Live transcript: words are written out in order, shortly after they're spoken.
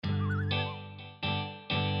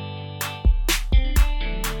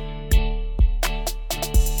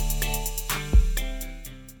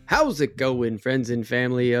How's it going, friends and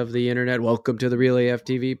family of the internet? Welcome to the Real AF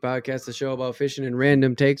TV podcast, the show about fishing and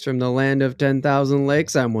random takes from the land of 10,000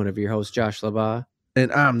 lakes. I'm one of your hosts, Josh Labaugh.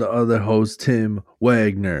 And I'm the other host, Tim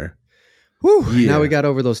Wagner. Whew, yeah. Now we got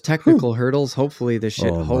over those technical hurdles. Hopefully this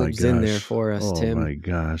shit holds in there for us, Tim. Oh my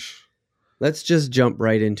gosh. Let's just jump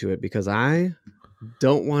right into it because I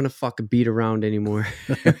don't want to fucking beat around anymore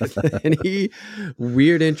with any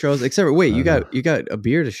weird intros. Except for, wait, you got a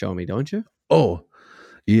beer to show me, don't you? Oh,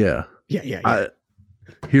 yeah. Yeah.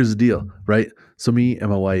 Here's the deal, right? So me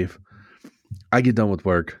and my wife, I get done with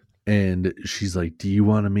work and she's like, do you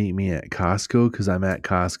want to meet me at Costco? Because I'm at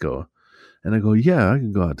Costco. And I go, yeah, I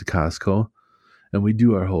can go out to Costco. And we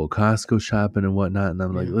do our whole Costco shopping and whatnot. And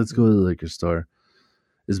I'm like, let's go to the liquor store.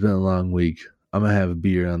 It's been a long week. I'm going to have a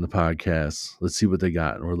beer on the podcast. Let's see what they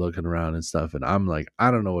got. And we're looking around and stuff. And I'm like,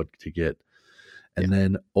 I don't know what to get. And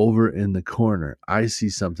then over in the corner, I see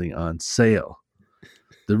something on sale.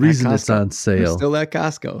 The reason it's on sale. We're still at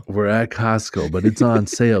Costco. We're at Costco, but it's on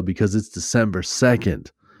sale because it's December 2nd.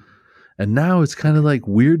 And now it's kind of like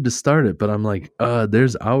weird to start it, but I'm like,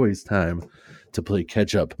 there's always time to play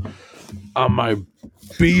catch up on my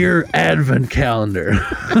beer advent calendar.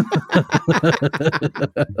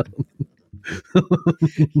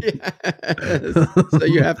 Yes. So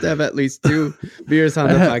you have to have at least 2 beers on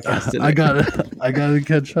the podcast today. I gotta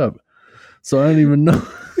catch up. So I don't even know.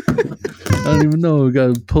 We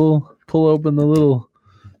gotta pull open the little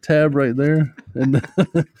tab right there, and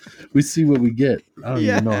we see what we get. I don't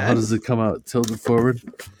even know, how does it come out? Tilt it forward.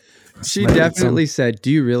 She definitely said, "Do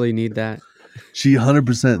you really need that?" She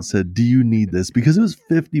 100% said, "Do you need this?" Because it was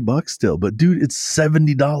 $50 still, but dude, it's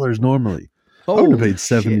 $70 normally. I would have paid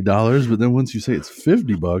 $70, but then once you say it's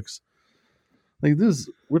 $50, like this,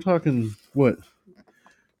 we're talking what?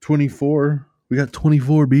 24. We got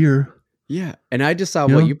 24 beer. Yeah, and I just saw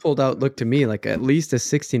what you pulled out looked to me like at least a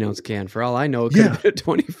 16-ounce can. For all I know, it could have been a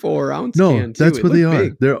 24-ounce can too. That's what they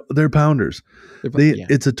are. They're pounders.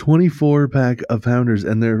 It's a 24-pack of pounders,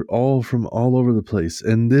 and they're all from all over the place.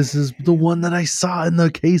 And this is the one that I saw in the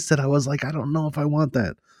case that I was like, I don't know if I want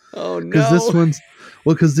that. Oh no!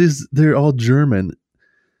 Because they're all German.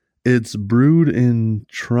 It's brewed in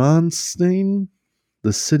Tronstein,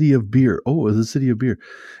 the city of beer. Oh, the city of beer.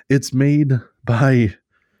 It's made by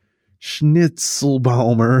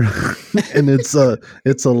Schnitzelbaumer, and it's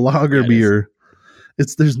a lager beer.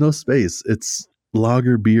 There's no space. It's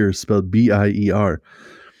lager beer spelled B-I-E-R,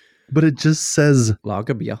 but it just says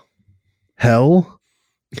lager beer. Hell.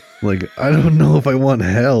 Like, I don't know if I want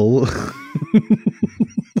hell.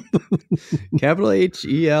 Capital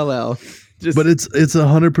H-E-L-L. But it's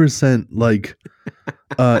 100% like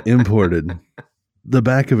imported. The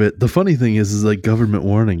back of it, the funny thing is like government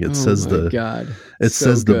warning. It says the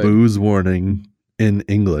booze warning in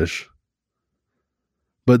English.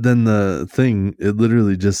 But then the thing, it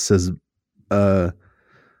literally just says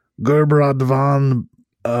Gerbrand van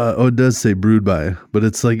it does say brewed by, but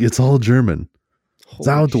it's like it's all German.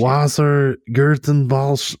 Zoutwasser,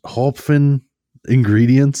 Gertenbalsch, Hopfen,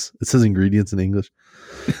 ingredients. It says ingredients in English.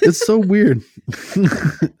 It's so weird.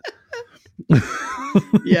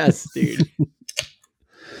 Yes, dude.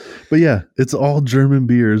 But yeah, it's all German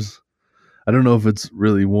beers. I don't know if it's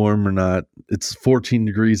really warm or not. It's 14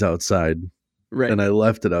 degrees outside. Right. And I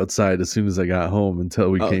left it outside as soon as I got home until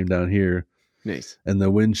we came down here. Nice. And the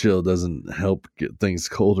wind chill doesn't help get things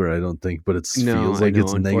colder, I don't think. But it feels like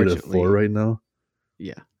it's -4 right now.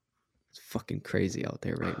 Yeah. It's fucking crazy out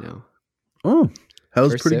there right now. Oh, that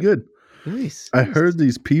was pretty good. Nice. I heard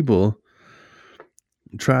these people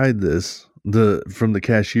tried this. From the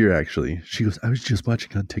cashier, actually, she goes, I was just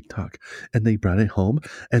watching on TikTok and they brought it home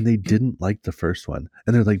and they didn't like the first one,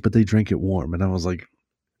 and they're like, but they drank it warm. And I was like,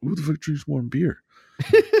 who the fuck drinks warm beer?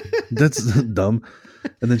 That's dumb.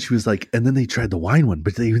 And then she was like, and then they tried the wine one,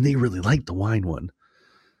 but they really liked the wine one.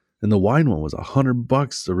 And the wine one was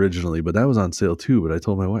 $100 originally, but that was on sale too. But I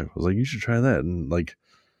told my wife, I was like, you should try that. And like,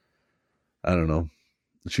 I don't know,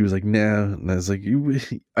 she was like, nah. And I was like,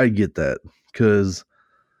 I get that, because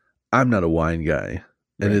I'm not a wine guy,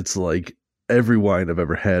 and it's like every wine I've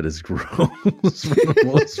ever had is gross for the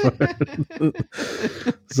most part.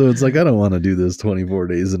 So it's like, I don't want to do this 24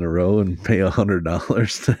 days in a row and pay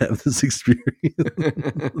 $100 to have this experience.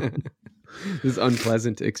 This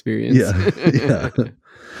unpleasant experience. Yeah.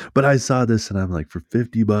 But I saw this and I'm like, for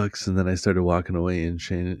 $50, and then I started walking away, and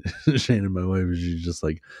Shane and my wife, she's just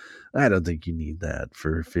like, I don't think you need that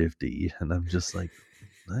for $50. And I'm just like,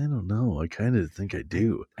 I don't know. I kind of think I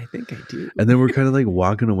do. I think I do. And then we're kind of like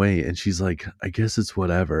walking away, and she's like, I guess it's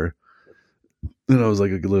whatever. And I was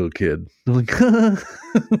like a little kid. I'm like,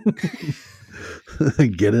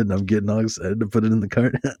 Get it? And I'm getting all excited to put it in the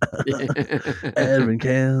cart. Advent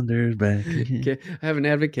calendar's back. I have an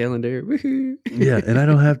advent calendar. Woohoo. Yeah, and I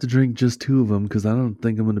don't have to drink just 2 of them because I don't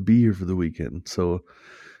think I'm going to be here for the weekend. So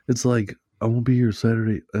it's like I won't be here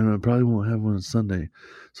Saturday, and I probably won't have one on Sunday.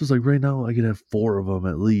 So it's like right now I could have 4 of them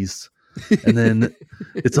at least. And then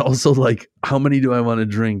it's also like, how many do I want to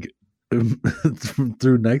drink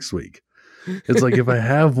through next week? It's like if I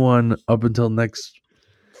have one up until next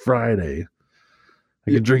Friday,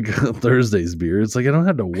 I can drink Thursday's beer. It's like I don't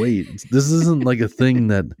have to wait. This isn't like a thing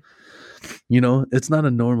that, it's not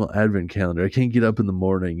a normal advent calendar. I can't get up in the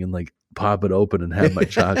morning and like pop it open and have my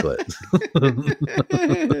chocolate.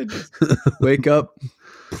 Wake up.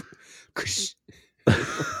 It's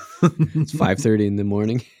 5:30 in the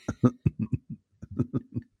morning.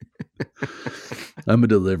 I'm a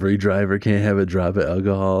delivery driver. Can't have a drop of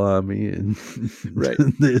alcohol on me. And right.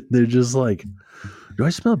 They're just like, do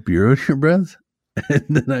I smell beer on your breath? And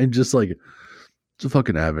then I'm just like, it's a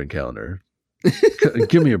fucking advent calendar.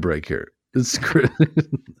 Give me a break here. It's Christmas.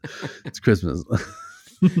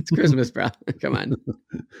 It's Christmas, bro. Come on.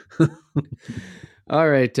 All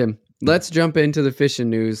right, Tim. Let's jump into the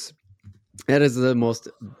fishing news. That is the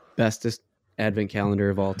bestest advent calendar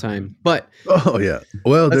of all time. But oh yeah,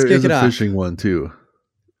 well there is a fishing one too.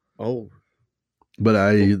 Oh, but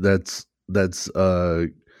that's why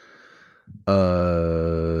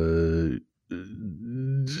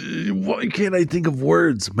can't I think of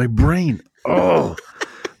words? My brain. Oh,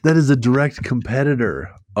 that is a direct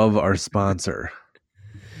competitor of our sponsor.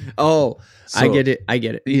 Oh, so, I get it.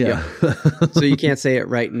 Yeah. So you can't say it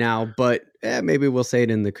right now, but maybe we'll say it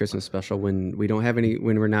in the Christmas special when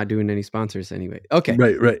we're not doing any sponsors anyway. Okay.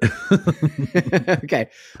 Right. Okay.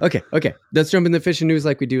 Let's jump in the fishing news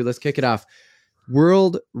like we do. Let's kick it off.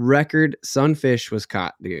 World record sunfish was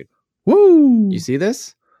caught, dude. Woo! You see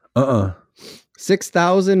this?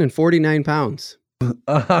 6,049 pounds.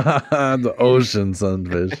 The ocean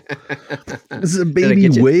sunfish. It's a baby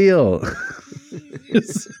whale.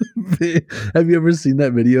 Have you ever seen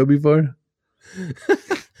that video before?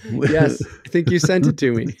 Yes, I think you sent it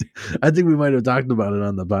to me. I think we might have talked about it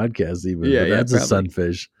on the podcast even. Yeah, that's a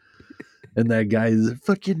sunfish. And that guy is a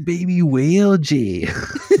fucking baby whale, G.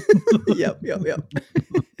 Yep.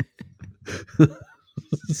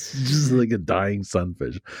 It's just like a dying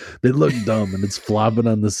sunfish. They look dumb and it's flopping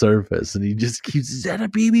on the surface. And he just keeps, is that a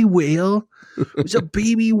baby whale? It's a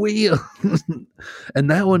baby whale. And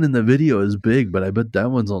that one in the video is big, but I bet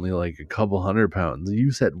that one's only like a couple 100 pounds.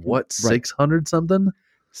 You said what, 600 something?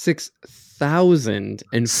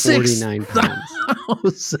 6,049 pounds.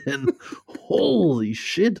 6,000. Holy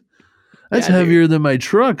shit. That's heavier than my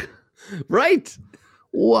truck. Right.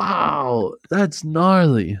 Wow. That's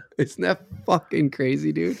gnarly. Isn't that fucking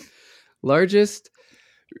crazy, dude? Largest.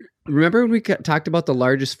 Remember when we talked about the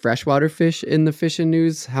largest freshwater fish in the fishing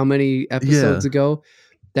news? How many episodes ago?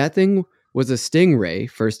 That thing was a stingray,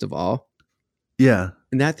 first of all. Yeah.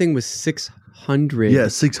 And that thing was 600. Yeah,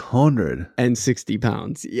 660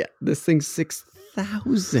 pounds. Yeah. This thing's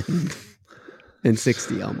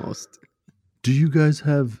 6,060 almost. Do you guys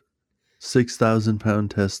have 6,000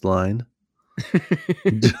 pound test line?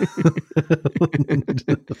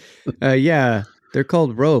 Yeah, they're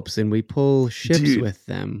called ropes and we pull ships with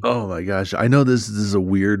them. Oh my gosh. I know this is a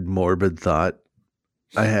weird, morbid thought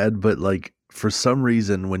I had, but like for some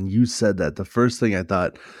reason, when you said that, the first thing I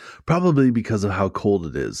thought, probably because of how cold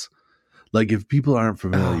it is. Like if people aren't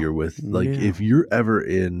familiar with, like if you're ever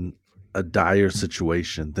in a dire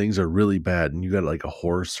situation, things are really bad and you got like a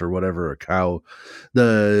horse or whatever, a cow.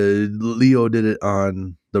 The Leo did it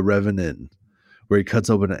on The Revenant, where he cuts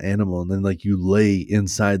open an animal and then like you lay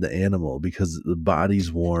inside the animal because the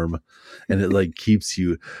body's warm and it like keeps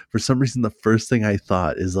you. For some reason, the first thing I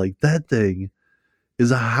thought is like that thing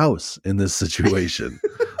is a house in this situation.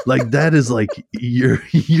 Like that is like your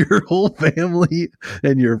whole family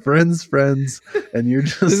and your friends' and you're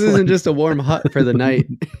just this isn't just a warm hut for the night.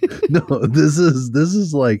 No, this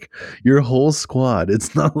is like your whole squad.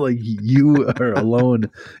 It's not like you are alone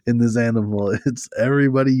in this animal. It's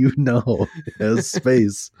everybody you know has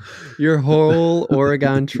space. Your whole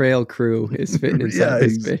Oregon Trail crew is fitting inside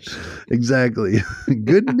this fish. Exactly.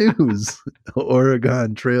 Good news,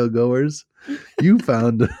 Oregon Trail goers. You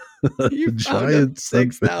found a giant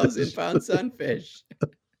 6,000 pound sunfish.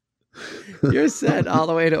 You're set all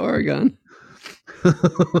the way to Oregon.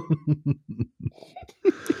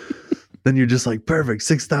 Then you're just like, perfect,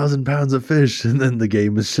 6,000 pounds of fish. And then the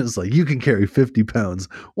game is just like, you can carry 50 pounds.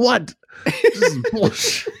 What? This is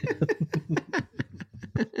bullshit.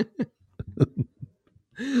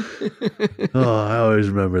 Oh, I always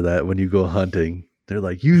remember that when you go hunting. they're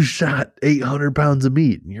like, you shot 800 pounds of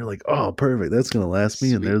meat. And you're like, oh, perfect. That's going to last me.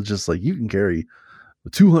 Sweet. And they're just like, you can carry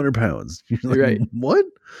 200 pounds. You're like, right. What?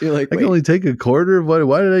 You're like, I can only take a quarter of what?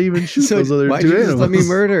 Why did I even shoot so those other why'd two you animals? just let me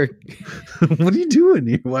murder? What are you doing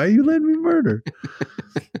here? Why are you letting me murder?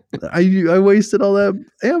 I wasted all that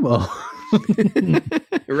ammo.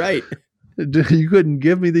 Right. You couldn't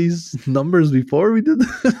give me these numbers before we did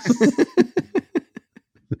this?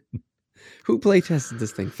 Who play tested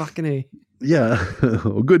this thing? Fucking A. Yeah.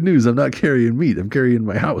 Well, good news. I'm not carrying meat. I'm carrying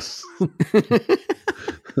my house.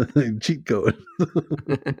 Cheat code.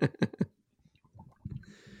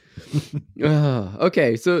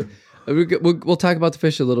 Okay, so we'll talk about the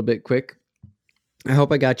fish a little bit quick. I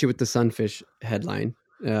hope I got you with the sunfish headline.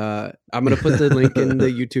 I'm going to put the link in the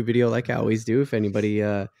YouTube video like I always do. If anybody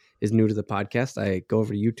is new to the podcast, I go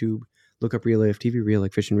over to YouTube, look up Real AF TV, Real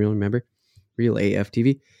Like Fish and Real, remember? Real AF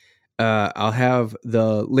TV. I'll have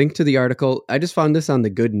the link to the article. I just found this on the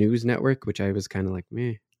Good News Network, which I was kind of like,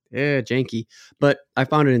 janky. But I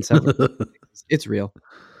found it in several. It's real.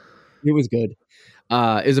 It was good.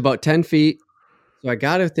 It was about 10 feet. So I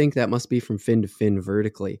got to think that must be from fin to fin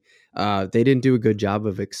vertically. They didn't do a good job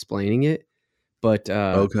of explaining it. But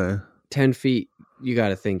okay. 10 feet, you got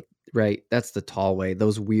to think, right? That's the tall way.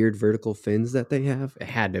 Those weird vertical fins that they have. It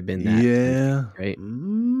had to have been that. Yeah. Feet, right?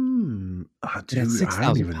 Dude, that's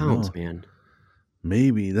 6,000 pounds, man.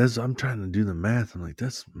 Maybe. I'm trying to do the math. I'm like,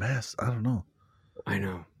 that's mass. I don't know. I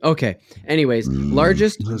know. Okay. Anyways,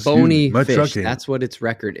 largest bony fish. That's what its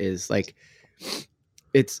record is. Like,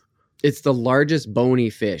 it's the largest bony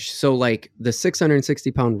fish. So, like, the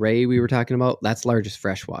 660-pound ray we were talking about, that's largest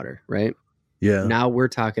freshwater, right? Yeah. Now we're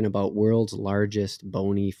talking about world's largest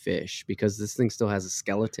bony fish because this thing still has a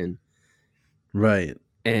skeleton. Right.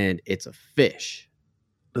 And it's a fish.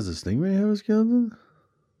 Does a stingray have a skeleton?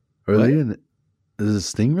 Does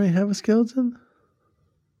a stingray have a skeleton?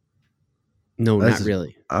 No, not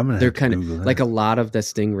really. They're kind of like a lot of the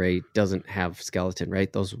stingray doesn't have skeleton,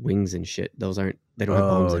 right? Those wings and shit. They don't have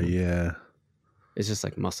bones in them. Yeah. It's just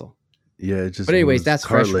like muscle. Yeah, it just. But anyways, that's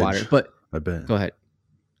cartilage, freshwater. But I bet. Go ahead.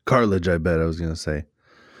 Cartilage, I bet. I was gonna say.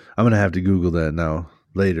 I'm gonna have to Google that now.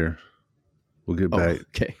 Later, we'll get back.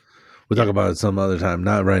 Okay. We'll talk about it some other time.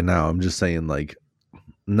 Not right now. I'm just saying, like,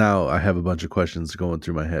 now I have a bunch of questions going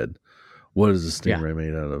through my head. What is a stingray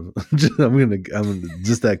made out of? I'm gonna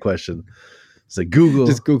just that question. It's like Google.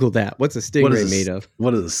 Just Google that. What's a stingray made of?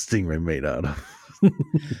 What is a stingray made out of?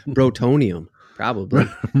 Brotonium, probably.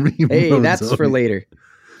 Hey, that's for later.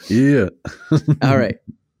 Yeah. All right.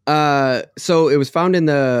 So it was found in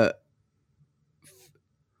the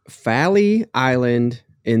Fally Island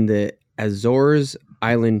in the Azores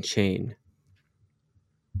Island chain.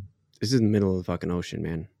 This is in the middle of the fucking ocean,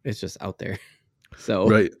 man. It's just out there. So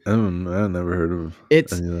right. I never heard of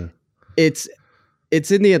it's any of that. It's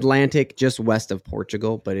in the Atlantic, just west of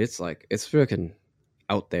Portugal, but it's freaking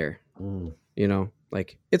out there. You know,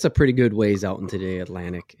 like it's a pretty good ways out into the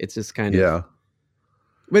Atlantic. It's just kind of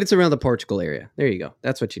but it's around the Portugal area. There you go.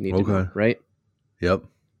 That's what you need to know, right? Yep.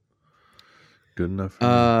 Good enough.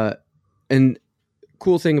 And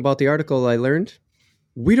cool thing about the article I learned,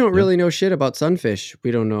 we don't really know shit about sunfish.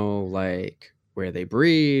 We don't know like where they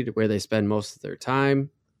breed, where they spend most of their time.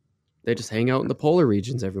 They just hang out in the polar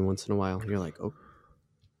regions every once in a while. And you're like, oh,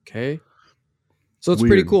 okay. So it's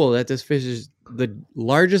pretty cool that this fish is the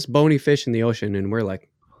largest bony fish in the ocean. And we're like,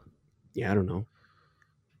 yeah, I don't know.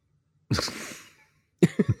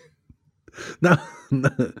 Now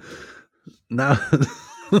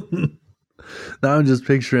I'm just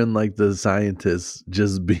picturing like the scientists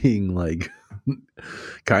just being like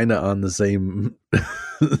kind of on the same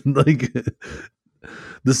like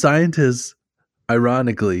the scientists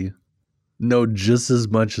ironically know just as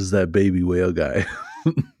much as that baby whale guy.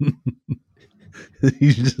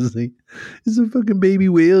 He's just like, it's a fucking baby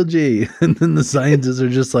whale, Jay. And then the scientists are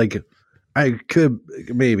just like, I could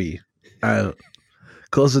maybe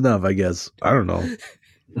close enough, I guess. I don't know.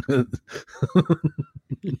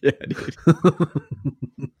 Yeah, dude.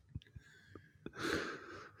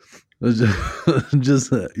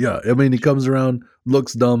 Yeah. I mean, he comes around,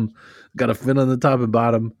 looks dumb, got a fin on the top and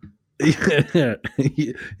bottom. He's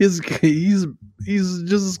just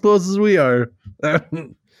as close as we are.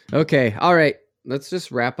 Okay, all right. Let's just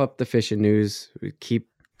wrap up the fishing news. We keep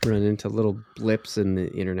running into little blips in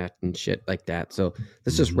the internet and shit like that. So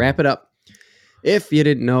let's just wrap it up. If you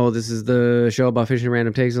didn't know, this is the show about fishing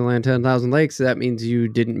random takes in the land 10,000 lakes. That means you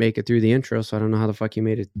didn't make it through the intro, so I don't know how the fuck you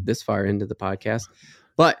made it this far into the podcast.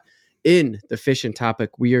 But in the fishing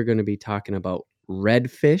topic, we are going to be talking about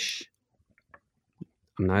redfish.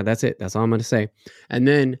 That's it. That's all I'm going to say. And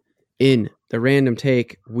then In the random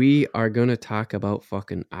take, we are going to talk about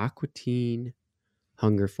fucking Aqua Teen,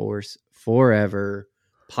 Hunger Force, Forever,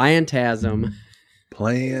 Plantasm.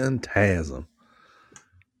 Plantasm.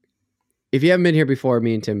 If you haven't been here before,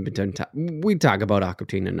 me and Tim, we talk about Aqua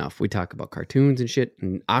Teen enough. We talk about cartoons and shit,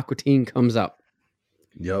 and Aqua Teen comes up.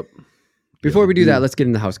 Yep. Before we do that, let's get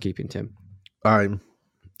into housekeeping, Tim. All right.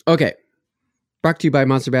 Okay. Brought to you by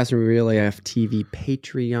Monster Bass and Real AF TV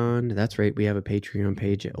Patreon. That's right. We have a Patreon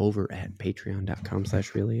page over at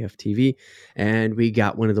patreon.com/RealAFTV. And we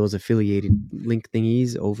got one of those affiliated link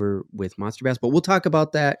thingies over with Monster Bass. But we'll talk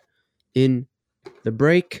about that in the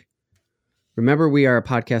break. Remember, we are a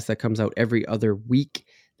podcast that comes out every other week.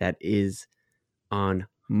 That is on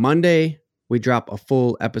Monday. We drop a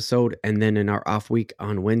full episode. And then in our off week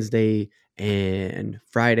on Wednesday and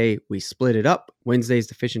Friday, we split it up. Wednesday's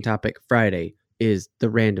the fishing topic. Friday is the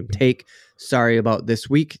random take. Sorry about this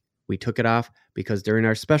week. We took it off because during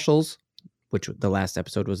our specials, which the last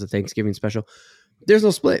episode was a Thanksgiving special, there's no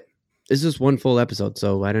split. It's just one full episode.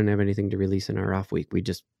 So I don't have anything to release in our off week. We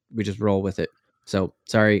just roll with it. So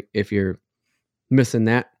sorry if you're missing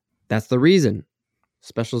that. That's the reason.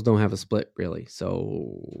 Specials don't have a split really.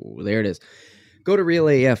 So there it is. Go to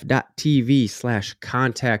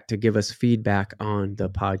realaf.tv/contact to give us feedback on the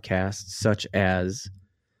podcast, such as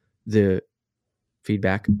the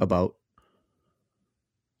feedback about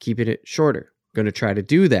keeping it shorter. Going to try to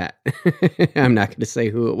do that. I'm not going to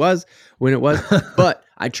say who it was, when it was, but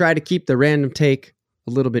I try to keep the random take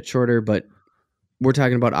a little bit shorter, but we're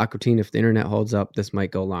talking about Aqua Teen. If the internet holds up, this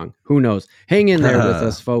might go long. Who knows? Hang in there with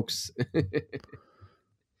us, folks.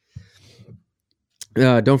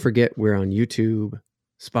 Don't forget, we're on YouTube,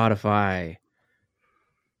 Spotify,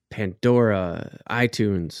 Pandora,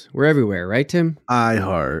 iTunes. We're everywhere, right, Tim?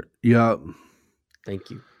 iHeart. Yep.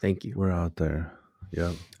 Thank you. We're out there.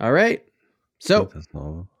 Yep. All right. So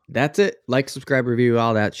that's it. Like, subscribe, review,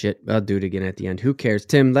 all that shit. I'll do it again at the end. Who cares?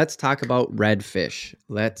 Tim, let's talk about redfish.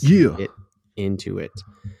 Let's get into it.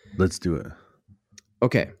 Let's do it.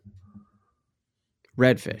 Okay.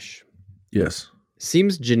 Redfish. Yes.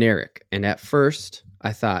 Seems generic. And at first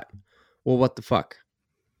I thought, well, what the fuck?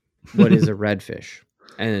 What is a redfish?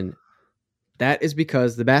 And that is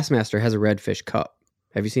because the Bassmaster has a redfish cup.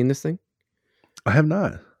 Have you seen this thing? I have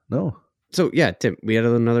not. No. So yeah, Tim, we had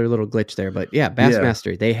another little glitch there, but yeah,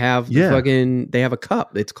 Bassmaster, they have they have a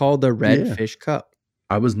cup. It's called the Redfish Cup.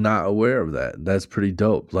 I was not aware of that. That's pretty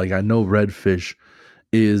dope. Like, I know redfish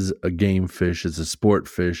is a game fish. It's a sport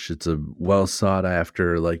fish. It's a well sought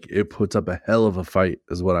after. Like, it puts up a hell of a fight,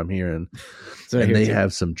 is what I'm hearing. And they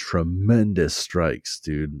have some tremendous strikes,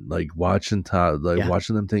 dude. Like, watching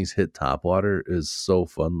them things hit topwater is so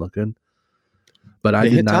fun looking. But I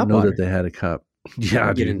did not know that they had a cup. Yeah,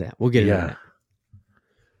 we'll get into that. We'll get into that.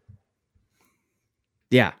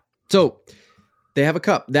 Yeah. So they have a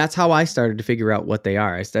cup. That's how I started to figure out what they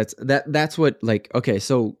are. That's what, like, okay,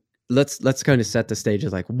 so let's kind of set the stage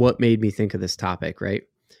of like what made me think of this topic, right?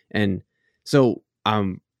 And so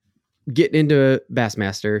getting into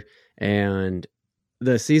Bassmaster, and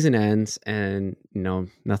the season ends, and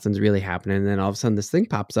nothing's really happening. And then all of a sudden this thing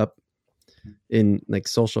pops up in like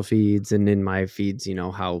social feeds and in my feeds,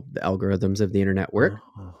 how the algorithms of the internet work.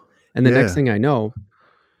 And the next thing I know,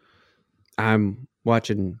 I'm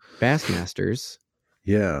watching Bassmasters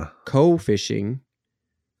co-fishing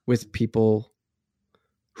with people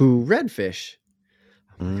who redfish.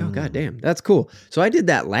 I'm like, oh, goddamn, that's cool. So I did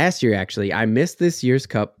that last year, actually. I missed this year's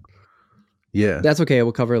cup. Yeah. That's okay.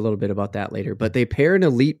 We'll cover a little bit about that later. But they pair an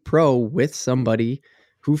elite pro with somebody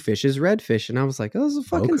who fishes redfish. And I was like, oh, this is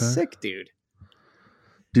fucking sick, dude.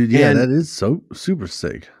 Dude, yeah, that is so super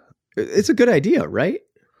sick. It's a good idea, right?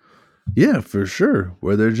 Yeah, for sure.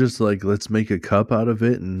 Where they're just like, let's make a cup out of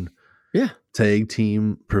it and tag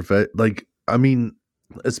team perfect. Like, I mean,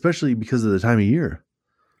 especially because of the time of year.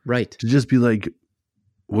 Right. To just be like,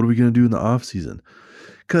 what are we going to do in the off season?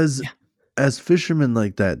 Because as fishermen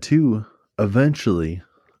like that too, eventually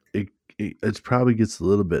it probably gets a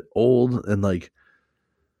little bit old, and like,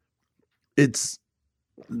 it's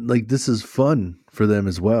like, this is fun for them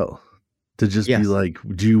as well. To just be like,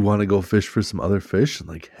 do you want to go fish for some other fish? And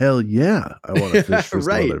like, hell yeah, I want to fish for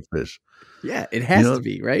some other fish. Yeah, it has to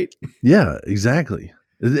be, right? Yeah, exactly.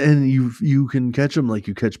 And you can catch them like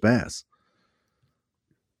you catch bass.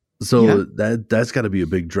 So that's got to be a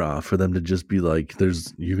big draw for them to just be like,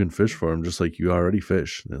 you can fish for them just like you already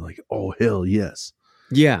fish. And they're like, oh, hell yes.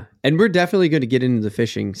 Yeah, and we're definitely going to get into the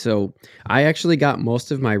fishing. So I actually got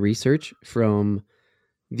most of my research from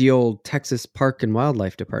the old Texas Park and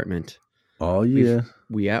Wildlife Department. Oh, yeah.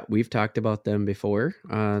 We've talked about them before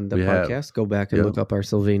on the podcast. Go back and look up our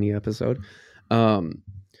Sylvania episode.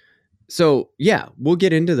 So yeah, we'll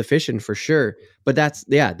get into the fishing for sure, but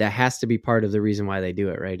that has to be part of the reason why they do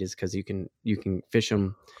it, right? Is because you can fish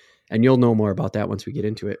them, and you'll know more about that once we get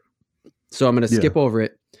into it. So I'm going to skip over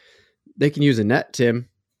it. They can use a net, Tim.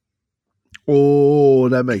 Oh,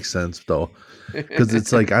 that makes sense though, because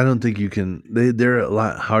it's like I don't think you can. They're a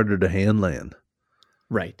lot harder to hand land,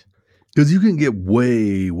 right? Because you can get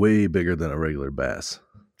way bigger than a regular bass.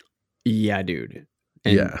 Yeah, dude.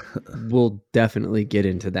 And we'll definitely get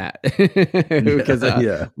into that because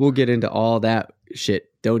we'll get into all that shit.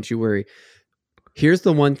 Don't you worry. Here's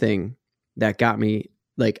the one thing that got me,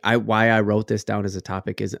 like, why I wrote this down as a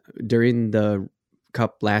topic is during the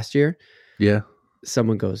cup last year. Yeah.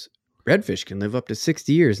 Someone goes, redfish can live up to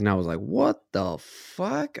 60 years. And I was like, what the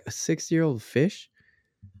fuck? A 60-year-old fish?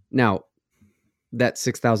 Now, that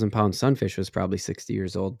 6,000 pound sunfish was probably 60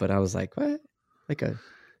 years old, but I was like, what? Like a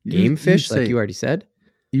game fish, like you already said?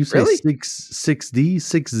 You say really? 6D,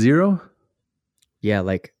 60? Yeah,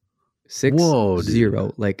 like 60,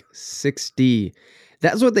 like 6D.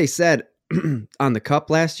 That's what they said on the cup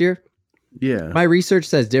last year. Yeah. My research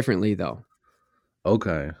says differently, though.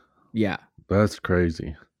 Okay. Yeah. That's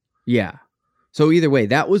crazy. Yeah. So either way,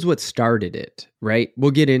 that was what started it, right?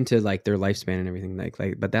 We'll get into like their lifespan and everything like,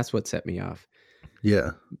 but that's what set me off.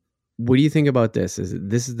 Yeah. What do you think about this?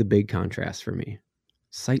 This is the big contrast for me.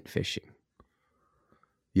 Sight fishing.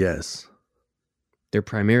 Yes. They're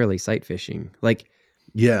primarily sight fishing. Like,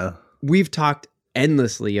 yeah, we've talked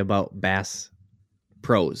endlessly about bass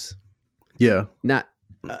pros. Yeah. Not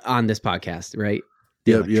on this podcast, right?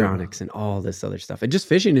 The electronics and all this other stuff. And just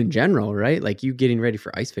fishing in general, right? Like you getting ready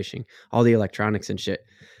for ice fishing, all the electronics and shit.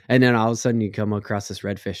 And then all of a sudden you come across this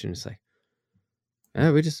redfish and it's like,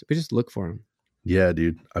 we just look for them. Yeah,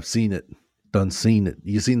 dude. I've seen it. Seen it.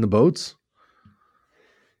 You seen the boats?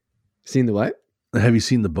 Seen the what? Have you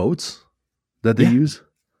seen the boats that they use?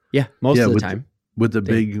 Yeah, most of the time. With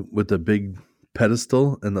the big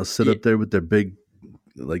pedestal, and they'll sit up there with their big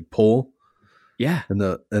like pole. Yeah. And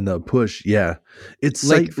the push. Yeah. It's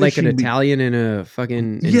like an Italian in a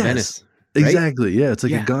fucking in Venice. Right? Exactly. Yeah. It's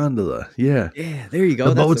like a gondola. Yeah. Yeah. There you go.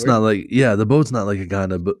 The boat's not like a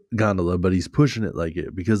gondola, but he's pushing it like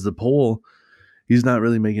it because the pole, he's not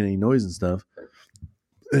really making any noise and stuff.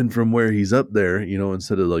 And from where he's up there,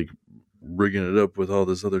 instead of like rigging it up with all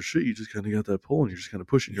this other shit, you just kind of got that pole and you're just kind of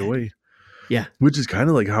pushing your way. Yeah. Which is kind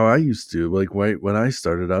of like how I used to, like when I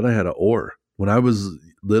started out, I had an oar. When I was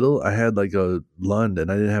little, I had like a Lund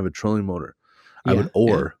and I didn't have a trolling motor. I would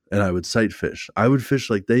oar and I would sight fish. I would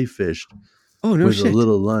fish like they fished. Oh, no with shit. a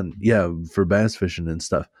little Lund. Yeah. For bass fishing and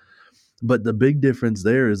stuff. But the big difference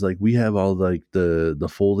there is like we have all like the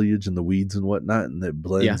foliage and the weeds and whatnot, and it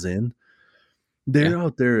blends in. They're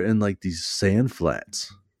out there in like these sand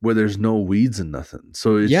flats where there's no weeds and nothing.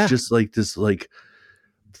 So it's just like this like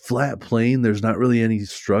flat plain. There's not really any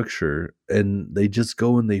structure, and they just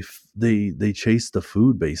go and they chase the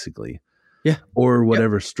food basically. Yeah. Or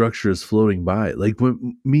whatever structure is floating by. Like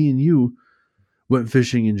when me and you went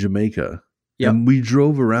fishing in Jamaica and we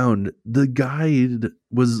drove around, the guide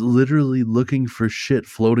was literally looking for shit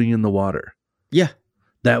floating in the water. Yeah.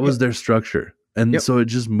 That was their structure. And so it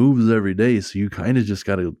just moves every day. So you kind of just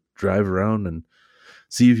got to drive around and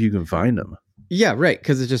see if you can find them. Yeah, right.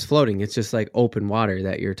 Because it's just floating. It's just like open water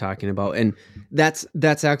that you're talking about, and that's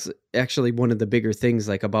actually one of the bigger things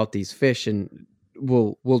like about these fish. And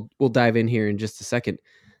we'll dive in here in just a second.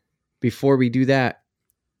 Before we do that,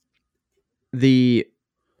 the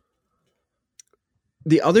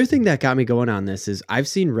other thing that got me going on this is I've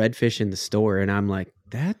seen redfish in the store, and I'm like,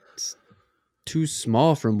 that's too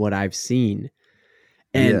small from what I've seen.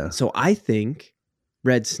 And so I think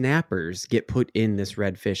red snappers get put in this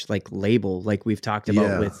redfish like label, like we've talked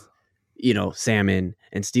about with, salmon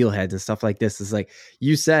and steelheads and stuff like this. Is like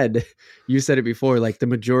you said it before, like the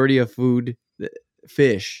majority of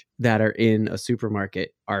fish that are in a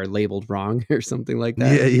supermarket are labeled wrong or something like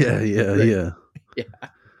that. Yeah.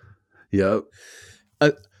 Yep.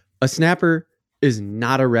 A snapper is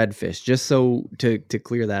not a redfish. Just so to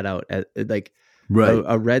clear that out, like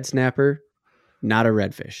a red snapper, not a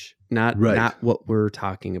redfish, not what we're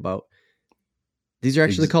talking about. These are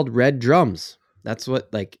actually called red drums. That's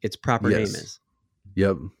what like its proper name is.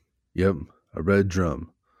 Yep. A red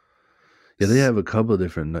drum. Yeah, they have a couple of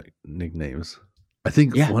different nicknames. I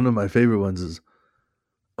think one of my favorite ones is,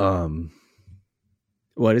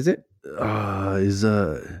 what is it? I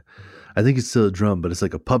think it's still a drum, but it's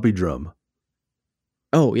like a puppy drum.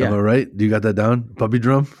 Oh yeah. Am I right? Do you got that down? Puppy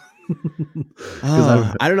drum?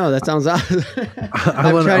 I don't know. That sounds awesome.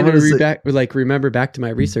 I'm trying to remember back to my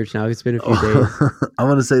research now. It's been a few days. I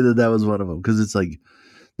want to say that was one of them because it's like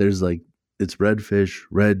there's like it's redfish,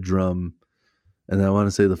 red drum, and I want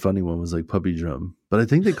to say the funny one was like puppy drum. But I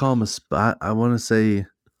think they call them a spot. I want to say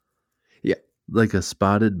Yeah. like a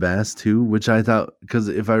spotted bass too, which I thought, because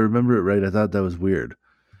if I remember it right, I thought that was weird.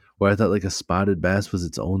 Where I thought like a spotted bass was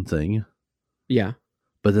its own thing. Yeah.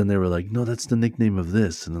 But then they were like, no, that's the nickname of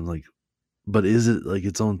this. And I'm like, but is it like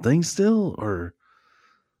its own thing still? Or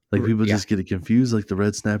like people Yeah. just get it confused, like the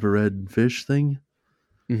red snapper, red fish thing?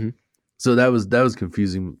 Mm-hmm. So that was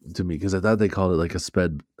confusing to me because I thought they called it like a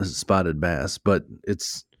spotted bass, but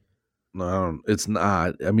it's it's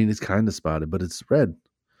not. I mean, it's kind of spotted, but it's red.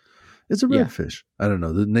 It's a Yeah. redfish. I don't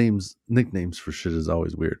know. The nicknames for shit is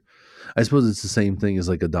always weird. I suppose it's the same thing as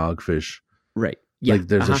like a dogfish. Right. Yeah. Like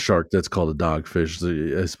there's a shark that's called a dogfish.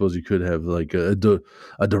 So I suppose you could have like a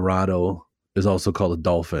dorado is also called a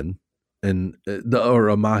dolphin, and or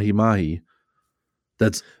a mahi mahi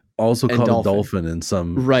that's also And called dolphin. a dolphin in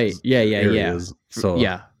some Right. Yeah. areas. So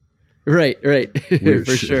yeah. Right.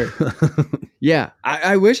 For sure. Yeah.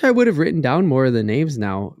 I wish I would have written down more of the names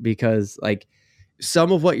now, because like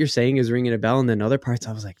some of what you're saying is ringing a bell, and then other parts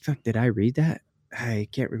I was like, fuck, did I read that? I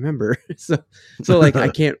can't remember. so like I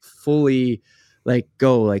can't fully like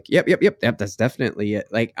go like, yep, that's definitely it.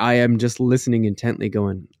 Like I am just listening intently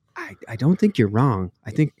going, I don't think you're wrong.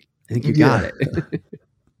 I think you got it.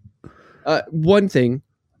 One thing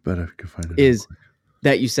but I could find it is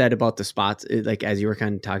that you said about the spots, like as you were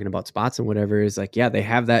kind of talking about spots and whatever, is like, yeah, they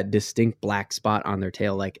have that distinct black spot on their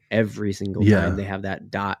tail, like every single time they have that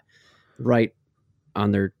dot right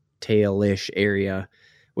on their tail-ish area,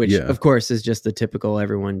 which of course is just the typical,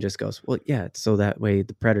 everyone just goes, well, yeah, it's so that way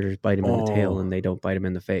the predators bite him in the tail and they don't bite him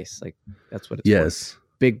in the face. Like that's what it's for.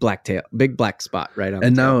 Big black tail, big black spot right on the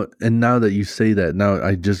tail. And now that you say that, now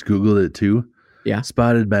I just Googled it too. Yeah.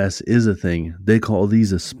 Spotted bass is a thing. They call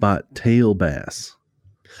these a spot tail bass.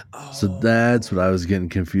 Oh. So that's what I was getting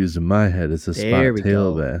confused in my head. It's a spot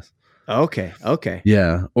tail bass. Okay.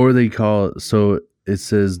 Yeah. Or they call it, so it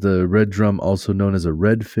says the red drum, also known as a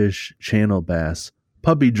redfish channel bass.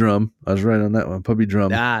 Puppy drum. I was right on that one. Puppy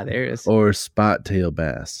drum. Ah, there it is. Or spot tail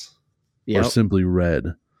bass. Or simply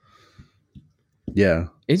red. Yeah.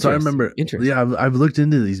 So I remember. Yeah, I've looked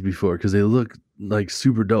into these before because they look like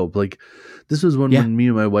super dope. Like this was when me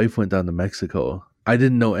and my wife went down to Mexico. I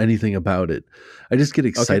didn't know anything about it. I just get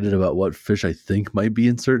excited about what fish I think might be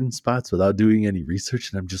in certain spots without doing any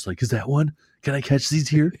research. And I'm just like, is that one? Can I catch these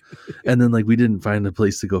here? And then like we didn't find a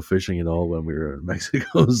place to go fishing at all when we were in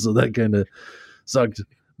Mexico. So that kind of sucked.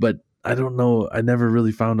 But I don't know. I never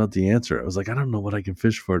really found out the answer. I was like, I don't know what I can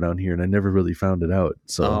fish for down here. And I never really found it out.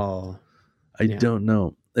 So I don't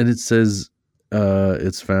know. And it says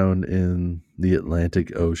it's found in the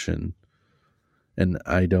Atlantic Ocean. And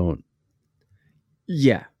I don't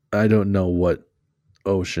know what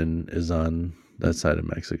ocean is on that side of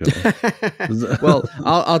Mexico. Well,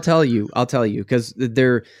 I'll tell you because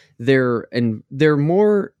they're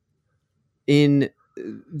more in,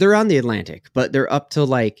 they're on the Atlantic, but they're up to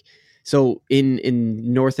like, so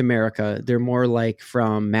in North America, they're more like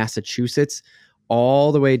from Massachusetts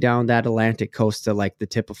all the way down that Atlantic coast to like the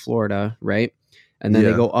tip of Florida, right? And then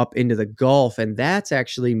they go up into the Gulf, and that's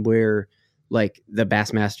actually where like the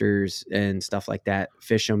Bassmasters and stuff like that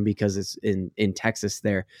fish them, because it's in Texas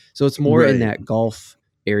there. So it's more in that Gulf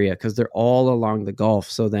area because they're all along the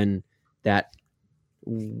Gulf. So then that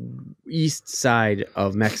east side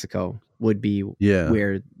of Mexico would be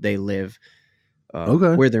where they live,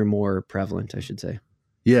 where they're more prevalent, I should say.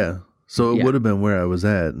 Yeah. So it would have been where I was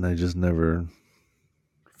at, and I just never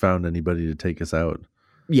found anybody to take us out.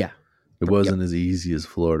 Yeah. It wasn't as easy as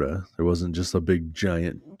Florida. There wasn't just a big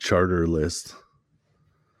giant charter list.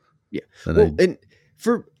 Yeah. And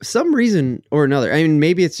for some reason or another, I mean,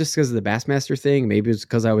 maybe it's just because of the Bassmaster thing. Maybe it's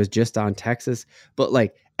because I was just on Texas. But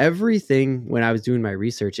like everything, when I was doing my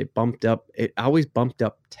research, it always bumped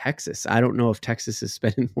up Texas. I don't know if Texas is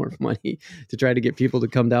spending more money to try to get people to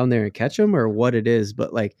come down there and catch them or what it is.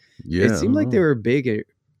 But like, it seemed like they were big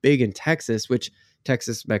in Texas, which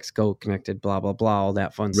Texas, Mexico connected, blah, blah, blah, all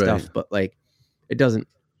that fun stuff. But like,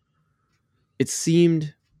 it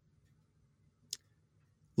seemed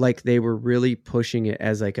like they were really pushing it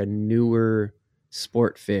as like a newer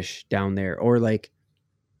sport fish down there, or like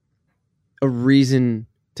a reason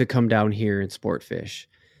to come down here and sport fish.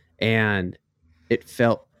 And it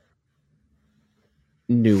felt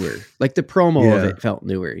newer. Like the promo of it felt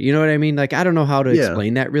newer. You know what I mean? Like, I don't know how to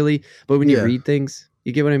explain that really, but when you read things,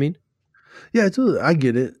 you get what I mean? Yeah, I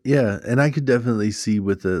get it. Yeah, and I could definitely see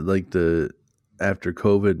with the after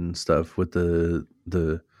COVID and stuff, with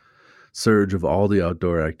the surge of all the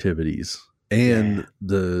outdoor activities and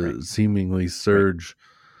the seemingly surge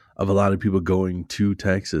of a lot of people going to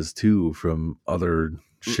Texas too from other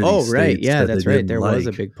shitty Oh, states. right. Yeah, that's right. There was a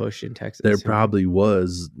like. big push in Texas. There probably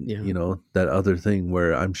was, Yeah. you know, that other thing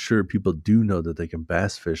where I'm sure people do know that they can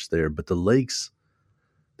bass fish there, but the lakes,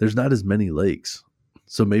 there's not as many lakes.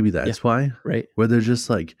 So maybe that's why. Right. Where they're just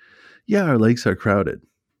like, yeah, our lakes are crowded.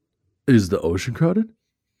 Is the ocean crowded?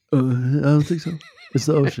 I don't think so. It's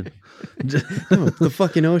the ocean. Oh, the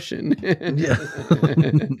fucking ocean. Yeah.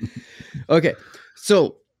 Okay.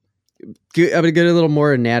 So I'm gonna get a little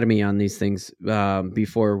more anatomy on these things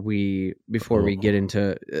before we get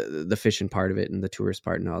into the fishing part of it and the tourist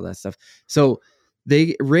part and all that stuff. So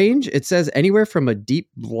they range. It says anywhere from a deep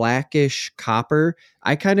blackish copper.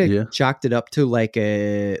 I kind of chalked it up to like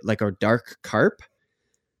a dark carp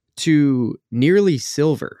to nearly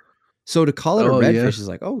silver. So to call it a redfish is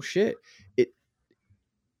like, oh shit.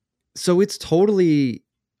 So it's totally.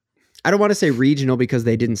 I don't want to say regional because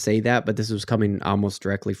they didn't say that, but this was coming almost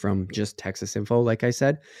directly from just Texas Info, like I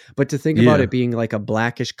said. But to think about it being like a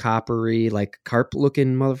blackish, coppery, like carp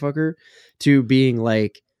looking motherfucker to being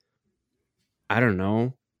like, I don't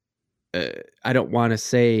know. I don't want to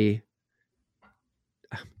say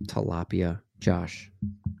tilapia, Josh.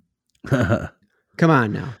 Come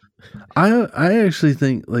on now. I actually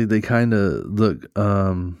think like they kind of look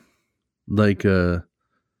like a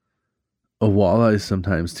walleye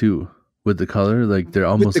sometimes too with the color, like they're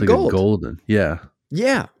almost like a golden. Yeah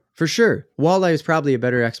for sure. Walleye is probably a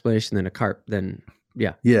better explanation than a carp.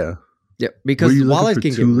 Yeah because walleyes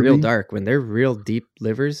can get real dark when they're real deep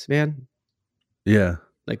livers, man.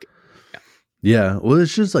 Like well,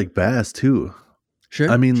 it's just like bass too.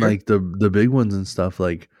 I mean like the big ones and stuff,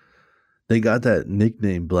 like they got that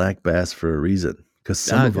nickname black bass for a reason because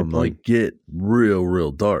some of them like get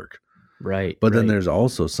real dark. Right. But then there's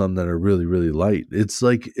also some that are really, really light. It's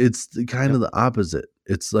like, it's kind of the opposite.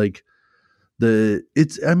 It's like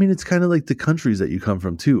it's kind of like the countries that you come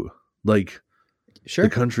from too. Like the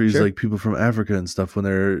countries, like people from Africa and stuff, when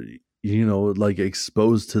they're, you know, like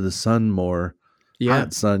exposed to the sun more,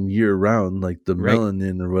 hot sun year round, like the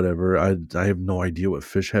melanin or whatever. I have no idea what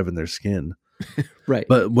fish have in their skin. Right.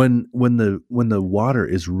 But when the water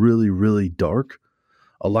is really, really dark,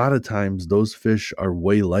 a lot of times those fish are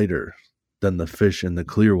way lighter than the fish in the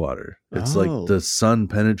clear water. It's like the sun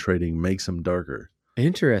penetrating makes them darker.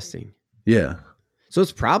 Interesting. Yeah. So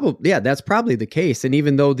it's probably, that's probably the case. And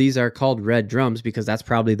even though these are called red drums, because that's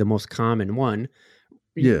probably the most common one,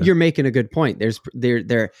 you're making a good point.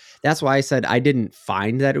 That's why I said I didn't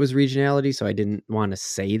find that it was regionality. So I didn't want to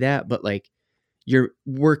say that, but like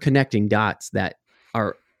we're connecting dots that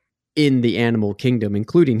are in the animal kingdom,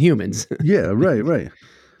 including humans. Right.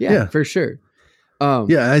 Yeah, for sure.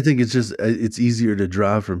 I think it's easier to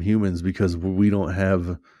draw from humans because we don't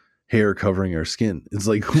have hair covering our skin. It's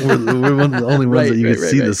like we're one of the only ones that you can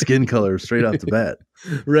see the skin color straight off the bat.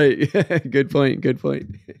 Right. Good point.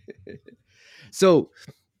 So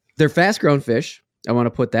they're fast grown fish. I want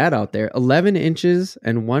to put that out there. 11 inches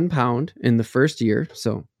and 1 pound in the first year.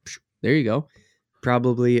 So there you go.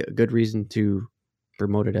 Probably a good reason to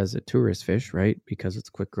promote it as a tourist fish, right? Because it's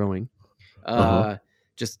quick growing.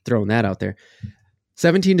 Just throwing that out there.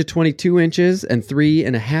 17 to 22 inches and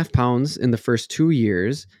 3.5 pounds in the first 2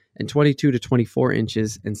 years, and 22 to 24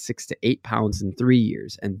 inches and 6 to 8 pounds in 3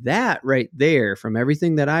 years. And that right there, from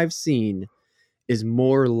everything that I've seen, is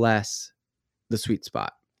more or less the sweet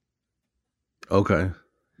spot. Okay.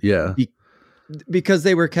 Yeah. Because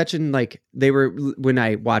they were catching when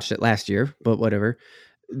I watched it last year, but whatever,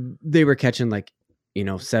 they were catching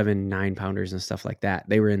 7-9 pounders and stuff like that.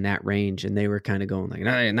 They were in that range and they were kind of going like,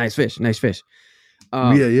 nice fish.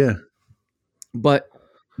 Yeah. But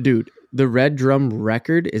dude, the red drum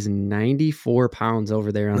record is 94 pounds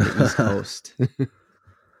over there on the East Coast.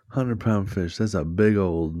 100-pound fish. That's a big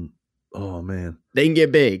old, oh man. They can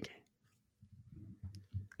get big.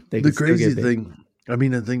 The crazy thing, I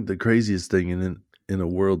think the craziest thing in a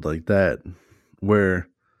world like that, where,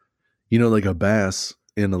 like a bass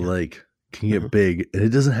in a lake can get big and it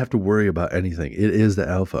doesn't have to worry about anything. It is the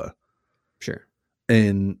alpha. Sure.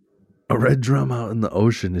 And a red drum out in the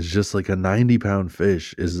ocean is just like a 90-pound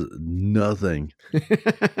fish is nothing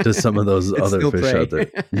to some of those other fish out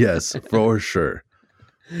there. Yes, for sure.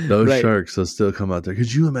 Those sharks will still come out there.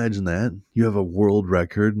 Could you imagine that? You have a world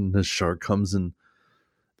record and the shark comes and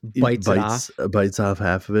bites off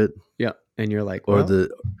half of it. Yeah. And you're like, or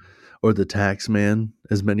the tax man,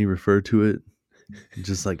 as many refer to it.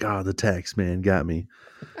 Just like, the tax man got me.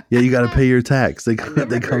 Yeah, you got to pay your tax. They come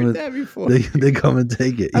and they come and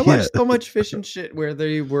take it. I watched so much fish and shit where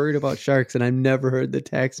they're worried about sharks, and I've never heard the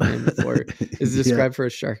tax man before is described for a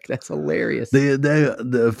shark. That's hilarious.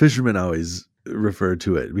 The fishermen always refer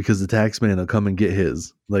to it, because the tax man will come and get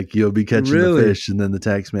his. Like, you'll be catching the fish, and then the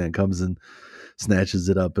tax man comes and snatches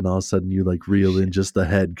it up, and all of a sudden you like reel in just the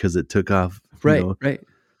head because it took off, right.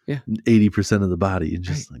 Yeah, 80% of the body, and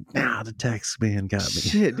just like, the tax man got me.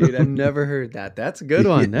 Shit, dude, I've never heard that. That's a good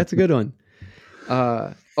one. That's a good one.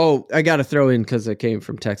 I got to throw in, because it came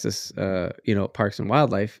from Texas, Parks and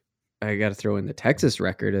Wildlife. I got to throw in the Texas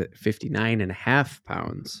record at 59.5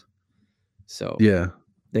 pounds. So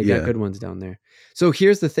they got good ones down there. So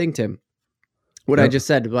here's the thing, Tim. What I just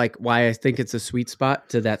said, like why I think it's a sweet spot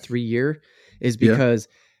to that 3 year is because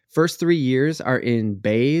first 3 years are in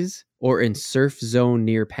bays or in surf zone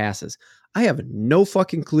near passes. I have no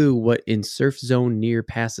fucking clue what in surf zone near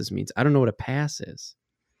passes means. I don't know what a pass is.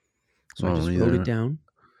 So I just wrote it down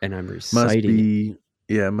and I'm reciting it.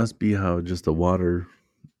 Yeah, it must be how just the water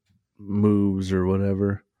moves or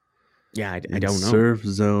whatever. Yeah, I don't know. Surf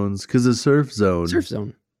zones, because the surf zone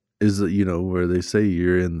is, where they say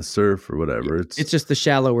you're in the surf or whatever. It's just the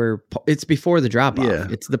shallower. It's before the drop off. Yeah.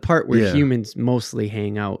 It's the part where humans mostly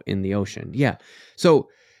hang out in the ocean. Yeah.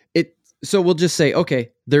 So we'll just say,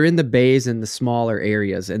 okay, they're in the bays and the smaller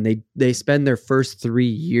areas, and they spend their first 3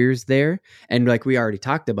 years there. And like we already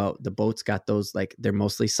talked about, the boats got those, like, they're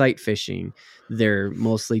mostly sight fishing. They're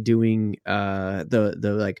mostly doing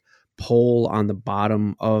the like pole on the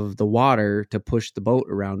bottom of the water to push the boat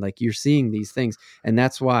around. Like, you're seeing these things. And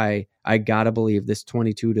that's why I gotta believe this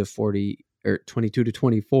 22 to 40 or 22 to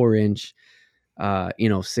 24 inch,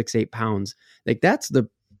 6-8 pounds. Like, that's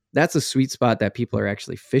a sweet spot that people are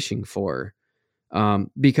actually fishing for.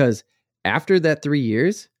 Because after that 3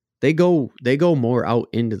 years, they go more out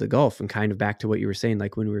into the Gulf, and kind of back to what you were saying,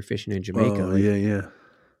 like when we were fishing in Jamaica. Oh,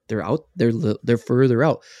 They're out. They're further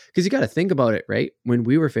out, because you got to think about it, right? When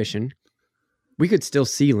we were fishing, we could still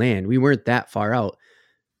see land. We weren't that far out,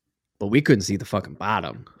 but we couldn't see the fucking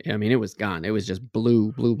bottom. I mean, it was gone. It was just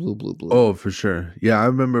blue. Oh, for sure. Yeah, I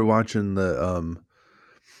remember watching the.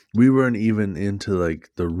 We weren't even into like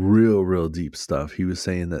the real deep stuff. He was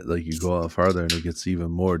saying that like you go out farther and it gets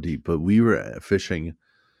even more deep. But we were fishing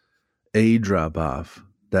a drop off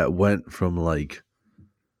that went from like,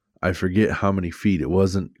 I forget how many feet. It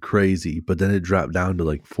wasn't crazy, but then it dropped down to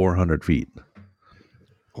like 400 feet.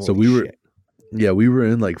 So we were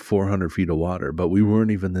in like 400 feet of water, but we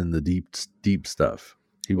weren't even in the deep stuff.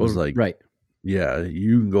 He was like, right. Yeah,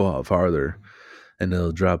 you can go out farther and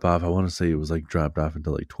it'll drop off. I want to say it was like dropped off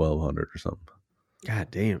into like 1,200 or something. God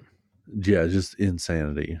damn. Yeah, just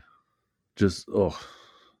insanity. Just, it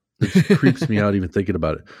just creeps me out even thinking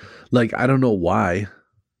about it. Like, I don't know why.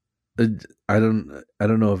 I don't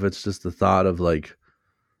know if it's just the thought of like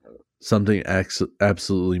something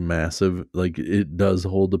absolutely massive. Like, it does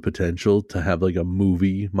hold the potential to have like a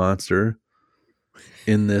movie monster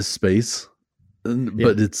in this space.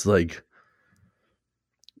 But it's like,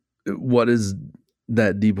 what does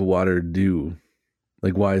that deep of water do?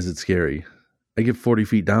 Like, why is it scary? I get 40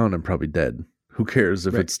 feet down, I'm probably dead. Who cares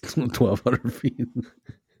if it's 1,200 feet?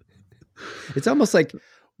 It's almost like,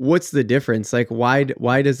 what's the difference? Like, why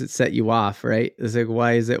does it set you off, right? It's like,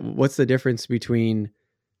 what's the difference between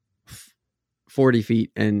 40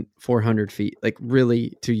 feet and 400 feet? Like,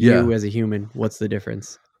 really, to you as a human, what's the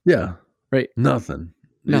difference? Yeah. Right. Nothing.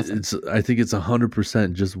 I think it's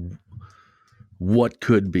 100% just what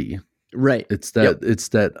could be. Right. It's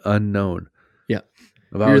that unknown. Yeah.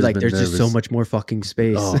 You're like, there's just so much more fucking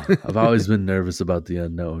space. I've always been nervous about the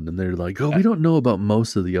unknown. And they're like, we don't know about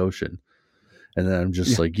most of the ocean. And then I'm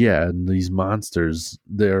just like, and these monsters,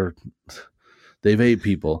 they've ate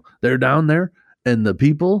people. They're down there, and the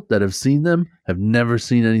people that have seen them have never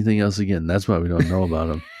seen anything else again. That's why we don't know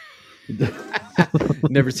about them.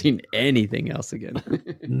 Never seen anything else again.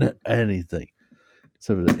 Anything.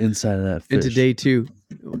 Except for the inside of that fish. Into day 2.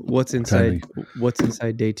 What's inside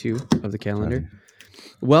day 2 of the calendar?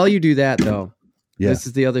 While you do that, though, this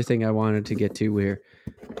is the other thing I wanted to get to here.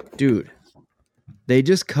 Dude, they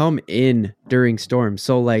just come in during storms.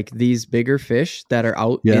 So like these bigger fish that are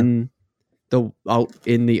out in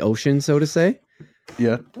the ocean, so to say.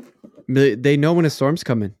 Yeah. They know when a storm's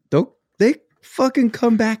coming. They fucking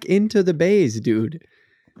come back into the bays, dude.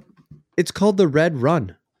 It's called the Red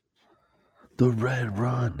Run. The Red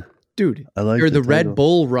Run. Dude. I like or the Red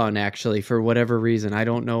Bull Run, actually, for whatever reason. I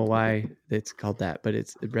don't know why it's called that, but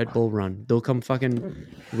it's Red Bull Run. They'll come fucking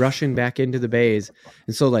rushing back into the bays.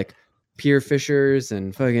 And so like pier fishers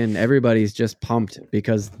and fucking everybody's just pumped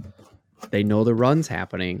because they know the run's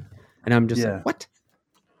happening. And I'm just like, what?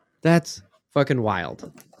 That's fucking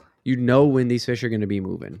wild. You know when these fish are going to be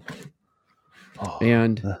moving.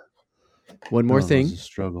 And one more thing. It's a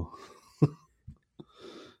struggle.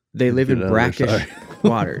 They live in brackish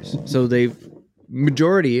waters. So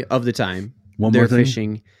majority of the time, One they're more thing.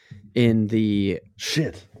 fishing in the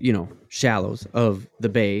Shit. shallows of the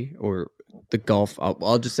bay or the Gulf.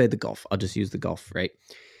 I'll just say the Gulf. I'll just use the Gulf, right?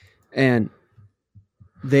 And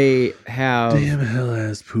they have Damn hell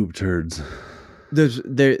ass poop turds.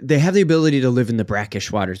 they have the ability to live in the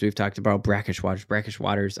brackish waters. We've talked about brackish waters. Brackish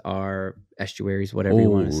waters are estuaries, whatever you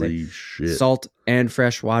want to say. Holy shit. Salt and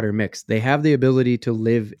fresh water mixed. They have the ability to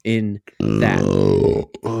live in that.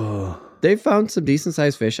 They found some decent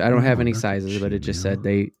sized fish. I don't have any sizes, but it just said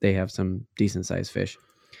they have some decent sized fish.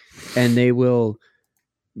 And they'll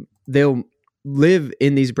live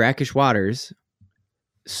in these brackish waters.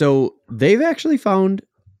 So they've actually found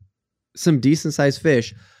some decent sized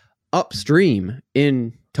fish upstream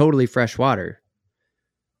in totally fresh water.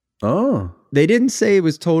 Oh. They didn't say it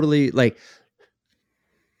was totally like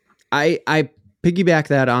I piggyback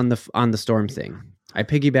that on the storm thing. I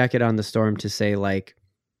piggyback it on the storm to say like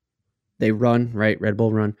they run, right? Red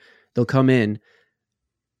Bull run. They'll come in.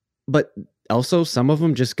 But also some of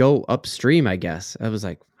them just go upstream, I guess. I was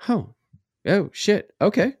like, oh shit.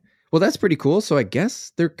 Okay. Well, that's pretty cool. So I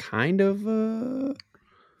guess they're kind of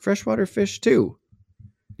freshwater fish too.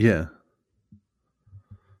 Yeah.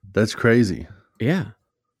 That's crazy. Yeah.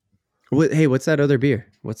 Hey, what's that other beer?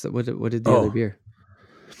 What did the other beer?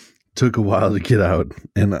 Took a while to get out,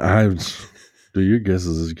 and dude, your guess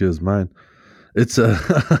is as good as mine. It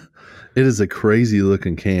is a crazy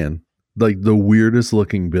looking can. Like the weirdest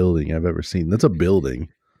looking building I've ever seen. That's a building.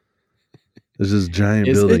 There's this giant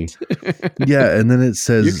building. Yeah, and then it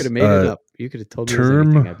says you could have made it up. You could have told me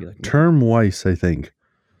anything. I'd be like, no. Term Weiss, I think.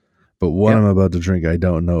 But what I'm about to drink, I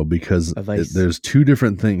don't know because there's two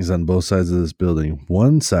different things on both sides of this building.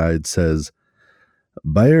 One side says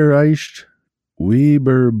Bayerischt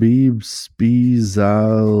Weberbeeb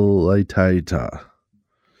Spiezaleitita.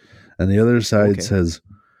 And the other side says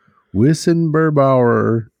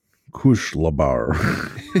Wissenberbauer Kuschlabar.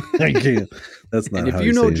 I can't. That's not. And if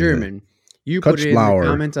you know German, you put it in the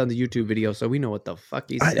comments on the YouTube video so we know what the fuck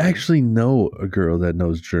he's saying. I actually know a girl that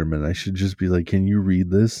knows German. I should just be like, can you read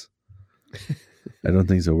this? I don't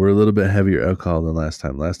think so. We're a little bit heavier alcohol than last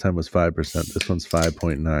time. Last time was 5%. This one's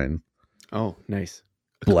 5.9. Oh, nice.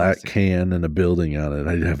 Black can and a building on it.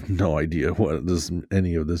 I have no idea what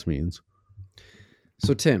any of this means.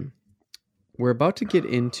 So, Tim, we're about to get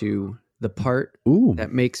into the part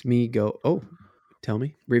that makes me go, oh, tell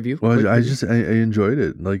me. Review. Well, I enjoyed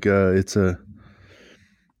it. Like, it's a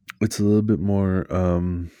little bit more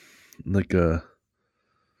like a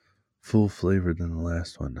full flavor than the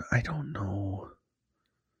last one. I don't know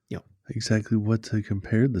exactly what to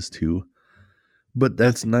compare this to, but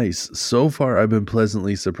that's nice. So far, I've been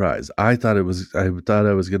pleasantly surprised. I thought I was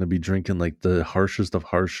going to be drinking like the harshest of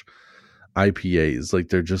harsh IPAs. Like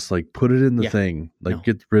they're just like put it in the thing, like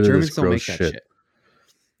get rid of this gross shit.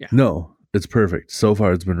 Yeah. No, it's perfect. So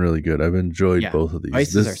far, it's been really good. I've enjoyed both of these.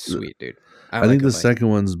 Ices are sweet, dude. I think the second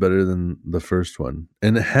one's better than the first one.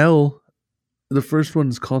 And Hell, the first one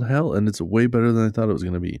is called Hell, and it's way better than I thought it was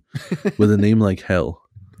going to be with a name like Hell.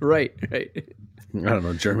 Right. I don't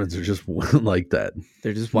know. Germans are just like that.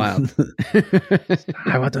 They're just wild.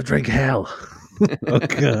 I want to drink Hell.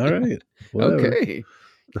 Okay. All right. Whatever. Okay.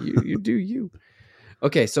 You do you.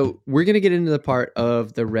 Okay. So we're going to get into the part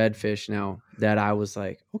of the redfish now that I was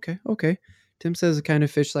like, okay. Tim says it kind of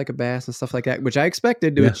fish like a bass and stuff like that, which I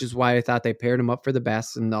expected, which is why I thought they paired him up for the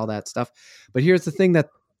bass and all that stuff. But here's the thing that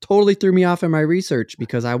totally threw me off in my research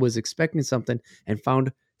because I was expecting something and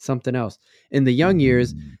found something else. In the young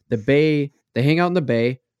years, the bay, they hang out in the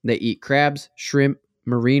bay, they eat crabs, shrimp,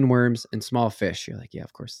 marine worms, and small fish. You're like, yeah,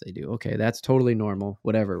 of course they do. Okay, that's totally normal,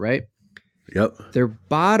 whatever, right? Yep. They're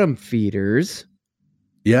bottom feeders.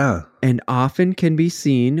 Yeah. And often can be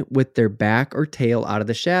seen with their back or tail out of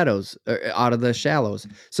the shallows.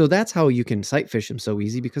 So that's how you can sight fish them so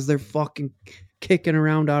easy because they're fucking kicking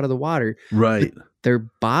around out of the water. Right. They're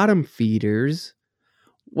bottom feeders.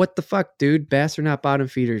 What the fuck, dude? Bass are not bottom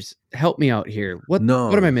feeders. Help me out here. What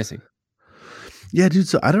am I missing? Yeah, dude.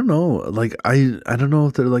 So I don't know. Like I don't know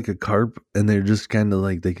if they're like a carp and they're just kind of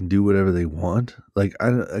like they can do whatever they want. Like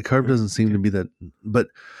a carp doesn't seem to be that, but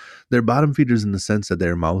they're bottom feeders in the sense that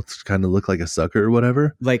their mouths kind of look like a sucker or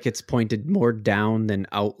whatever. Like it's pointed more down than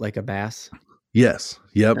out like a bass. Yes.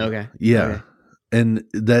 Yep. Okay. Yeah. Okay. And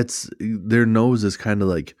that's their nose is kind of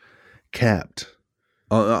like capped.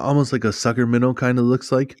 Almost like a sucker minnow kind of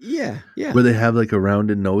looks like. Yeah. Where they have like a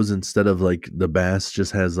rounded nose instead of like the bass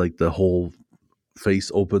just has like the whole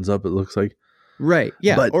face opens up, it looks like. Right.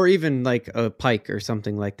 Yeah. Or even like a pike or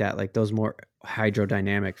something like that. Like those more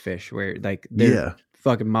hydrodynamic fish where like their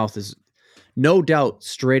fucking mouth is no doubt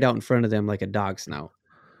straight out in front of them like a dog snout.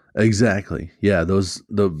 Exactly. Yeah,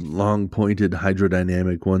 the long pointed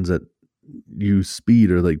hydrodynamic ones that use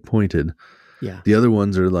speed are like pointed. Yeah. The other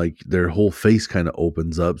ones are like their whole face kind of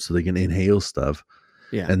opens up so they can inhale stuff.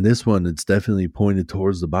 Yeah. And this one, it's definitely pointed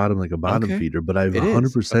towards the bottom like a bottom Okay. feeder, but I've It is.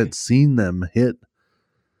 100% Okay. seen them hit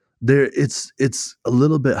there. It's a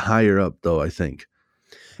little bit higher up though, I think.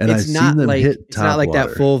 And I've seen them hit It's not top like that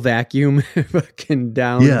water. full vacuum fucking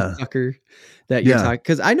down Yeah. sucker that you're Yeah. talking,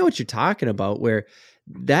 because I know what you're talking about, where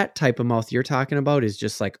that type of mouth you're talking about is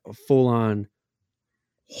just like a full on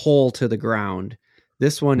hole to the ground.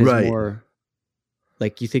 This one is Right. more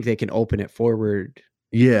like you think they can open it forward.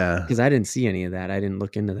 Yeah. Because I didn't see any of that. I didn't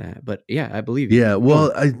look into that. But yeah, I believe you. Yeah.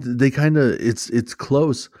 Well, they kind of, it's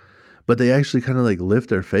close, but they actually kind of like lift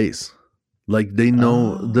their face. Like they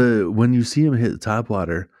know when you see them hit top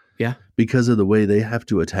water, yeah, because of the way they have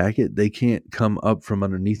to attack it, they can't come up from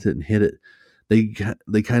underneath it and hit it.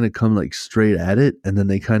 They kind of come like straight at it, and then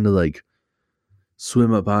they kind of like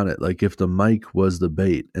swim up on it. Like if the mic was the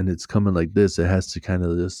bait and it's coming like this, it has to kind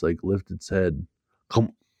of just like lift its head,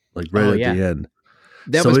 like right at the end.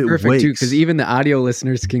 That so was it perfect too, because even the audio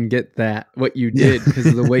listeners can get that what you did because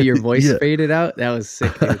of the way your voice faded out. That was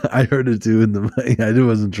sick. I heard it too in the mic. I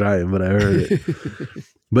wasn't trying, but I heard it.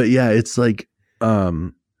 But yeah, it's like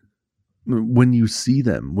when you see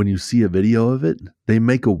a video of it, they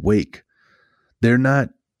make a wake. They're not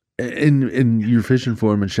in you're fishing for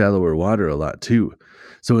them in shallower water a lot too.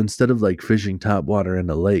 So instead of like fishing top water in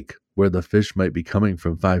a lake where the fish might be coming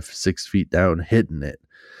from 5-6 feet down, hitting it,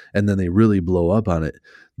 and then they really blow up on it,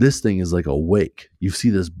 this thing is like a wake. You see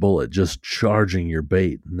this bullet just charging your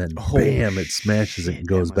bait, and then bam, it smashes it and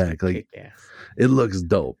goes back. Like it looks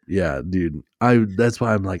dope. Yeah, dude. That's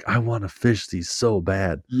why I'm like, I want to fish these so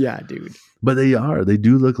bad. Yeah, dude. But they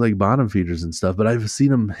do look like bottom feeders and stuff. But I've seen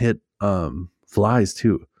them hit flies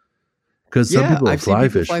too. Because some people fly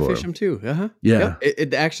fish them too. Uh-huh. Yeah. Yep.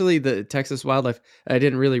 It actually, the Texas wildlife, I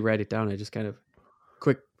didn't really write it down. I just kind of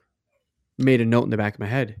quick made a note in the back of my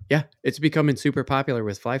head. Yeah, it's becoming super popular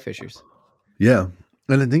with fly fishers. Yeah.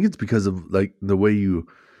 And I think it's because of like the way you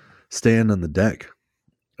stand on the deck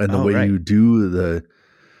and the way you do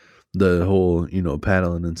the whole,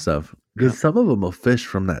 paddling and stuff. Because some of them will fish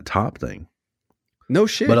from that top thing. No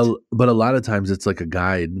shit. But a lot of times it's like a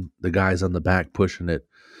guide. The guy's on the back pushing it,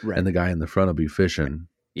 and the guy in the front will be fishing.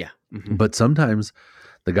 Yeah. Mm-hmm. But sometimes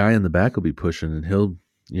the guy in the back will be pushing, and he'll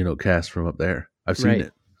cast from up there. I've seen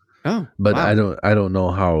it. Oh, but wow. I don't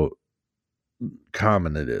know how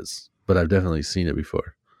common it is, but I've definitely seen it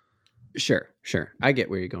before. Sure. I get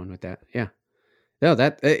where you're going with that. Yeah. No,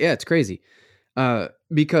 it's crazy.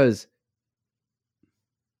 Because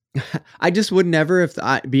I just would never,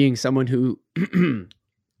 being someone who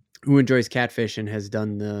who enjoys catfish and has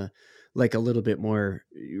done a little bit more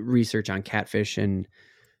research on catfish and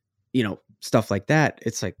stuff like that.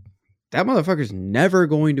 It's like that motherfucker's never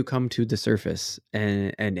going to come to the surface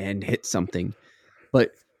and hit something.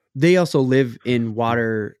 But they also live in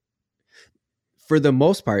water. For the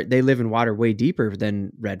most part, they live in water way deeper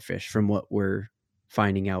than redfish, from what we're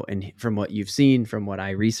finding out, and from what you've seen, from what I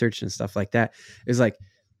researched and stuff like that, is like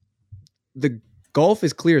the Gulf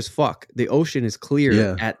is clear as fuck. The ocean is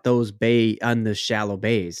clear at those on the shallow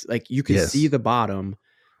bays. Like you can see the bottom,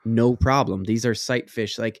 no problem. These are sight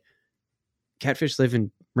fish. Like catfish live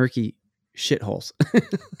in murky shitholes.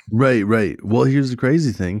 Right. Well, here's the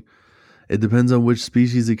crazy thing. It depends on which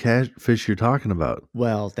species of catfish you're talking about.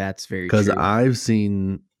 Well, that's very true. Because I've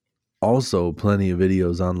seen also plenty of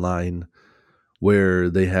videos online where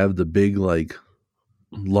they have the big, like,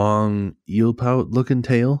 long eel pout looking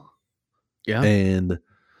tail. Yeah. And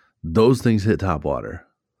those things hit top water.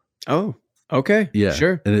 Oh, okay. Yeah.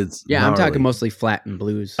 Sure. And it's I'm talking mostly flat and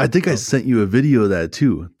blues. I think I sent you a video of that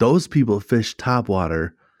too. Those people fish top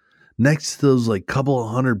water next to those like couple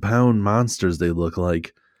 100-pound monsters they look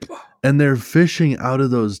like. And they're fishing out of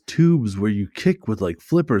those tubes where you kick with like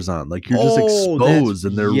flippers on. Like you're just exposed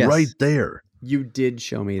and they're right there. You did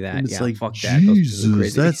show me that. And it's like, fuck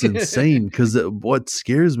Jesus, that's insane. Because what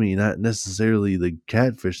scares me, not necessarily the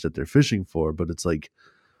catfish that they're fishing for, but it's like,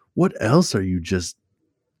 what else are you just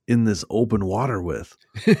in this open water with?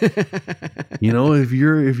 If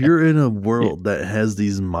you're in a world that has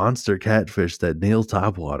these monster catfish that nail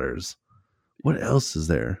top waters, what else is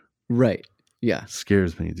there? Right. Yeah.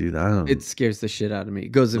 Scares me, dude. It scares the shit out of me.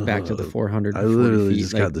 It goes back to the 400. I literally feet,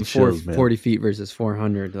 just got the chills, man. 40 feet versus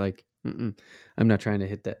 400. Like, I'm not trying to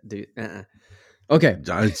hit that, dude. Okay.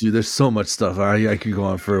 Dude, there's so much stuff. I could go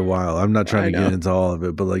on for a while. I'm not trying to get into all of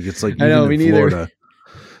it, but like, it's like, I know, even in Florida.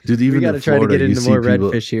 Dude, even we got to try to get into more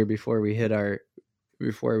redfish here before we hit our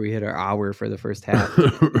before we hit our hour for the first half.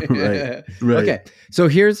 Right. Okay. So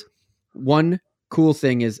here's one cool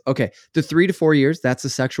thing is, okay, the 3 to 4 years, that's the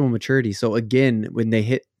sexual maturity. So again, when they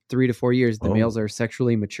hit 3 to 4 years, the males are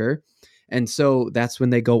sexually mature. And so that's when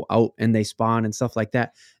they go out and they spawn and stuff like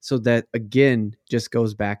that. So that again, just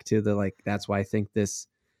goes back to the, like, that's why I think this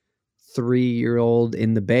 3-year-old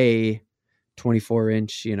in the bay,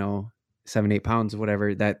 24-inch, 7-8 pounds,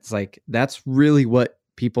 whatever, that's really what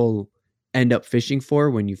people end up fishing for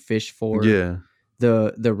when you fish for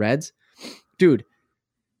the reds. Dude,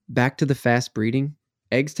 back to the fast breeding.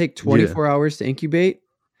 Eggs take 24 hours to incubate,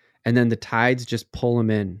 and then the tides just pull them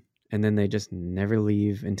in, and then they just never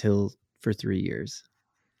leave until for 3 years.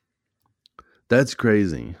 That's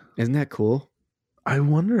crazy. Isn't that cool? I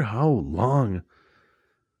wonder how long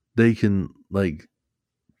they can like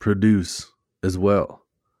produce as well.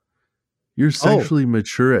 You're sexually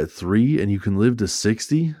mature at 3 and you can live to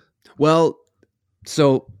 60? Well,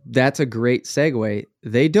 so that's a great segue.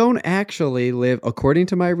 They don't actually live, according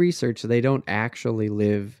to my research, they don't actually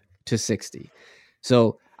live to 60.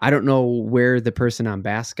 So I don't know where the person on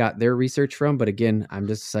Bass got their research from, but again, I'm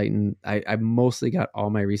just citing, I mostly got all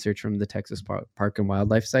my research from the Texas Park and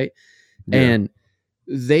Wildlife site. Yeah. And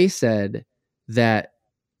they said that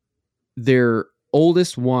their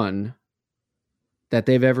oldest one that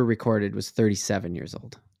they've ever recorded was 37 years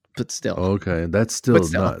old, but still. Okay. That's still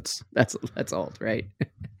nuts. That's old, right?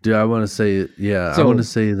 Dude, I want to say, I want to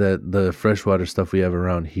say that the freshwater stuff we have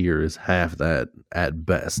around here is half that at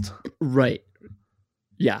best. Right.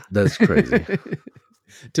 Yeah. That's crazy.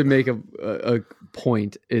 To make a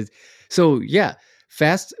point is, so yeah,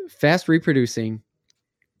 fast reproducing,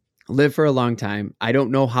 live for a long time. I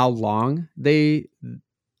don't know how long they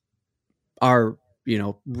are,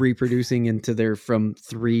 reproducing into their from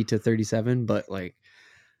 3 to 37, but like,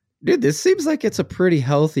 dude, this seems like it's a pretty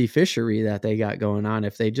healthy fishery that they got going on.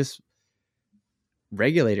 If they just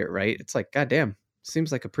regulate it right, it's like, goddamn,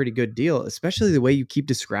 seems like a pretty good deal, especially the way you keep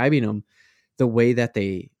describing them, the way that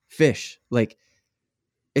they fish. Like,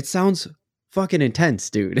 it sounds fucking intense,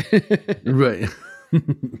 dude. Right.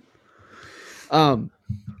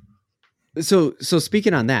 So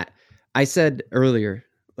speaking on that, I said earlier,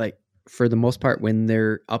 like, for the most part, when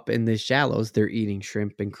they're up in the shallows, they're eating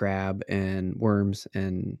shrimp and crab and worms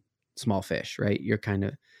and small fish, right? You're kind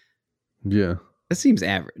of, yeah. That seems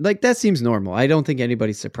average. Like, that seems normal. I don't think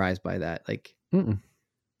anybody's surprised by that. Like,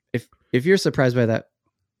 if you're surprised by that,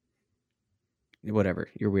 whatever,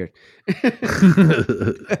 you're weird.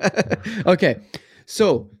 Okay,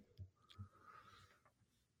 so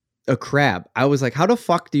a crab. I was like, how the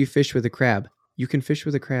fuck do you fish with a crab? You can fish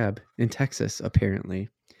with a crab in Texas, apparently.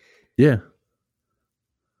 Yeah.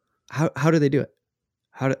 How do they do it?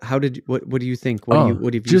 How did what do you think? What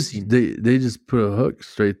have you seen? They just put a hook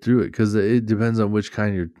straight through it, because it depends on which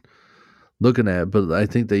kind you're looking at. But I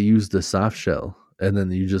think they use the soft shell, and then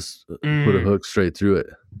you just put a hook straight through it.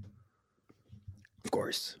 Of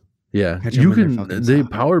course. Yeah, you can. The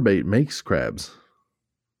power bait makes crabs.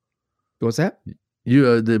 What's that?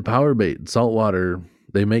 The power bait, saltwater,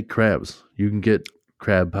 they make crabs. You can get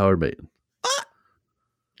crab power bait.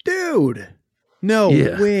 Dude, no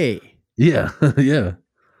way. Yeah, yeah.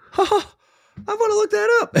 I want to look that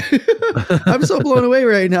up. I'm so blown away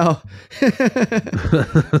right now.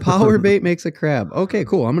 Power bait makes a crab. Okay,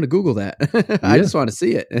 cool. I'm going to Google that. I just want to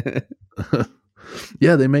see it.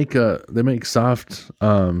 Yeah, they make soft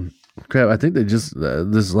crab. I think they just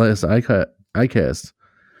this last iCast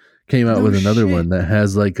came out with another one that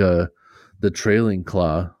has like the trailing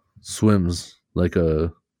claw swims like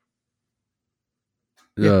a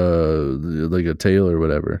tail or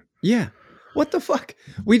whatever. Yeah. What the fuck?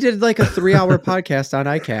 We did like a 3-hour podcast on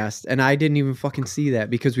iCast, and I didn't even fucking see that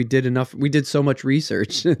because we did so much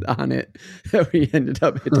research on it that we ended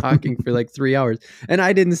up talking for like 3 hours, and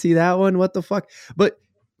I didn't see that one. What the fuck? But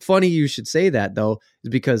funny you should say that, though, is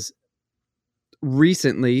because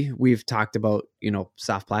recently we've talked about,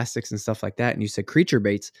 soft plastics and stuff like that, and you said creature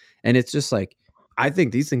baits, and it's just like, I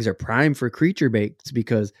think these things are prime for creature baits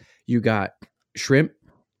because you got shrimp,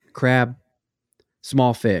 crab,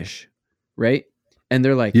 small fish, right? And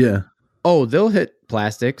they're like, oh, they'll hit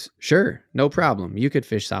plastics. Sure. No problem. You could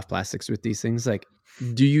fish soft plastics with these things. Like,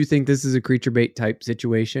 do you think this is a creature bait type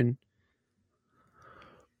situation?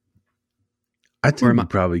 I think you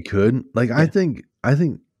probably could. Like, yeah. I think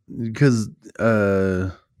because,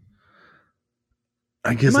 I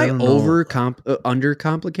guess am I under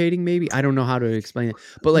complicating? Maybe I don't know how to explain it,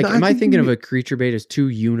 but like, am I thinking of a creature bait as too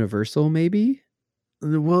universal? Maybe.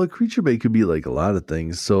 Well, a creature bait could be like a lot of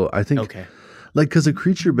things. So I think, like, because a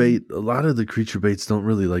creature bait, a lot of the creature baits don't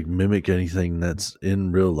really like mimic anything that's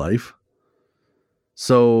in real life.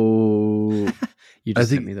 So You I just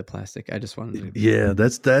sent think me the plastic. I just wanted to. yeah,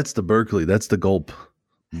 that's the Berkeley. That's the gulp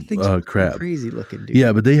That thing's fucking crab. crazy looking, dude.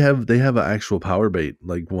 Yeah, but they have an actual power bait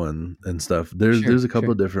like one and stuff. There's Sure, a couple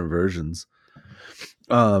sure. of different versions.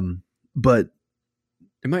 But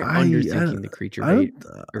Am I I underthinking the creature I don't bait?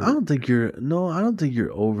 I Or don't think you're no, I don't think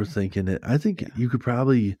you're overthinking it. I think yeah, you could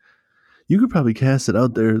probably cast it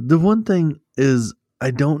out there. The one thing is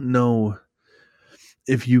I don't know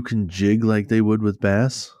if you can jig like they would with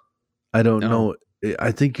bass. I don't no. know.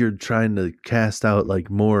 I think you're trying to cast out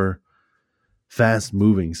like more fast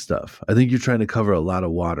moving stuff. I think you're trying to cover a lot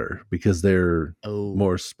of water because they're Oh,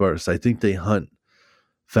 more sparse. I think they hunt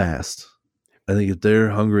fast. I think if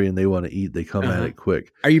they're hungry and they want to eat, they come at uh-huh. it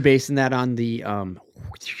quick. Are you basing that on the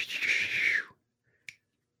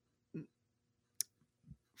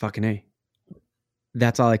fucking A?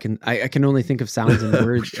 That's all I can. I can only think of sounds and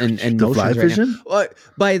words and The fly motions right now. fishing? Well,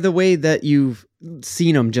 by the way that you've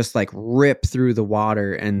seen them just like rip through the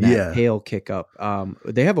water and that Yeah. tail kick up.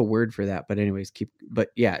 They have a word for that, but anyways, keep. But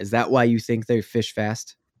yeah, is that why you think they fish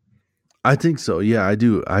fast? I think so. Yeah, I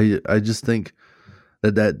do. I just think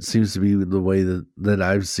that seems to be the way that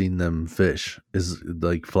I've seen them fish is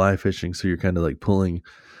like fly fishing. So you're kind of like pulling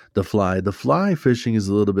the fly. The fly fishing is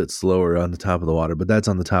a little bit slower on the top of the water, but that's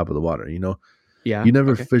on the top of the water. Yeah. You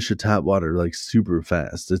never Okay. fish a top water like super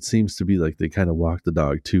fast. It seems to be like they kind of walk the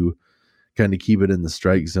dog to kind of keep it in the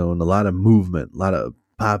strike zone. A lot of movement, a lot of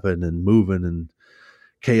popping and moving and And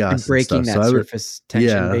chaos and breaking stuff. So that I would, surface tension,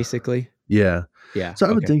 yeah, basically. yeah. Yeah. So I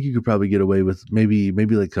would Okay. think you could probably get away with maybe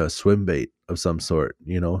like a swim bait of some sort.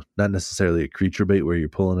 Not necessarily a creature bait where you're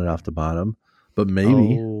pulling it off the bottom, but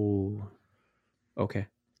maybe, Oh. Okay.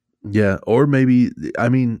 yeah, or maybe. I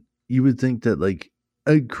mean, you would think that like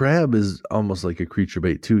a crab is almost like a creature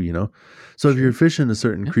bait too. So if you're Sure. fishing a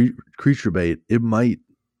certain Yeah. creature bait, it might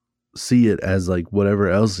see it as like whatever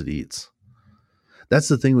else it eats. That's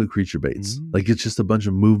the thing with creature baits. Mm. Like it's just a bunch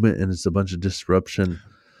of movement and it's a bunch of disruption.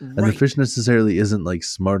 And the fish Right. necessarily isn't like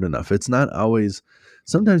smart enough. It's not always.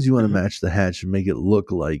 Sometimes you want to Uh-huh. match the hatch and make it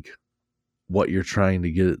look like what you're trying to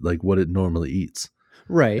get, like what it normally eats.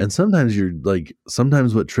 Right. And sometimes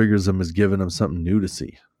what triggers them is giving them something new to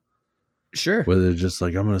see. Sure. Where they're just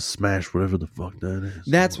like, I'm gonna smash whatever the fuck that is.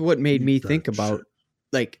 That's what made me Eat that think shit. about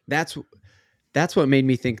like that's what made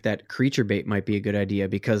me think that creature bait might be a good idea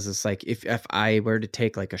because it's like if I were to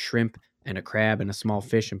take like a shrimp and a crab and a small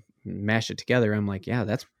fish and mash it together, I'm like, yeah,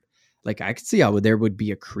 that's like I could see how there would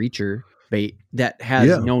be a creature bait that has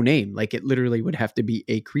Yeah, no name. Like it literally would have to be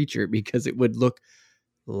a creature because it would look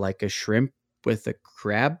like a shrimp with a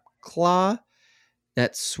crab claw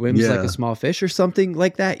that swims like a yeah, small fish or something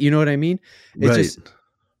like that. You know what I mean? It's right. just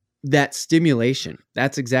that stimulation.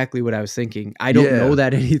 That's exactly what I was thinking. I don't know Yeah,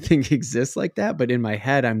 that anything exists like that, but in my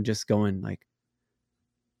head, I'm just going like,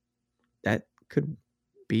 that could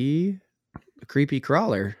be a creepy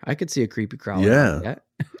crawler. I could see a creepy crawler like yeah,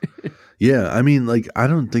 that. yeah. I mean, like, I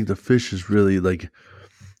don't think the fish is really like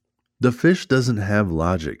the fish doesn't have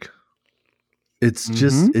logic. It's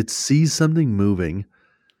just Mm-hmm. it sees something moving,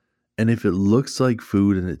 and if it looks like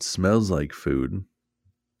food and it smells like food,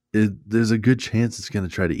 there's a good chance it's going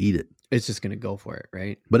to try to eat it. It's just gonna go for it,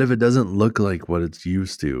 right? But if it doesn't look like what it's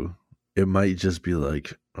used to, it might just be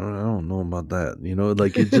like, "Oh, I don't know about that.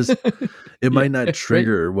 Like it Yeah, might not right,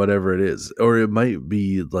 trigger whatever it is, or it might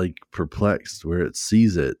be like perplexed where it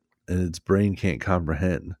sees it and its brain can't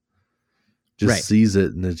comprehend. Just right. sees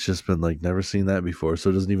it and it's just been like never seen that before, so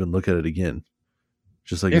it doesn't even look at it again.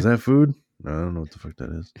 Just like, Yeah. is that food? I don't know what the fuck that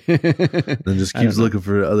is. Then just I don't keeps know. looking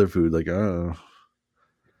for other food. Like, oh,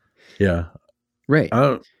 yeah. Right. I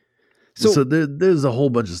don't. So So, there's a whole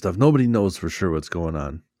bunch of stuff. Nobody knows for sure what's going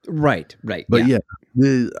on. right. But Yeah.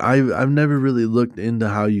 yeah, I've never really looked into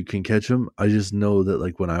how you can catch them. I just know that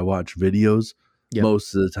like when I watch videos, Yep.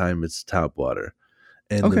 most of the time it's top water,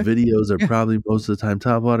 and the Okay. videos are Yeah. probably most of the time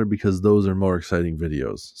top water because those are more exciting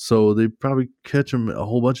videos. So they probably catch them a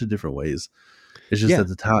whole bunch of different ways. It's just Yeah. that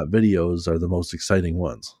the top videos are the most exciting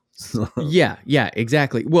ones. Yeah,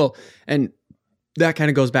 exactly. Well, and that kind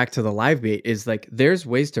of goes back to the live bait is like there's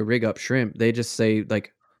ways to rig up shrimp. They just say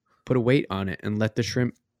like put a weight on it and let the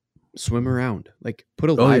shrimp swim around. Like put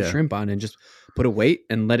a Oh live yeah, shrimp on and just put a weight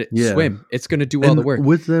and let it yeah. swim. It's going to do all the And work.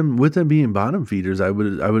 with them being bottom feeders, I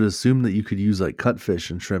would assume that you could use like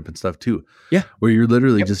cutfish and shrimp and stuff too, Yeah. where you're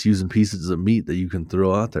literally Yep. just using pieces of meat that you can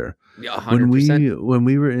throw out there. Yeah, When 100%.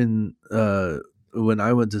 we were in when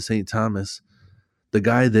I went to St. Thomas, the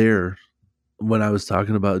guy there, when I was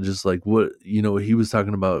talking about just like what he was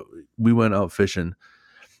talking about, we went out fishing,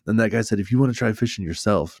 and that guy said, if you want to try fishing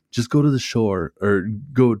yourself, just go to the shore or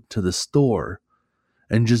go to the store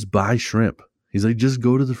and just buy shrimp. He's like, just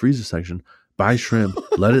go to the freezer section, buy shrimp,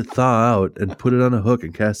 let it thaw out, and put it on a hook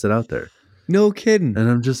and cast it out there. No kidding. And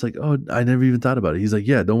I'm just like, oh, I never even thought about it. He's like,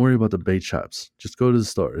 yeah, don't worry about the bait shops. Just go to the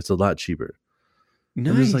store. It's a lot cheaper.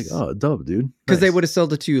 Nice. I'm just like, oh, dope, dude. Because they would have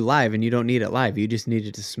sold it to you live, and you don't need it live. You just need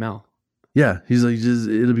it to smell. Yeah. He's like,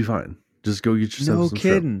 it'll be fine. Just go get yourself some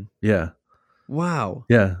shrimp. No kidding. Yeah. Wow.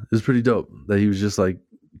 Yeah. It's pretty dope that he was just like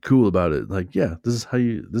cool about it. Like, yeah, this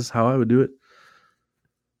is how I would do it.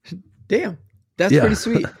 Damn. That's pretty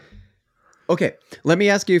sweet. Okay, let me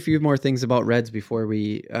ask you a few more things about reds before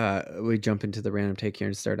we jump into the random take here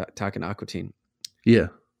and start talking aquatine. Yeah.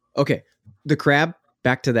 Okay, the crab,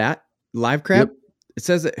 back to that. Live crab, Yep. It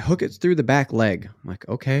says that hook it through the back leg. I'm like,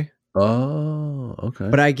 okay. Oh, okay.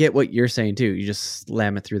 But I get what you're saying too. You just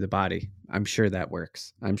slam it through the body. I'm sure that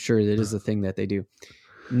works. I'm sure it is a thing that they do.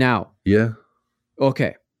 Now. Yeah.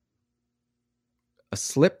 Okay. A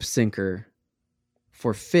slip sinker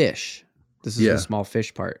for fish. This is the small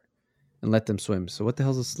fish part. And let them swim. So what the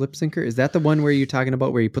hell is a slip sinker? Is that the one where you're talking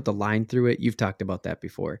about where you put the line through it? You've talked about that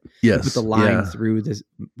before. Yes. You put the line through this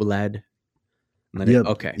lead.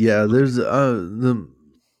 Okay. Yeah, there's a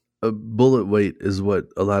bullet weight is what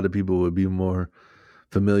a lot of people would be more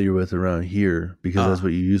familiar with around here because that's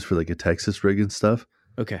what you use for like a Texas rig and stuff.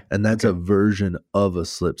 Okay. And that's a version of a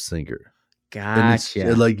slip sinker.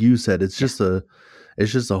 Gotcha. Like you said, it's just a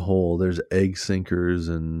hole. There's egg sinkers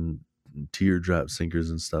and teardrop sinkers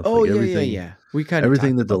and stuff. Oh, like yeah. We kind of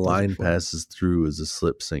everything that the line passes through is a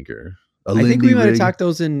slip sinker. I think we might have talked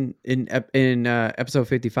those in episode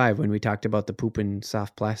 55 when we talked about the poop and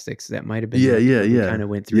soft plastics. That might have been we kind of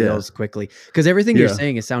went through those quickly because everything you're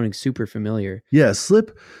saying is sounding super familiar. Yeah,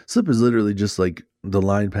 slip is literally just like the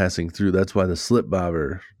line passing through. That's why the slip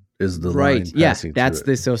bobber is the line passing through. That's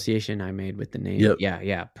the association I made with the name. Yep.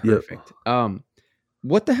 Yeah, perfect. Yep.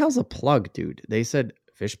 What the hell's a plug, dude? They said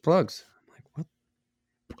fish plugs. I'm like, what?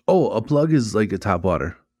 Oh, a plug is like a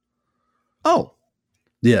topwater. Oh.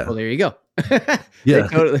 Yeah. Well, there you go. Yeah.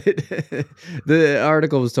 The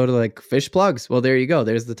article was totally like fish plugs. Well, there you go.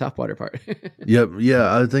 There's the topwater part. Yep.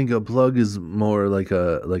 Yeah. I think a plug is more like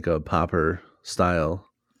a popper style.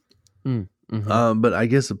 Mm-hmm. But I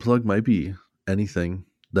guess a plug might be anything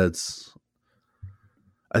that's.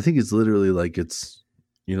 I think it's literally like it's,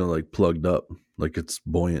 like plugged up, like it's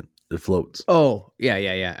buoyant. It floats. Oh,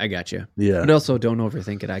 yeah. I got you. Yeah. But also don't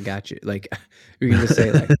overthink it. I got you. Like you can just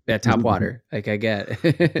say like that top water. Like I get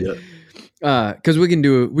it. Because we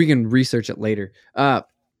can research it later.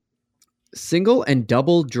 Single and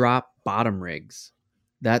double drop bottom rigs.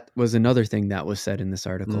 That was another thing that was said in this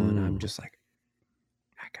article. And I'm just like,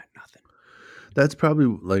 I got nothing. That's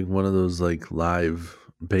probably like one of those like live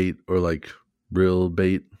bait or like real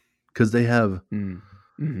bait. Cause they have,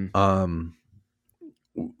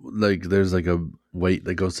 like there's like a weight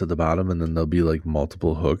that goes to the bottom and then there'll be like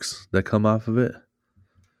multiple hooks that come off of it.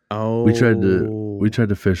 Oh, we tried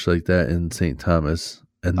to fish like that in St. Thomas,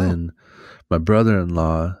 and then my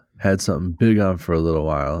brother-in-law had something big on for a little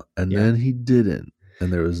while, and then he didn't,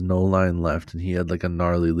 and there was no line left, and he had like a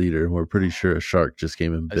gnarly leader, and we're pretty sure a shark just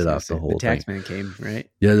came and bit off the whole thing. The taxman came, right?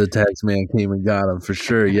 Yeah, the taxman came and got him for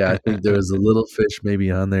sure. Yeah, I think there was a little fish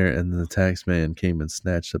maybe on there, and the taxman came and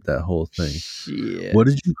snatched up that whole thing. Shit. What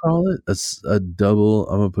did you call it? A double?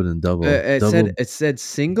 I'm gonna put in double. It said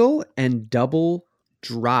single and double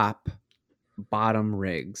drop bottom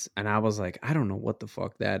rigs, and I was like, I don't know what the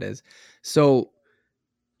fuck that is. So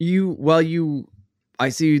I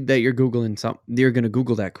see that you're Googling something. You're going to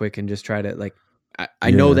Google that quick and just try to like, I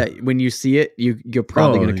know that when you see it, you're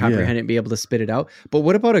probably going to comprehend it and be able to spit it out. But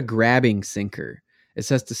what about a grabbing sinker? It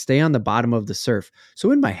says to stay on the bottom of the surf. So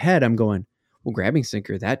in my head, I'm going, well, grabbing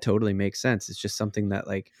sinker, that totally makes sense. It's just something that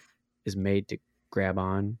like is made to grab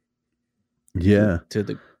on to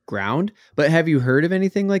the ground. But have you heard of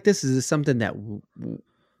anything like this? Is this something that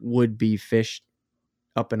would be fished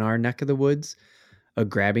up in our neck of the woods? A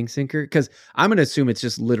grabbing sinker? Because I'm going to assume it's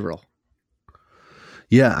just literal.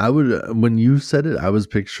 Yeah, I would. When you said it, I was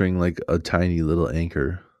picturing like a tiny little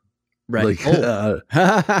anchor. Right. Like,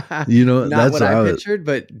 not that's what I pictured,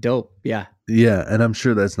 but dope. Yeah. Yeah. And I'm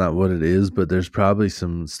sure that's not what it is, but there's probably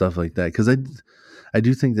some stuff like that. Cause I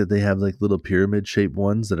do think that they have like little pyramid shaped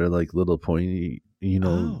ones that are like little pointy,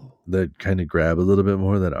 that kind of grab a little bit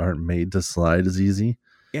more that aren't made to slide as easy.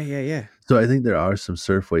 Yeah. So I think there are some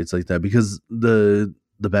surf weights like that because the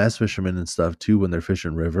bass fishermen and stuff too, when they're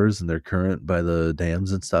fishing rivers and they're current by the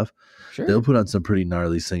dams and stuff, they'll put on some pretty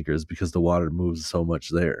gnarly sinkers because the water moves so much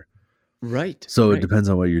there. Right. So it depends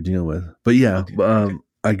on what you're dealing with. But yeah,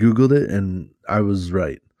 I Googled it and I was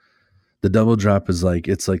right. The double drop is like,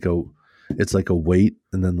 it's like it's like a weight,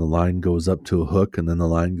 and then the line goes up to a hook, and then the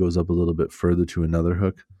line goes up a little bit further to another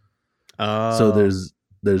hook. So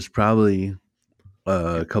there's probably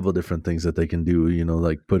a couple different things that they can do, you know,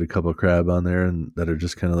 like put a couple crab on there and that are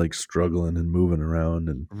just kind of like struggling and moving around,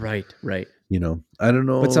 and right. you know, I don't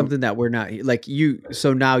know, but something that we're not like you.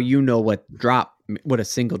 So now you know what a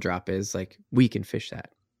single drop is. Like we can fish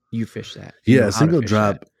that. You fish that. Yeah, a single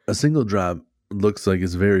drop looks like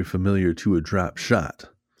it's very familiar to a drop shot.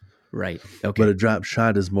 Right. Okay. But a drop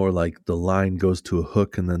shot is more like the line goes to a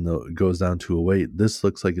hook and then goes down to a weight. This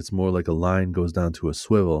looks like it's more like a line goes down to a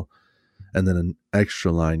swivel, and then an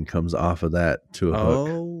extra line comes off of that to a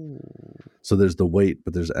hook. So there's the weight,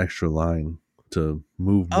 but there's extra line to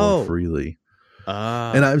move more freely.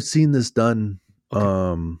 And I've seen this done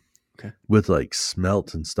with like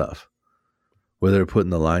smelt and stuff, where they're putting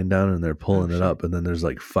the line down and they're pulling it up, and then there's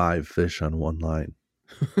like 5 fish on one line.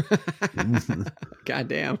 God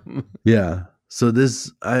damn. Yeah. So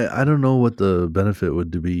this, I don't know what the benefit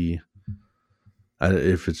would be.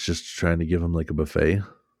 If it's just trying to give them like a buffet,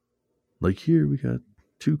 like here we got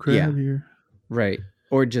 2 crab here, right?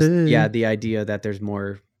 Or just the idea that there's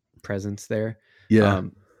more presence there. Yeah.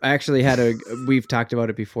 I actually we've talked about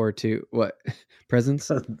it before too. What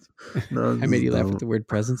presence? No, I made you laugh at the word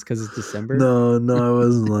presence because it's December. No, I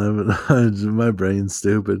wasn't laughing. My brain's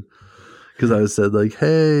stupid. Because I said like,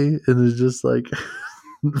 hey, and it's just like,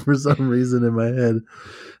 for some reason in my head,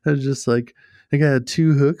 I was just like, I got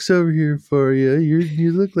 2 hooks over here for you.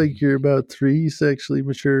 You look like you're about 3, sexually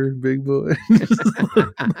mature, big boy.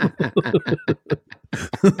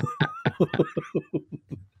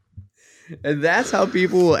 And that's how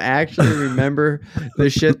people will actually remember the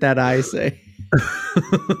shit that I say.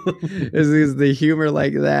 is the humor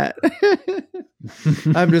like that.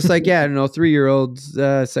 I'm just like,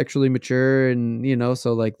 3-year-olds sexually mature, and you know,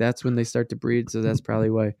 so like that's when they start to breed, so that's probably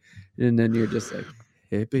why. And then you're just like,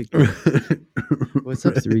 hey big boy. What's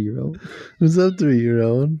up, 3-year-old? What's up,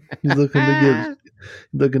 3-year-old? He's looking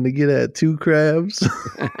to get at 2 crabs.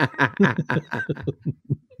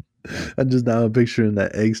 I'm just now picturing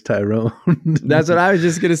that eggs Tyrone. That's what I was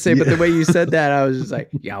just gonna say, but the way you said that, I was just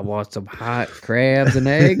like, y'all want some hot crabs and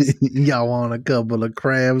eggs? Y'all want a couple of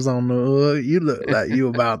crabs on the hook? You look like you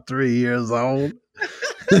about 3 years old.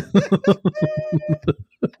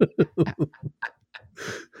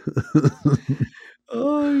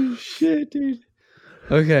 Oh shit, dude.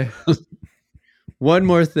 Okay. One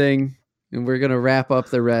more thing, and we're gonna wrap up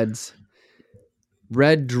the reds.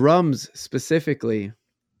 Red drums specifically.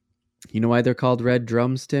 You know why they're called red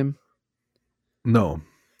drums, Tim? No.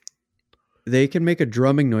 They can make a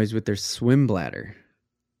drumming noise with their swim bladder.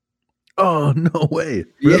 Oh, no way.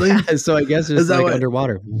 Really? Yeah, so I guess it's like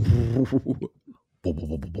underwater.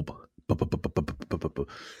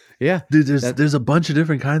 Yeah. Dude, there's a bunch of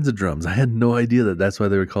different kinds of drums. I had no idea that's why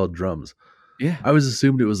they were called drums. Yeah. I was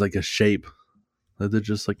assumed it was like a shape. They're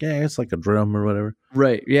just like, it's like a drum or whatever.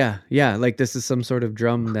 Right. Yeah. Yeah. Like this is some sort of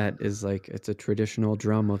drum that is like, it's a traditional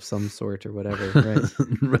drum of some sort or whatever. Right.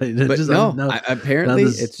 Right. But apparently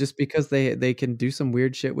it's just because they can do some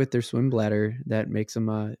weird shit with their swim bladder that makes them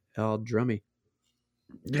all drummy.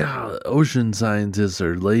 Yeah. Ocean scientists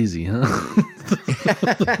are lazy, huh?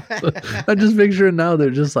 I'm just picturing now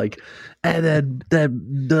they're just like,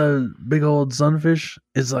 the big old sunfish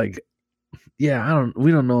is like, we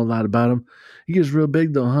don't know a lot about him. He gets real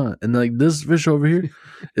big though, huh? And like this fish over here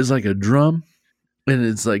is like a drum, and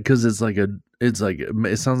it's like, cause it sounds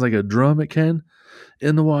like a drum it can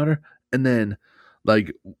in the water. And then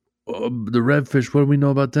like the redfish, what do we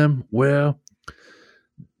know about them? Well,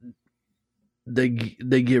 they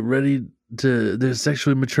get ready they're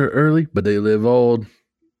sexually mature early, but they live old.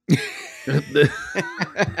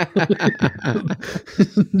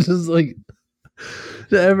 Just like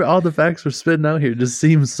all the facts we're spitting out here just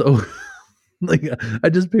seems so like I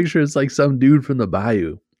just picture it's like some dude from the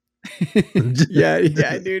bayou. yeah,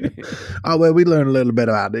 dude. Oh well, we learned a little bit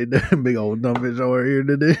about it. Big old dumbfish over here.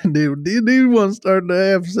 They want to start to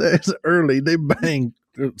have sex early. They bang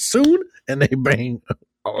soon, and they bang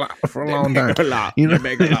a lot for a long time. You know,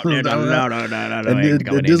 they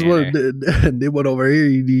went over here.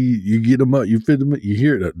 You get them up, you fit them. You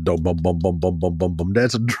hear that bum bum bum bum bum bum bum bum.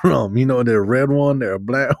 That's a drum. You know, they're a red one, they're a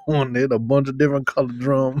black one, they're a bunch of different colored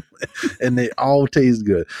drum, and they all taste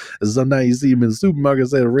good. And sometimes you see them in the supermarket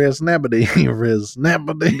say red snapper. They ain't red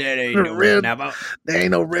snapper. They ain't no red snapper. They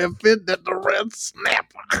ain't no red fish. That's the red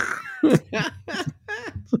snapper.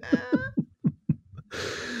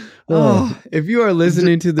 Oh, if you are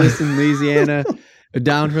listening to this in Louisiana,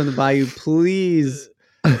 down from the bayou, please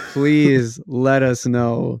let us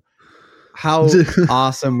know how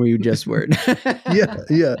awesome we just were.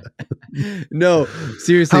 Yeah. No,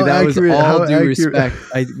 seriously, How that was accurate- all how due accurate- respect.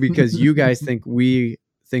 Because you guys think we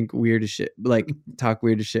think weird as shit, like talk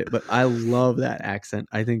weird as shit. But I love that accent.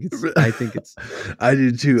 I think it's. I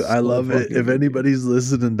do too. I so love it. fucking If good. anybody's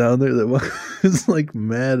listening down there that is like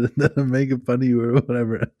mad that I'm making fun of you or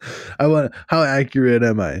whatever, how accurate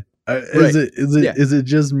am I? Is Right. Is it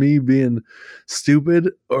just me being stupid,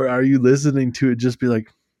 or are you listening to it just be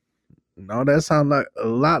like, no, that sounds like a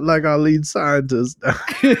lot like our lead scientist?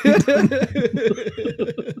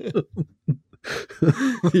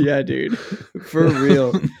 Yeah, dude, for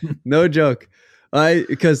real, no joke.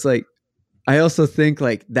 Because like I also think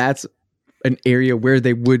like that's an area where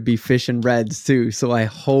they would be fishing reds too. So I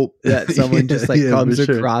hope that someone just like comes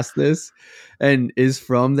across this and is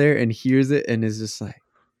from there and hears it and is just like,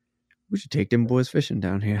 we should take them boys fishing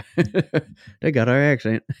down here. They got our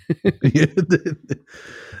accent.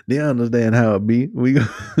 They understand how it be. We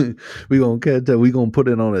gonna catch that. We gonna put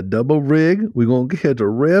it on a double rig. We gonna catch a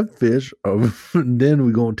redfish, and then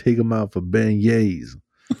we gonna take them out for beignets.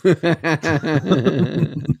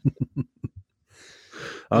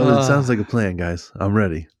 Oh, it sounds like a plan, guys. I'm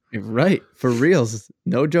ready. Right, for reals,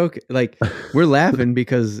 no joke. Like we're laughing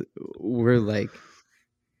because we're like,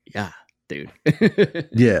 yeah, dude.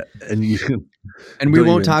 Yeah, and we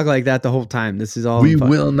won't talk like that the whole time. This is all we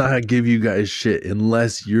will not give you guys shit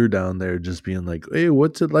unless you're down there just being like, hey,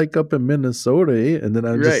 what's it like up in Minnesota? Eh? And then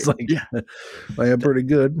I'm just like, yeah, well, pretty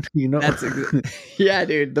good, you know. Yeah,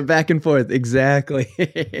 dude, the back and forth, exactly.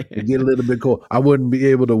 It get a little bit cold. I wouldn't be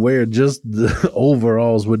able to wear just the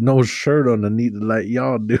overalls with no shirt underneath like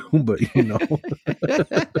y'all do, but you know.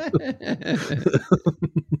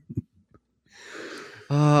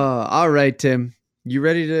 All right, Tim. You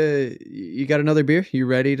got another beer? You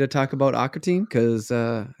ready to talk about Aqua Teen? Because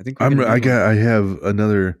I think I have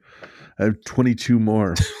 22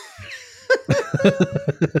 more.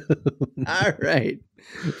 All right.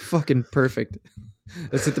 Fucking perfect.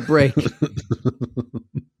 Let's hit the break.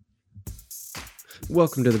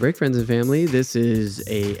 Welcome to the break, friends and family. This is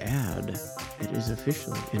a ad. It is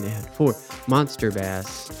officially an ad for Monster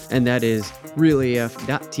Bass, and that is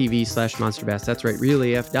realaf.tv/monsterbass. That's right,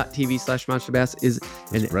 realaf.tv/monsterbass is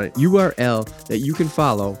an URL that you can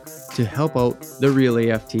follow to help out the Real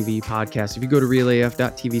AF TV podcast. If you go to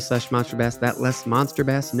realaf.tv/monsterbass, that lets Monster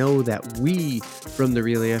Bass know that we from the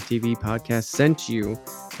Real AF TV podcast sent you,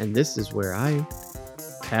 and this is where I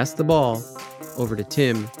pass the ball over to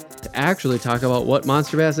Tim to actually talk about what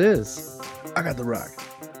Monster Bass is. I got the rock.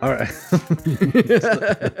 All right.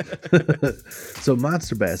 So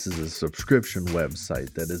Monster Bass is a subscription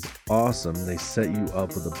website that is awesome. They set you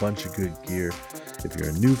up with a bunch of good gear. If you're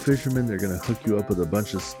a new fisherman, they're going to hook you up with a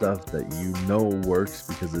bunch of stuff that you know works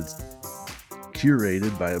because it's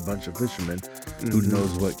curated by a bunch of fishermen who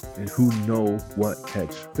know what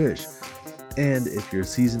catch fish. And if you're a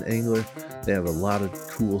seasoned angler, they have a lot of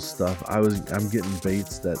cool stuff. I'm getting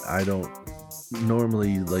baits that I don't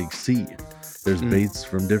normally like see. There's baits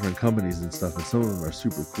from different companies and stuff, and some of them are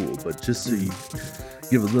super cool. But just so you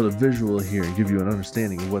give a little visual here and give you an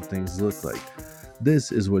understanding of what things look like,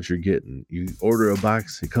 this is what you're getting. You order a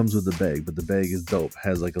box, it comes with a bag, but the bag is dope.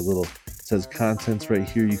 Has like it says contents right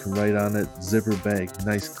here. You can write on it. Zipper bag,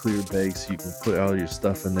 nice clear bag, so you can put all your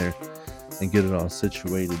stuff in there and get it all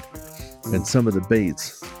situated. And some of the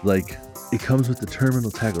baits, like it comes with the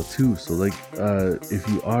terminal tackle too. So like if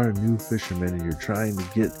you are a new fisherman and you're trying to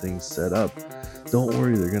get things set up, don't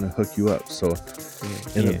worry, they're gonna hook you up. So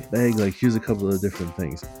in a bag, like here's a couple of different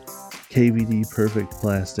things. KVD perfect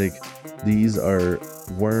plastic. These are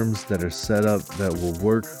worms that are set up that will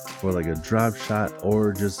work for like a drop shot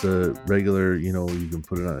or just a regular, you can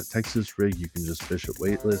put it on a Texas rig, you can just fish it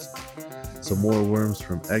weightless. Some more worms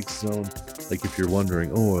from X Zone. Like if you're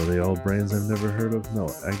wondering, are they all brands I've never heard of? No,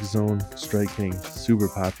 X Zone, Strike King, super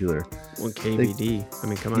popular. Well, KVD. I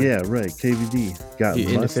mean, come on. Yeah, right. KVD. Got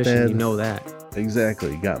Mustad. You know that.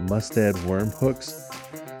 Exactly. Got Mustad worm hooks.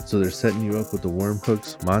 So they're setting you up with the worm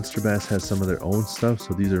hooks. Monster Bass has some of their own stuff.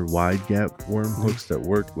 So these are wide gap worm hooks that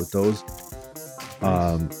work with those.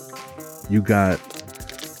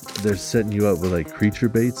 They're setting you up with like creature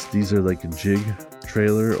baits. These are like a jig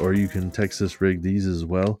trailer, or you can Texas rig these as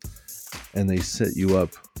well. And they set you up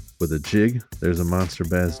with a jig. There's a Monster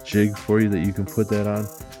Bass jig for you that you can put that on.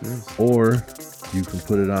 Or you can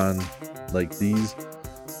put it on like these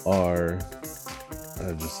are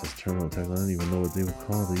just says terminal tackle. I don't even know what they would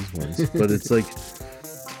call these ones. But it's like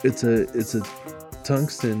it's a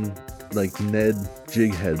tungsten like Ned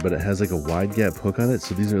jig head, but it has like a wide gap hook on it.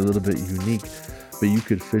 So these are a little bit unique. but you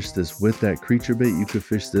could fish this with that creature bait. You could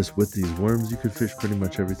fish this with these worms. You could fish pretty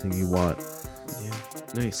much everything you want. Yeah,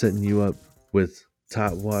 nice. Setting you up with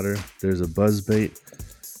top water. There's a buzz bait.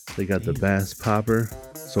 They got the bass popper.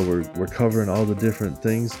 So we're covering all the different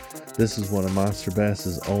things. This is one of Monster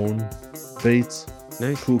Bass's own baits.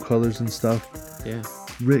 Nice. Cool colors and stuff. Yeah.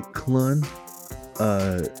 Rick Clun,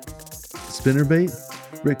 spinnerbait.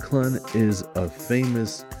 Rick Clun is a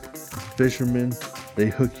famous fisherman. They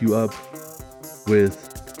hook you up with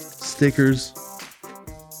stickers.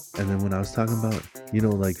 And then when I was talking about,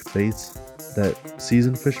 like baits that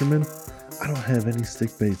seasoned fishermen, I don't have any stick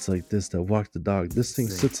baits like this that walk the dog. This thing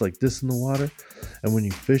sits like this in the water, and when you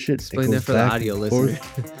fish it, explain it goes that for the audio listener.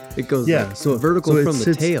 It goes vertical from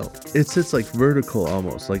the tail. It sits like vertical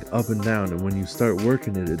almost, like up and down. And when you start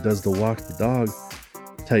working it, it does the walk the dog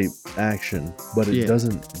type action, but it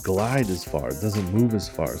doesn't glide as far. It doesn't move as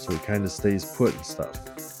far, so it kind of stays put and stuff.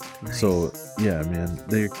 Nice. So yeah, man,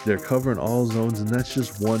 they're covering all zones, and that's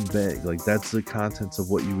just one bag. Like that's the contents of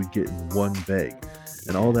what you would get in one bag.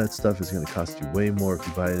 And all that stuff is going to cost you way more if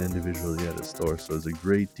you buy it individually at a store. So it's a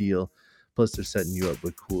great deal. Plus, they're setting you up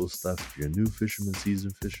with cool stuff. If you're a new fisherman,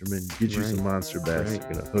 seasoned fisherman, get you some Monster Bass. They're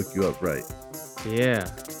going to hook you up right. Yeah,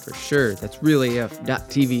 for sure. That's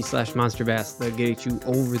realaf.tv/Monster Bass. They'll get you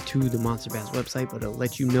over to the Monster Bass website, but it'll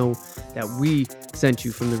let you know that we sent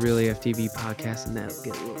you from the Real AF TV podcast, and that'll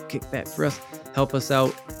get a little kickback for us. Help us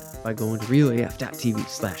out by going to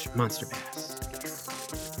realaf.tv/Monster Bass.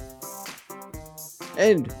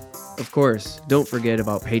 And, of course, don't forget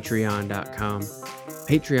about patreon.com.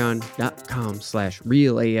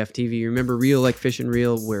 Patreon.com/RealAFTV. Remember, Real Like Fish and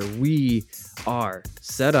Real, where we are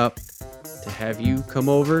set up to have you come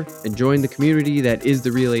over and join the community that is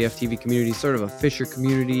the Real AFTV community, sort of a fisher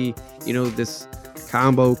community, this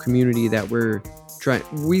combo community that we're trying.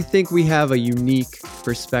 We think we have a unique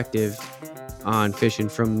perspective on fishing,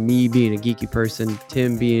 from me being a geeky person,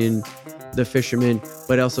 Tim being the fisherman,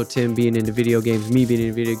 but also Tim being into video games, me being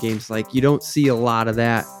into video games. Like, you don't see a lot of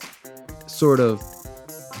that sort of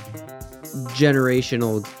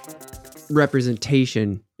generational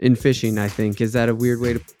representation in fishing, I think. Is that a weird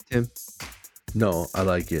way to put it, Tim? No, I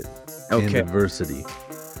like it. Okay. And diversity.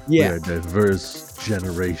 Yeah. We are diverse,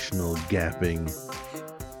 generational, gapping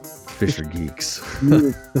fisher geeks.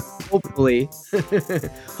 Hopefully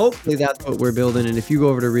that's what we're building. And if you go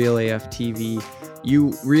over to Real AF TV,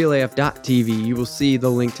 realaf.tv, you will see the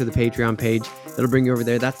link to the Patreon page. That'll bring you over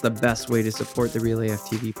there. That's the best way to support the Real AF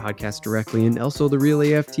TV podcast directly, and also the Real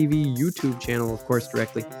AF TV YouTube channel, of course,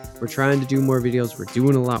 directly. We're trying to do more videos. We're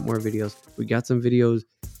doing a lot more videos. We got some videos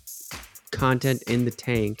content in the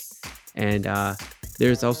tank, and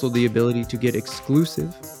there's also the ability to get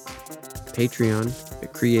exclusive Patreon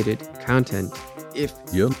created content. If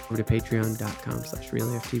you go to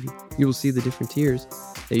patreon.com/RealAFTV, you will see the different tiers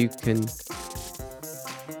that you can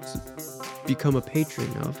become a patron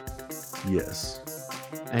of. Yes.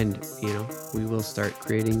 And, we will start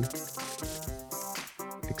creating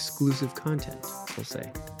exclusive content, we'll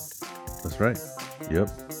say. That's right. Yep.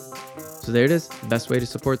 So there it is. The best way to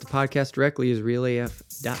support the podcast directly is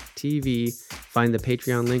realaf.tv. Find the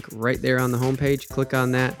Patreon link right there on the homepage. Click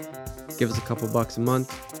on that. Give us a couple bucks a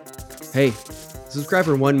month. Hey, subscribe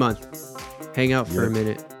for 1 month. Hang out for a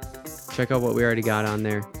minute. Check out what we already got on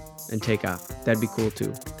there and take off. That'd be cool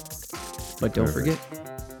too. But don't forget,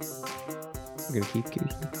 we're going to keep keeping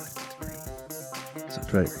the podcast free. So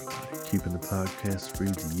that's right. Keeping the podcast free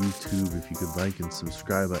to YouTube. If you could like and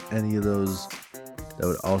subscribe on any of those, that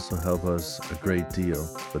would also help us a great deal.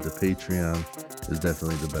 But the Patreon is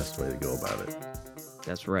definitely the best way to go about it.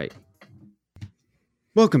 That's right.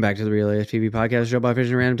 Welcome back to the Real AF TV podcast, show by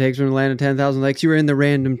fishing random takes from the land of 10,000 lakes. You were in the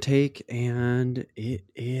random take, and it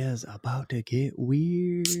is about to get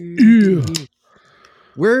weird. Yeah.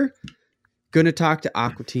 We're going to talk to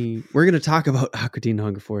Aqua Teen. We're going to talk about Aqua Teen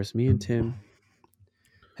Hunger Force. Me and Tim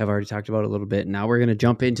have already talked about it a little bit. Now we're going to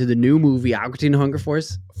jump into the new movie, Aqua Teen Hunger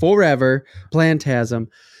Force Forever, Plantasm.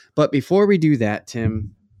 But before we do that,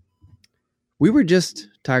 Tim, we were just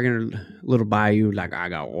talking a little bayou, like I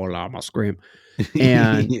got all on my scrim.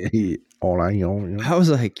 And I was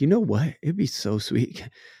like, you know what? It'd be so sweet.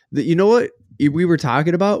 You know what we were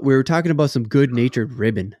talking about? We were talking about some good-natured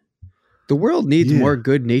ribbon. The world needs more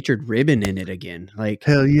good-natured ribbon in it again. Like,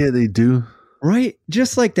 hell yeah, they do. Right?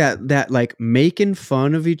 Just like that like making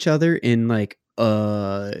fun of each other in like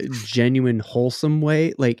a genuine, wholesome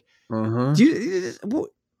way. Like, do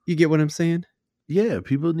you get what I'm saying? Yeah,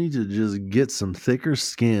 people need to just get some thicker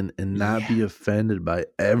skin and not be offended by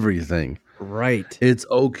everything. Right. It's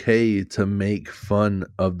okay to make fun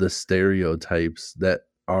of the stereotypes that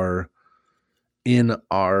are in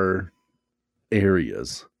our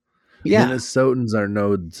areas. Yeah. Minnesotans are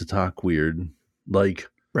known to talk weird, like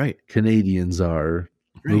Right. Canadians are.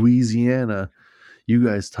 Right. Louisiana, you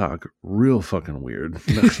guys talk real fucking weird.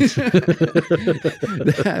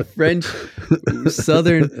 That French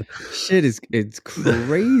Southern shit it's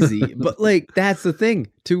crazy. But like that's the thing.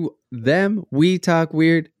 To them, we talk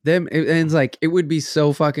weird. Them and it's like it would be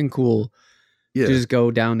so fucking cool Yeah. to just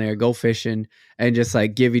go down there, go fishing, and just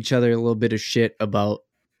like give each other a little bit of shit about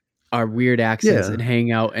our weird accents and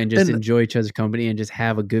hang out and just enjoy each other's company and just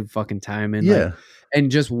have a good fucking time and like and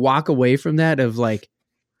just walk away from that of like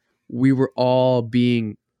we were all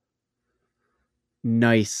being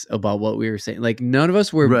nice about what we were saying. Like none of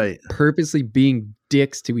us were purposely being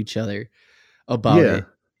dicks to each other about it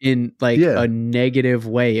in like a negative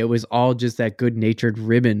way. It was all just that good natured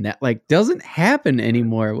ribbon that like doesn't happen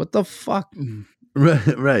anymore. What the fuck?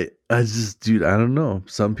 Right. I just, dude, I don't know.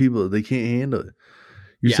 Some people, they can't handle it.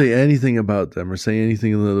 You say anything about them or say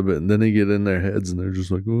anything a little bit, and then they get in their heads and they're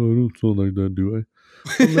just like, oh, I don't sound like that, do I?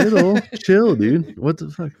 A little. Chill, dude. What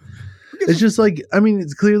the fuck? It's just like, I mean,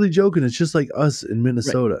 it's clearly joking. It's just like us in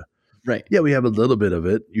Minnesota. Right. Yeah, we have a little bit of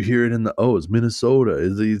it. You hear it in the O's. Minnesota.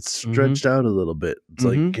 It's stretched out a little bit. It's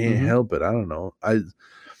like, can't help it. I don't know.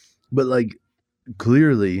 But like,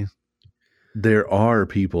 clearly, there are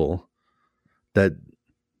people that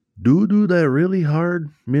do that really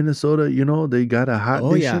hard. Minnesota, you know, they got a hot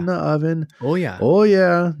dish in the oven. Oh yeah. Oh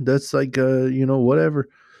yeah. That's like you know, whatever.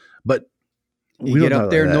 But you get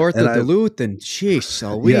up there north of Duluth and sheesh,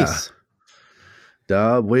 always.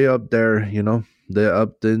 Way up there, you know, they're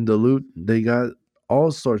up in Duluth. They got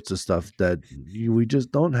all sorts of stuff that we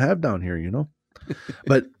just don't have down here, you know.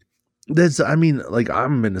 But that's, I mean, like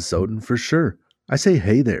I'm Minnesotan for sure. I say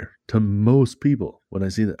hey there to most people when I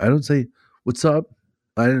see that. I don't say what's up.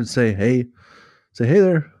 I didn't say hey. Say hey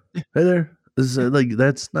there, hey there. This is like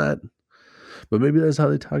that's not. But maybe that's how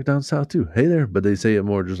they talk down south too. Hey there, but they say it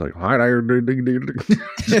more just like hi there. But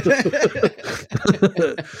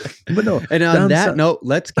no. And on that note,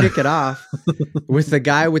 let's kick it off with the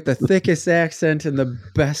guy with the thickest accent and the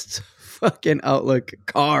best fucking outlook,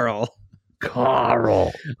 Carl.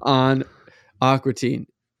 On Aqua Teen.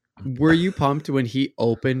 Were you pumped when he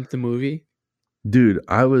opened the movie? Dude,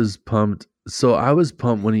 I was pumped. So I was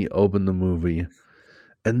pumped when he opened the movie.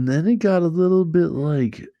 And then it got a little bit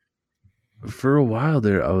like, for a while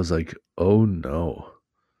there, I was like, oh no.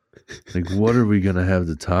 Like, what are we going to have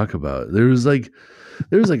to talk about? There was like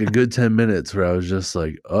a good 10 minutes where I was just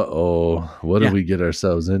like, uh-oh, what did we get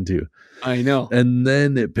ourselves into? I know. And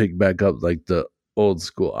then it picked back up like the old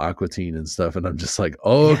school Aqua Teen and stuff. And I'm just like,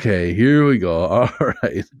 okay, here we go. All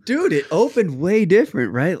right. Dude, it opened way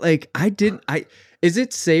different, right? Like is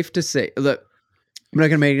it safe to say, look, I'm not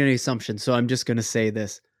going to make any assumptions, so I'm just going to say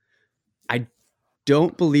this. I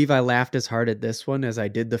don't believe I laughed as hard at this one as I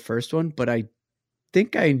did the first one, but I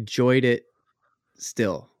think I enjoyed it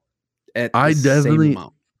still. I definitely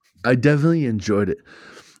enjoyed it.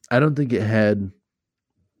 I don't think it had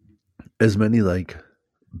as many like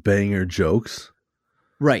banger jokes,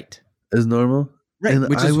 right, as normal. Right, and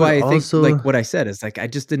which is why I think like what I said is like I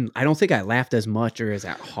don't think I laughed as much or as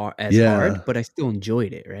hard, but I still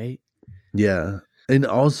enjoyed it, right? Yeah. And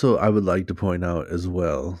also I would like to point out as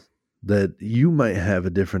well that you might have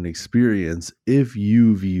a different experience if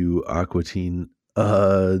you view Aqua Teen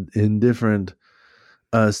in different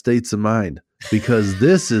states of mind, because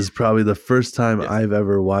this is probably the first time I've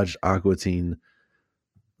ever watched Aqua Teen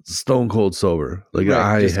stone cold sober. Like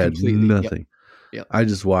I had nothing. Yep. I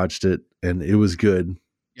just watched it and it was good.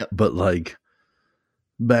 Yep. But like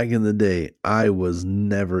back in the day, I was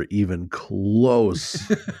never even close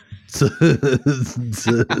to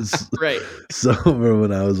sober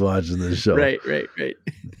when I was watching this show. Right.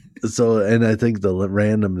 So, and I think the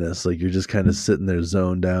randomness, like you're just kind of sitting there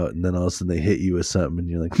zoned out, and then all of a sudden they hit you with something, and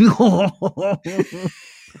you're like,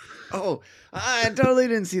 oh, I totally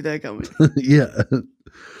didn't see that coming. Yeah.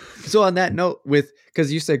 So on that note,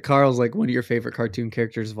 because you said Carl's like one of your favorite cartoon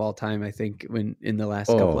characters of all time, I think when in the last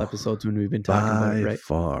couple episodes when we've been talking about it, right?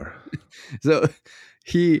 Far. So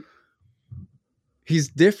he's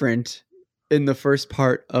different in the first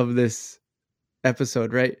part of this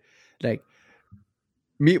episode, right? Like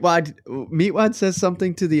Meatwad says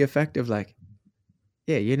something to the effect of like,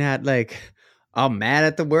 yeah, you're not like all mad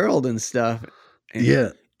at the world and stuff. And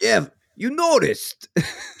yeah, you noticed.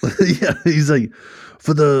 Yeah, he's like,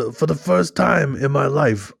 for the first time in my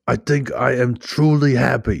life, I think I am truly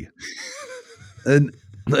happy. and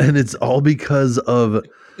it's all because of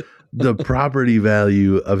the property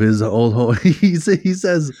value of his old home. He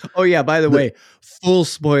says, oh yeah, by the way, full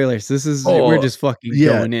spoilers. This is we're just fucking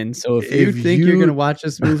going in. So if you think you're gonna watch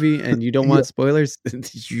this movie and you don't want spoilers,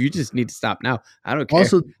 you just need to stop now. I don't care.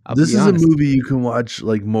 Also, this is a movie you can watch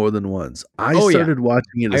like more than once. I started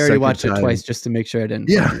watching it. I already watched it twice just to make sure I didn't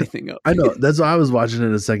fuck anything up. I know. That's why I was watching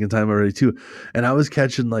it a second time already too, and I was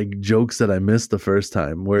catching like jokes that I missed the first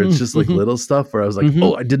time, where it's just like little stuff where I was like,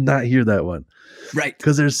 oh, I did not hear that one. Right.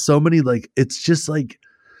 Because there's so many, like, it's just like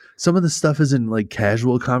some of the stuff is in like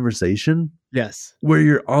casual conversation. Yes. Where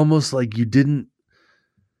you're almost like you didn't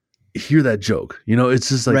hear that joke. You know, it's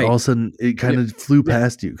just like all of a sudden it kind of flew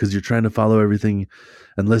past you because you're trying to follow everything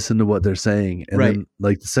and listen to what they're saying. And then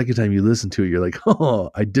like the second time you listen to it, you're like, oh,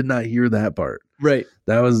 I did not hear that part. Right.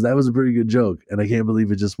 That was a pretty good joke. And I can't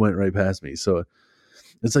believe it just went right past me. So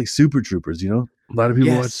it's like Super Troopers, you know? A lot of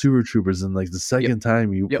people watch Super Troopers, and like the second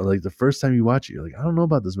time you like the first time you watch it, you're like, I don't know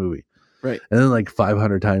about this movie. Right. And then like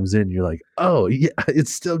 500 times in, you're like, oh yeah,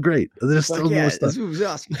 it's still great. There's still more stuff. This movie's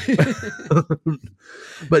awesome.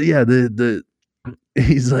 But yeah,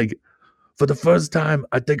 he's like, for the first time,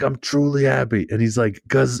 I think I'm truly happy. And he's like,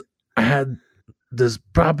 because I had this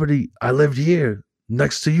property, I lived here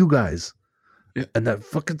next to you guys. Yeah. And that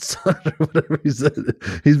fucking son or whatever he said,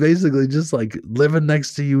 he's basically just like living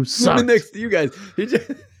next to you. Living next to you guys.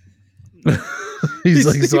 He's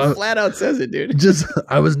like, so flat out says it, dude. Just,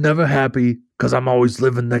 I was never happy because I'm always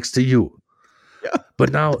living next to you. Yeah.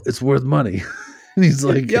 But now it's worth money. And he's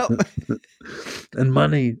like, and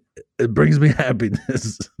money, it brings me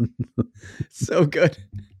happiness. So good.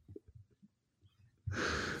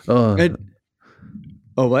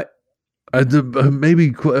 What?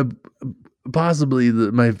 Maybe possibly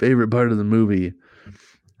my favorite part of the movie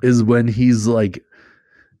is when he's like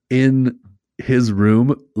in his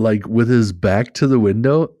room, like with his back to the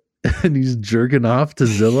window, and he's jerking off to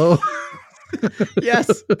Zillow.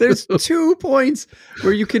 Yes, there's 2 points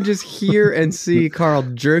where you can just hear and see Carl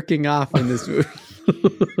jerking off in this movie.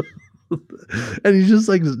 And he's just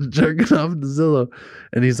like jerking off to Zillow,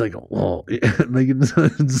 and he's like, "Oh," making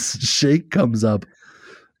Shake comes up,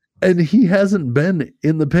 and he hasn't been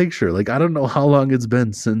in the picture. Like I don't know how long it's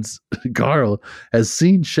been since Carl has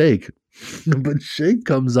seen Shake, but Shake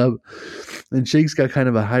comes up, and Shake's got kind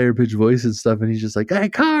of a higher pitched voice and stuff, and he's just like, "Hey,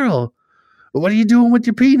 Carl, what are you doing with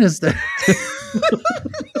your penis there?"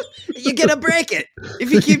 You're gonna break it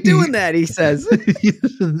if you keep doing that, he says.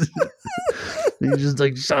 He's just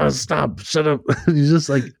like, stop, shut up. He's just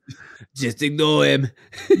like, just ignore him.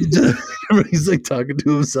 He's like talking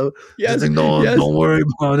to himself. Yes, just ignore him. Don't worry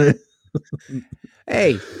about it.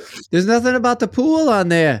 Hey, there's nothing about the pool on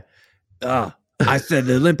there. I said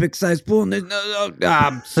the Olympic sized pool. And no,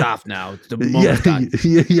 I'm soft now. It's the moment.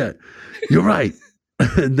 Yeah. You're right.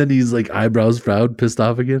 And then he's like, eyebrows frowned, pissed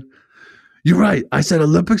off again. You're right. I said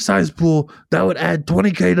Olympic sized pool. That would add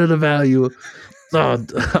 20K to the value. Oh,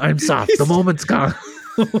 I'm soft. The moment's gone.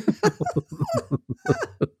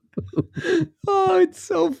 Oh, it's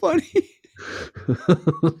so funny.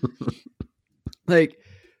 Like,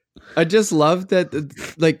 I just love that.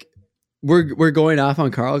 Like, we're going off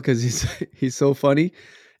on Carl because he's so funny,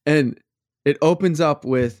 and it opens up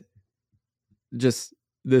with just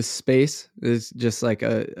this space. It's just like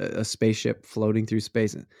a spaceship floating through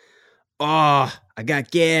space. Oh, I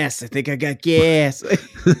got gas. I think I got gas.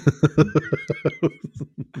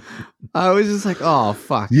 I was just like, oh,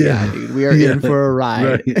 fuck. Yeah, dude. We are in for a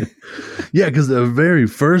ride. Right. Yeah, because the very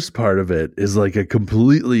first part of it is like a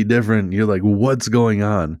completely different, you're like, what's going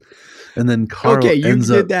on? And then Carl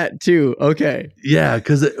ends up, that too. Okay. Yeah,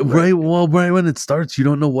 because right when it starts, you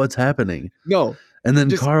don't know what's happening. No. And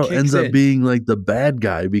then Carl ends up being like the bad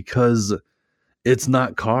guy because it's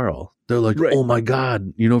not Carl. They're like, oh my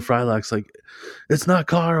God, Frylock's like, it's not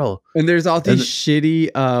Carl. And there's all these shitty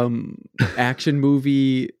action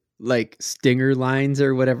movie like stinger lines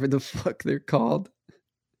or whatever the fuck they're called.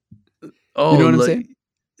 Oh, you know what I'm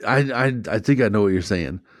saying? I think I know what you're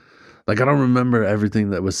saying. Like, I don't remember everything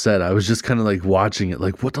that was said. I was just kind of like watching it,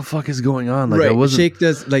 like, what the fuck is going on? Like, I wasn't. Shake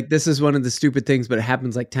does like, this is one of the stupid things, but it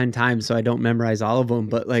happens like 10 times, so I don't memorize all of them.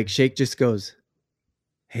 But like, Shake just goes,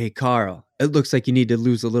 "Hey, Carl, it looks like you need to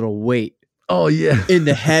lose a little weight." Oh, yeah. In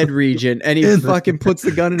the head region. And he fucking puts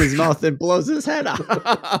the gun in his mouth and blows his head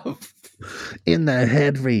off. In the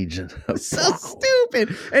head region. So stupid.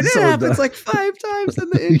 And it happens like 5 times in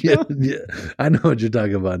the intro. Yeah. I know what you're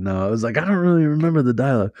talking about now. I was like, I don't really remember the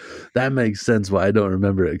dialogue. That makes sense why I don't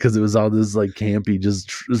remember it. Because it was all this like campy,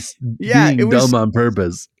 just being dumb on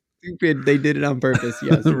purpose. Stupid. They did it on purpose.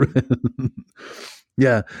 Yes.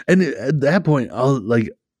 Yeah. And at that point,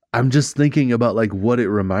 I'm just thinking about like what it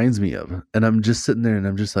reminds me of, and I'm just sitting there and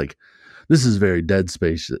I'm just like, this is very Dead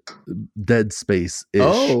Space ish.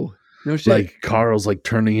 Oh, no shit. Like Carl's like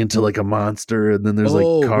turning into like a monster, and then there's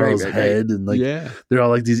like Carl's head, and like they're all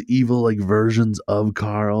like these evil like versions of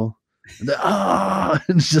Carl. And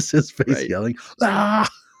it's just his face yelling. Ah!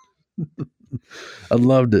 I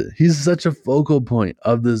loved it. He's such a focal point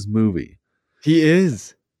of this movie. He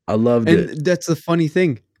is. I loved it. And that's the funny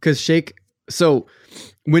thing, because Shake. So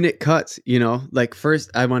when it cuts, you know, like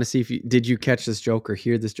first I want to see if did you catch this joke or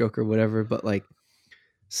hear this joke or whatever, but like,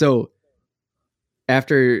 so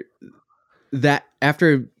after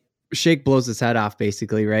Shake blows his head off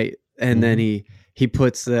basically, right? And then he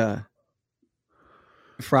puts the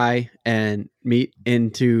Fry and Meat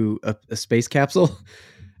into a space capsule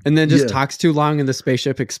and then just talks too long and the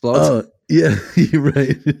spaceship explodes. Oh, yeah, you're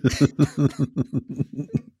right.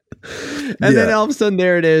 And then all of a sudden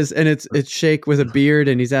there it is, and it's Shake with a beard,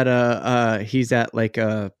 and he's at like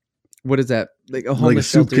a, what is that? Like a homeless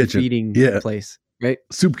shelter kitchen. Feeding place, right?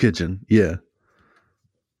 Soup kitchen, yeah.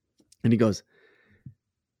 And he goes,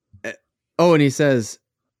 and he says,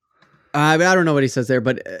 I don't know what he says there,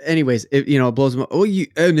 but anyways, it blows him up.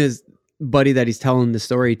 And his buddy that he's telling the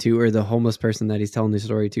story to, or the homeless person that he's telling the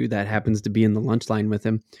story to, that happens to be in the lunch line with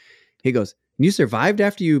him. He goes, "You survived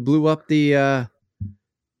after you blew up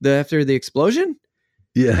after the explosion?"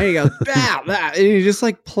 Yeah. And he goes, bah, bah, and he just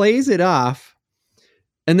like plays it off.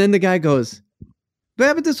 And then the guy goes,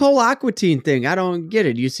 "But this whole Aqua teen thing, I don't get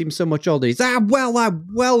it. You seem so much older." He's I'm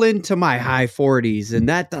well into my high 40s, and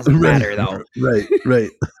that doesn't matter though. Right.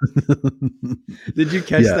 Did you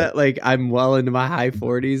catch that? Like, I'm well into my high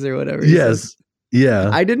 40s or whatever. Yes. Yeah.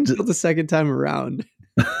 I didn't till the second time around.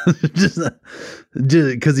 just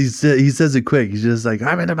because he says it quick. He's just like,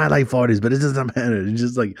 I'm into my late 40s, but it doesn't matter. He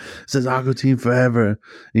just like says Aqua teen forever. And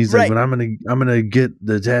he's like, but I'm gonna get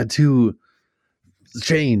the tattoo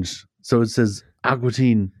changed, so it says Aqua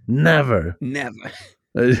teen never.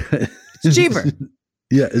 It's cheaper.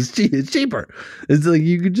 Yeah, it's cheaper. It's like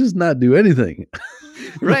you could just not do anything.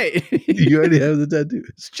 Right. You already have the tattoo.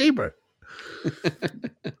 It's cheaper.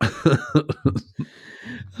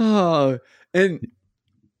 Oh, and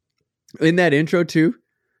in that intro too,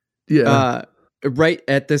 right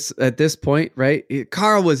at this point, right?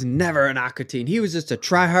 Carl was never an Aqua teen. He was just a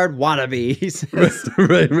try-hard wannabe. He says.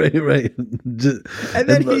 Right. And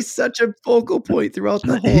then he's such a focal point throughout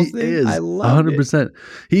the whole thing. Is, I love 100%. It.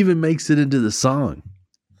 He even makes it into the song.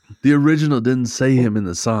 The original didn't say him in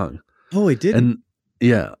the song. Oh, he didn't. And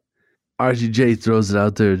yeah, RGJ throws it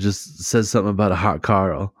out there. Just says something about a hot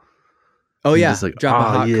Carl. Oh yeah, like, drop a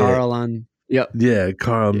hot Carl on. Yep. Yeah,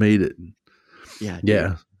 Carl made it. Yeah. Dude.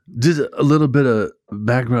 Yeah. Just a little bit of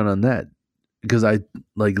background on that, because I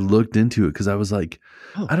like looked into it, because I was like,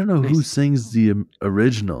 I don't know who sings the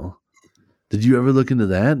original. Did you ever look into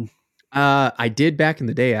that? I did back in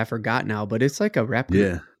the day. I forgot now, but it's like a rap group.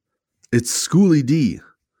 Yeah. It's Schoolie D.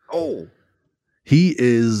 Oh. He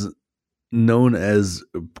is known as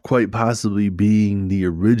quite possibly being the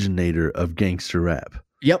originator of gangster rap.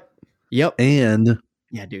 Yep. And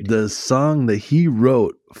yeah, dude, the song that he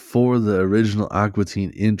wrote for the original Aqua teen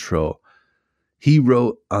intro, he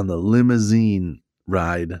wrote on the limousine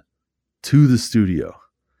ride to the studio.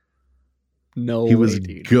 No, he was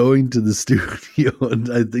going to the studio,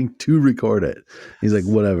 and I think to record it. He's like,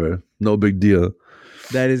 whatever, no big deal.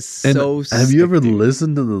 That is so sick. Have you ever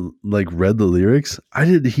listened to read the lyrics? I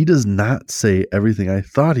did. He does not say everything I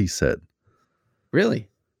thought he said. Really?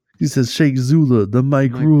 He says, Shake Zula, the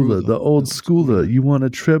Mike Ruler, the old schooler. You want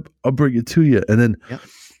a trip? I'll bring it to you. And then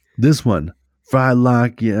this one, Fry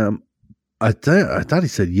Lock, yeah. I thought he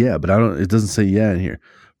said yeah, but it doesn't say yeah in here.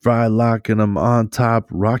 Fry Lock and I'm on top,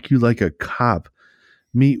 rock you like a cop.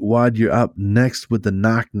 Meet Wad, you're up next with the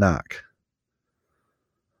knock knock.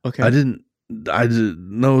 Okay. I didn't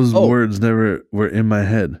those words never were in my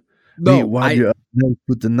head. No, Meet Wad, you're up next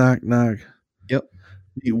with the knock knock. Yep.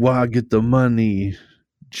 Meet Wad, get the money.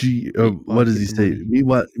 G, what does he say? Meet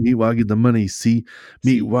Wad, get the money. C,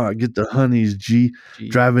 meet Wad, get the honeys. G,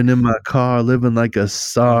 driving in my car, living like a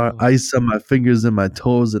star. Ice on my fingers and my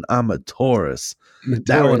toes, and I'm a Taurus.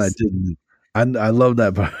 That one I didn't. I love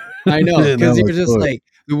that part. I know, because you were just like,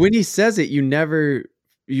 when he says it, you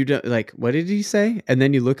don't like. What did he say? And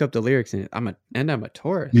then you look up the lyrics, and I'm a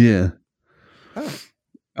Taurus. Yeah. Oh,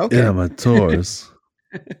 okay. Yeah, I'm a Taurus.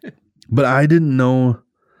 But I didn't know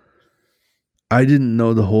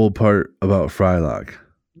the whole part about Frylock.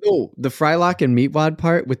 No, the Frylock and Meatwad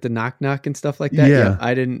part with the knock knock and stuff like that. Yeah.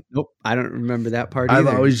 I didn't. Nope. I don't remember that part. I've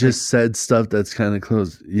either. always just said stuff that's kind of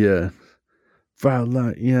close. Yeah.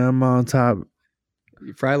 Frylock. Yeah, I'm on top.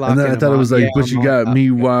 Frylock And then I thought it was like, but you got top,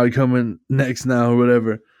 me Wog coming next now or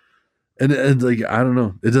whatever. And like, I don't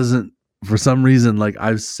know. It doesn't, for some reason, like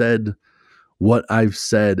I've said what I've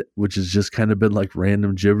said, which has just kind of been like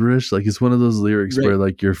random gibberish. Like it's one of those lyrics where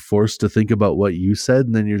like you're forced to think about what you said,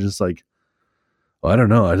 and then you're just like, well, I don't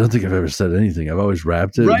know. I don't think I've ever said anything. I've always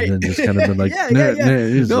rapped it and then just kind of been like,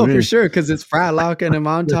 no, for sure, because it's Frylock and him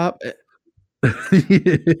on top.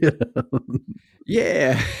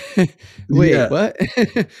 Yeah. Wait, what?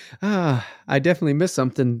 I definitely missed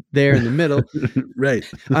something there in the middle. Right.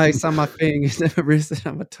 I saw my fingers never wristed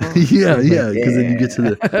on my tongue. Yeah, because then you get to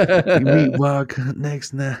the meat walk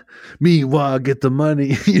next now. Meat walk, get the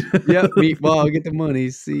money. Yep, meat walk, get the money.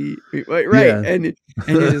 See, right? Yeah. And it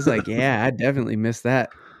is like, yeah, I definitely missed that.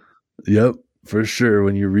 Yep, for sure.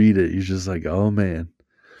 When you read it, you're just like, oh man.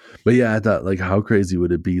 But yeah, I thought, like, how crazy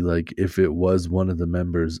would it be, like, if it was one of the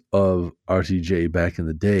members of RTJ back in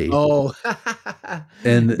the day? Oh,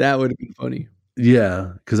 and that would have been funny.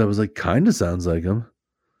 Yeah, because I was like, kind of sounds like him,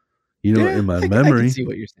 in my memory. I can see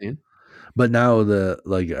what you're saying. But now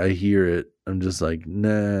I hear it, I'm just like,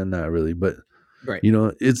 nah, not really. But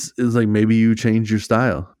it's like maybe you changed your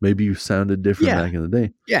style, maybe you sounded different back in the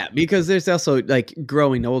day. Yeah, because there's also like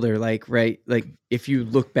growing older, like if you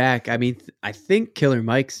look back, I mean, I think Killer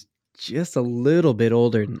Mike's just a little bit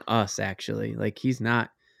older than us, actually. Like he's not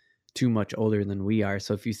too much older than we are.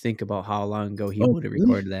 So if you think about how long ago he would have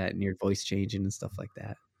recorded that and your voice changing and stuff like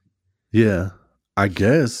that. Yeah, I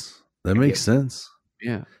guess that makes sense.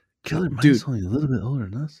 Yeah. Killer Mike's only a little bit older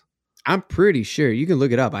than us. I'm pretty sure. You can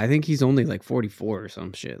look it up. I think he's only like 44 or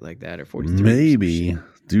some shit like that, or 43. Maybe.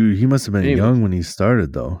 Dude, he must have been young when he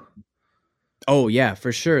started, though. Oh, yeah,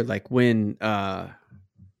 for sure. Like when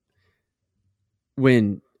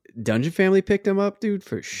Dungeon Family picked him up, dude,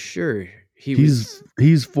 for sure. He's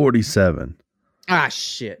 47. Ah,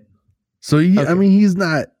 shit. So, I mean, he's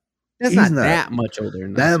not... That's not that much older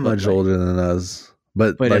than us. That much older than us.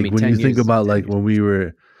 But like, I mean, when you think about, like, when we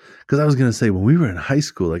were... Because I was going to say, when we were in high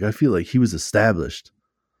school, like, I feel like he was established.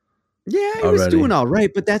 Yeah, he was doing all right,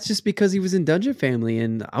 but that's just because he was in Dungeon Family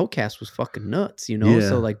and Outkast was fucking nuts, Yeah.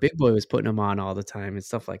 So, like, Big Boy was putting him on all the time and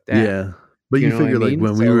stuff like that. Yeah. But you figure, like,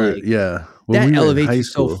 when we were, when that we were elevates in high you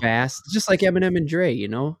school, so fast, just like Eminem and Dre,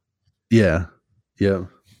 Yeah. Yep.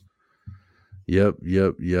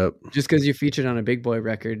 Just because you're featured on a Big Boy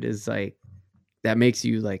record is like, that makes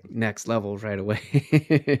you like next level right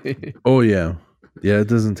away. Oh, yeah. Yeah, it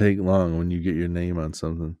doesn't take long when you get your name on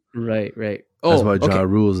something. Right. That's why Ja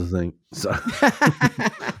Rule's a thing. So.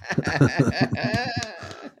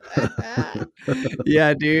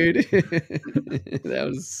 Yeah, dude. That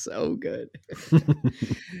was so good.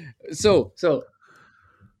 So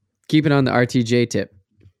keep it on the RTJ tip.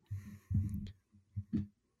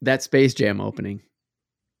 That Space Jam opening.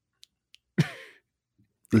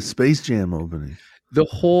 The Space Jam opening. The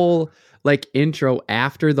whole like intro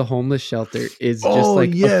after the homeless shelter is just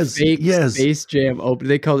like a fake Space Jam open.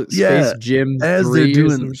 They call it Space Jam as 3 they're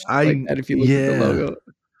doing like that if you look at the logo.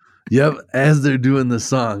 Yep, as they're doing the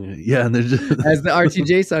song. Yeah, and they're just as the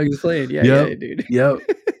RTJ song is playing. Yeah, dude. Yep.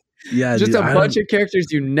 Yeah, just a bunch of characters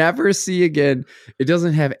you never see again. It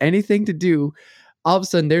doesn't have anything to do. All of a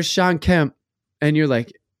sudden there's Sean Kemp and you're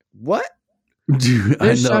like, what? Dude,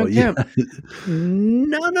 there's I know. Sean Kemp.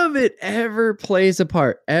 None of it ever plays a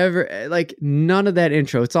part. Ever. Like none of that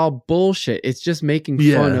intro. It's all bullshit. It's just making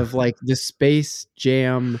fun of like the Space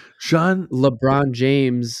Jam LeBron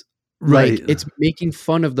James. Right. Like it's making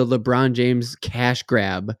fun of the LeBron James cash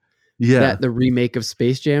grab that the remake of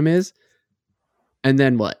Space Jam is. And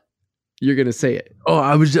then what? You're going to say it. Oh,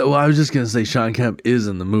 I was just going to say Sean Kemp is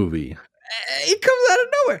in the movie. It comes out of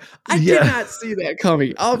nowhere. I did not see that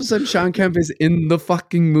coming. All of a sudden, Sean Kemp is in the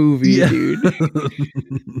fucking movie, dude.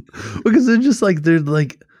 Because they're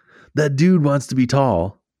like, that dude wants to be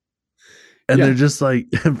tall. And they're just like,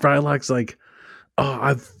 and Frylock's like, oh,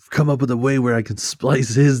 I've come up with a way where I can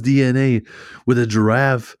splice his DNA with a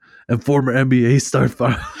giraffe and former NBA star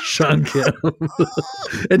Sean Kemp.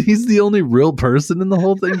 And he's the only real person in the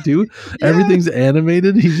whole thing too. Yeah. Everything's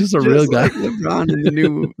animated. He's just a real guy. Like LeBron in the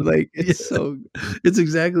new, like it's it's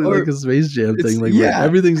exactly like a Space Jam thing. Like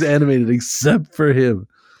everything's animated except for him.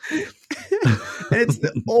 It's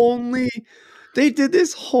the only. They did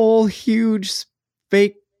this whole huge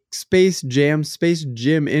fake Space Jam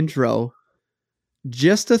intro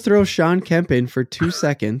just to throw Sean Kemp in for 2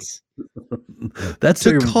 seconds. That's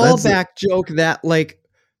a callback joke that like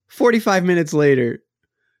 45 minutes later,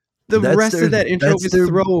 the rest of that intro was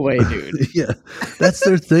throwaway, dude. Yeah, that's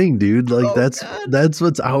their thing, dude. Like that's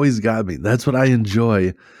what's always got me. That's what I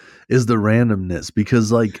enjoy is the randomness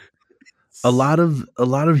because like a lot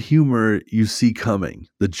of humor you see coming.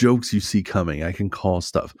 The jokes you see coming. I can call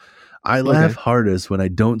stuff. I laugh hardest when I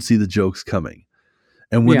don't see the jokes coming.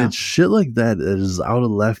 And when it's shit like that is out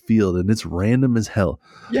of left field and it's random as hell,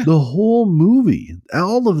 the whole movie,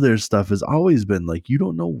 all of their stuff has always been like, you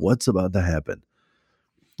don't know what's about to happen.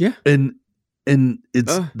 Yeah. And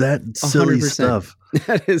it's that silly 100%. Stuff.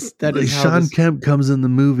 That is like Sean Kemp comes in the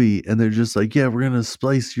movie and they're just like, yeah, we're going to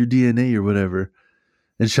splice your DNA or whatever.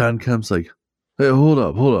 And Sean Kemp's like, hey, hold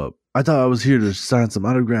up. I thought I was here to sign some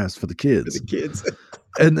autographs for the kids.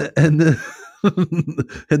 And then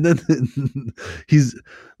and then he's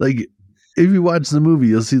like, if you watch the movie,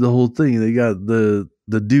 you'll see the whole thing. They got the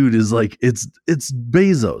dude is like, it's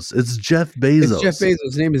Bezos. It's Jeff Bezos. It's Jeff Bezos.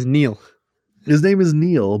 His name is Neil. His name is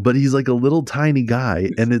Neil, but he's like a little tiny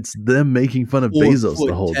guy, and it's them making fun of Bezos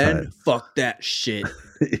the whole time. Fuck that shit.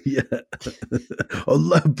 Yeah.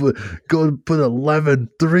 Go put 11.3 on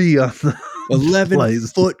the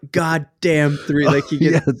 11-foot goddamn 3. Like he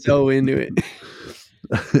gets so into it.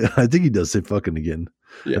 I think he does say fucking again.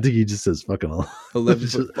 Yeah. I think he just says fucking 11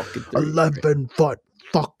 foot fucking 3. 11 foot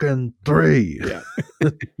fucking 3. Yeah.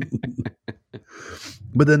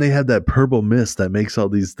 But then they have that purple mist that makes all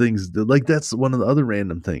these things. Like that's one of the other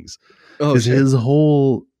random things. Oh, his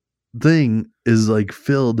whole thing is like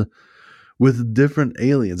filled with different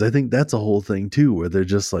aliens. I think that's a whole thing too, where they're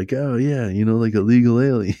just like, oh yeah, like illegal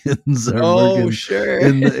aliens are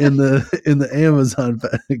working in the Amazon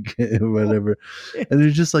or whatever. And they're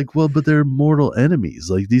just like, well, but they're mortal enemies.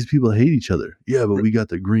 Like these people hate each other. Yeah, but we got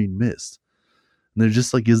the green mist. And they're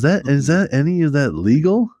just like, is that any of that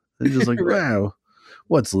legal? They're just like, wow,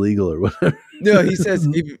 what's legal or whatever. No, he says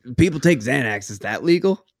if people take Xanax. Is that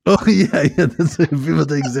legal? Oh yeah. That's if people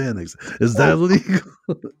take Xanax. Is that legal?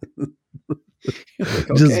 Like,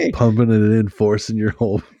 just pumping it in, forcing your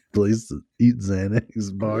whole place to eat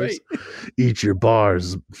Xanax bars. Right. Eat your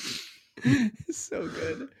bars. So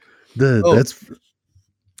good. That's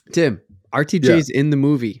Tim. RTJ's in the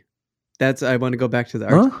movie. I want to go back to the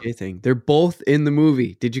RTJ thing. They're both in the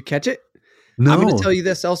movie. Did you catch it? No. I'm going to tell you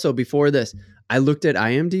this also before this. I looked at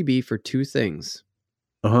IMDb for two things.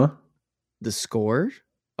 The score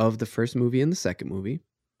of the first movie and the second movie.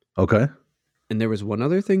 Okay. And there was one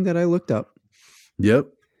other thing that I looked up. Yep.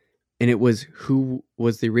 And it was who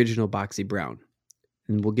was the original Boxy Brown.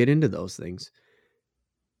 And we'll get into those things.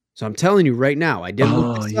 So I'm telling you right now, I didn't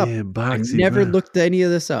look this up. I never looked any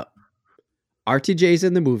of this up. RTJ's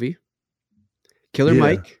in the movie. Killer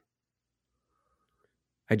Mike,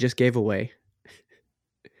 I just gave away,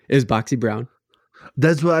 is Boxy Brown.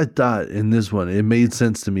 That's what I thought in this one. It made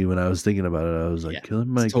sense to me when I was thinking about it. I was like, Killer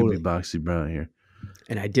Mike could be Boxy Brown here.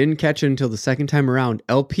 And I didn't catch it until the second time around.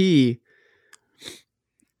 LP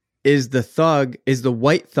is the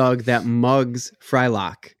white thug that mugs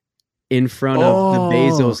Frylock in front of the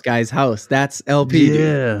Bezos guy's house. That's LP. Yeah.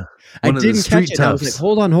 Dude. I didn't catch it. I was like,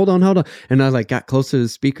 hold on. And I like got close to the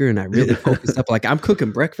speaker and I really focused up. Like I'm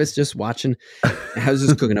cooking breakfast, just watching. I was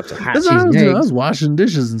just cooking up some hot cheese and eggs. I was washing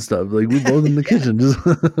dishes and stuff. Like we both in the kitchen.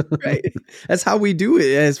 Right. That's how we do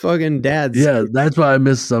it as fucking dads. Yeah. That's why I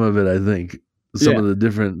missed some of it. I think some of the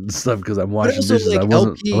different stuff because I'm washing dishes. Like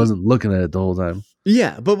I wasn't looking at it the whole time.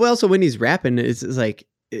 Yeah. But also when he's rapping, it's like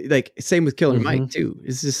same with Killer Mike too.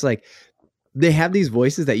 It's just like, they have these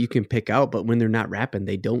voices that you can pick out, but when they're not rapping,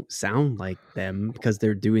 they don't sound like them because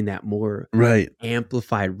they're doing that more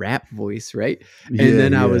amplified rap voice, right? And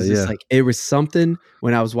then I was just like, it was something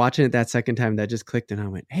when I was watching it that second time that just clicked, and I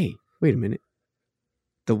went, "Hey, wait a minute,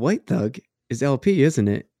 the white thug is LP, isn't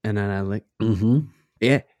it?" And then I like,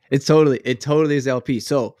 yeah, it totally is LP.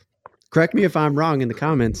 So correct me if I'm wrong in the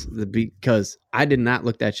comments because I did not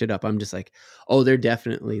look that shit up. I'm just like, oh,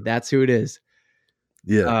 that's who it is.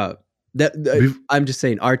 Yeah. I'm just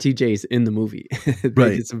saying RTJ's in the movie.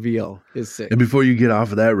 Right. It's a VO. It's sick. And before you get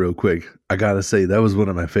off of that real quick, I got to say that was one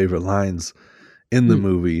of my favorite lines in the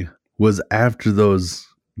movie was after those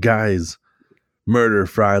guys murder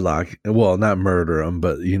Frylock. Well, not murder him,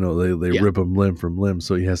 but they rip him limb from limb.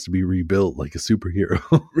 So he has to be rebuilt like a superhero.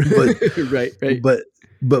 Right.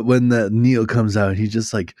 But when that Neil comes out, he's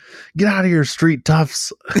just like, get out of here, street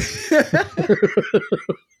toughs.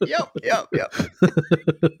 Yep.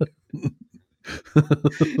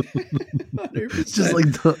 Just like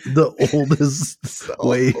the oldest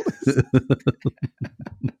way.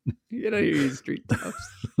 Get out of here, you street toughs.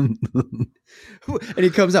 And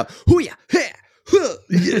he comes out, hoo-ya, yeah,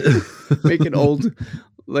 making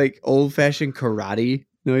old-fashioned karate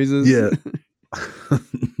noises. Yeah.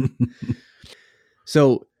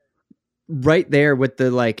 So right there with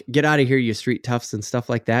the get out of here, you street toughs and stuff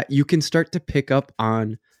like that, you can start to pick up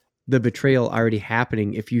on the betrayal already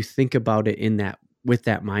happening if you think about it with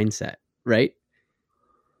that mindset, right?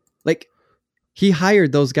 Like, he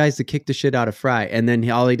hired those guys to kick the shit out of Fry, and then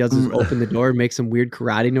all he does is open the door and make some weird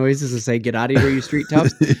karate noises and say, "Get out of here, you street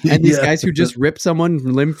toughs." And these guys who just rip someone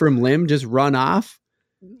limb from limb just run off.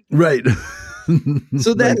 Right.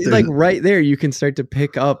 So that like right there, you can start to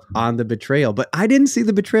pick up on the betrayal. But I didn't see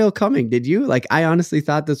the betrayal coming. Did you? Like, I honestly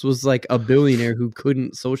thought this was like a billionaire who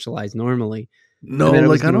couldn't socialize normally. No,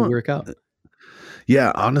 like, I don't work out.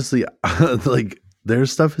 Yeah, honestly, like their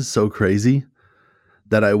stuff is so crazy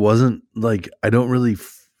that I wasn't like, I don't really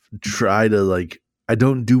try to like, I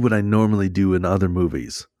don't do what I normally do in other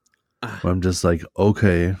movies. Where I'm just like,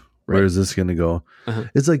 okay, where is this going to go?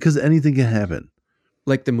 It's like, because anything can happen.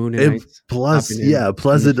 Like the moon and Nights. Plus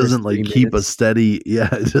it doesn't like keep a steady,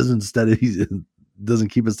 it doesn't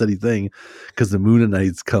keep a steady thing, because the moon and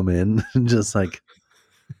Nights come in and just like,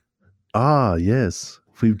 yes,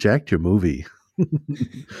 we've jacked your movie.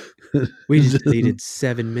 We just deleted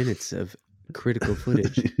 7 minutes of critical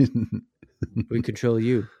footage. We control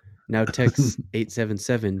you. Now text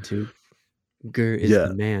 877 to Gur is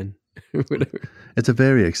the man. Whatever. It's a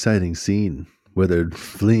very exciting scene where they're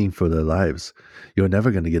fleeing for their lives. You're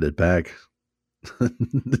never going to get it back.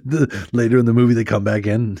 Later in the movie, they come back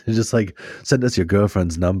in and just like, send us your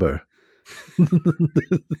girlfriend's number.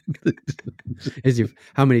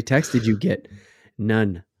 How many texts did you get?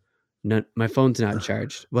 None. My phone's not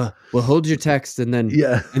charged. Well, hold your text and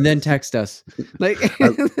then text us. Like,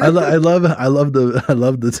 I love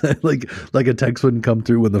the like a text wouldn't come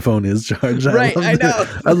through when the phone is charged. Right, I know.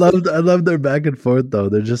 I love their back and forth though.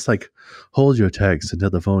 They're just like, hold your text until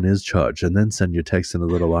the phone is charged, and then send your text in a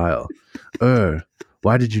little while.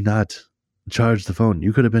 Why did you not charge the phone?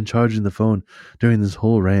 You could have been charging the phone during this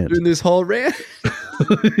whole rant.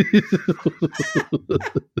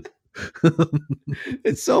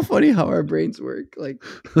 It's so funny how our brains work. Like,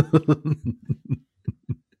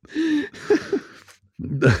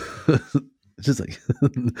 just like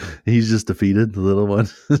he's just defeated, the little one.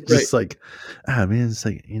 Just like, man, it's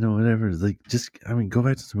like, whatever. It's like, just, go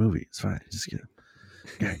back to the movie. It's fine. Just get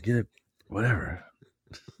it, whatever.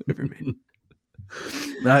 Whatever, man.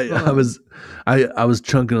 I was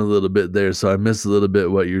chunking a little bit there, so I missed a little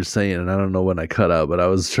bit what you're saying, and I don't know when I cut out, but I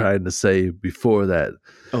was trying to say before that.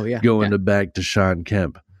 Going back to Sean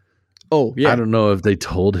Kemp. Oh yeah. I don't know if they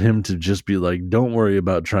told him to just be like, don't worry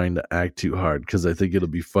about trying to act too hard, because I think it'll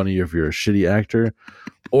be funnier if you're a shitty actor,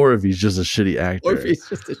 or if he's just a shitty actor.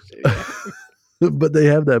 But they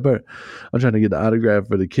have that part. I'm trying to get the autograph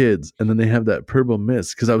for the kids, and then they have that purple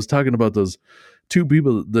mist, because I was talking about those two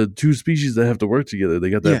people, the two species that have to work together. They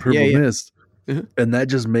got that purple mist. And that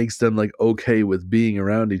just makes them like okay with being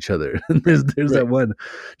around each other. And there's that one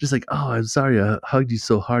just like, oh, I'm sorry I hugged you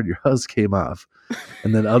so hard your huzz came off.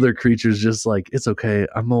 And then other creatures just like, it's okay,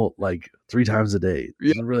 I'm molt like 3 times a day.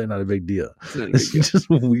 It's really not a big deal. It's just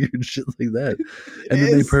weird shit like that. And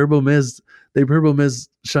then they purple mist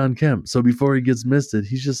Sean Kemp. So before he gets misted,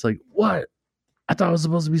 he's just like, what? I thought I was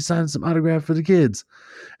supposed to be signing some autograph for the kids.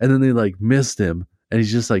 And then they like missed him, and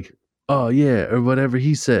he's just like, oh yeah, or whatever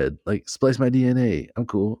he said, like, splice my DNA, I'm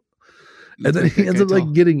cool. And then he ends up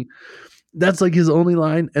like getting, that's like his only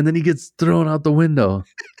line, and then he gets thrown out the window.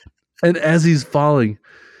 And as he's falling,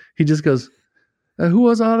 he just goes, who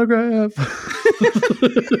wants an autograph?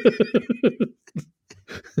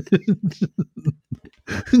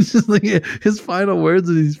 Just like his final words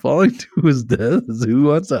as he's falling to his death is, who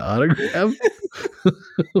wants an autograph?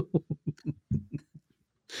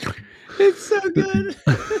 It's so good.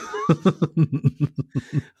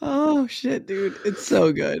 Oh shit, dude, it's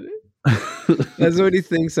so good. That's what he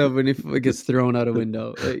thinks of when he gets thrown out a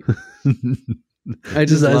window. Like, I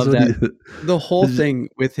just love that. The whole thing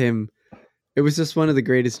with him, it was just one of the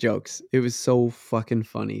greatest jokes. It was so fucking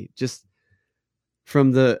funny. Just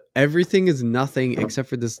from the everything is nothing except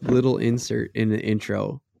for this little insert in the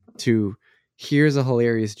intro to here's a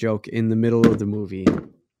hilarious joke in the middle of the movie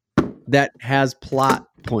that has plot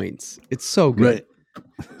points. It's so good. Right.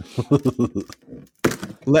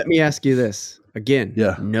 Let me ask you this again.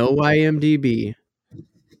 No IMDb.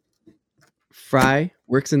 Fry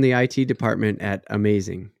works in the IT department at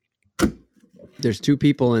Amazing. There's 2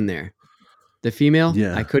 people in there. The female,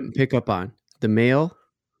 I couldn't pick up on. The male,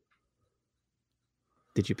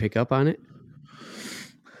 did you pick up on it?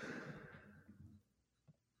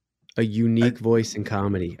 A unique voice in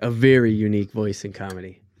comedy. A very unique voice in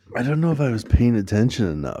comedy. I don't know if I was paying attention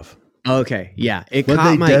enough. Okay, yeah. It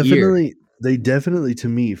caught my ear. They definitely, to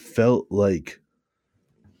me, felt like,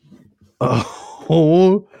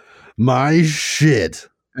 oh my shit.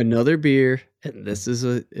 Another beer, and this is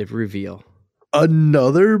a reveal.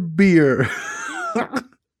 Another beer.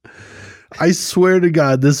 I swear to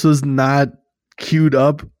God, this was not queued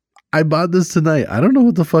up. I bought this tonight. I don't know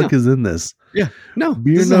what the fuck is in this. Yeah. No.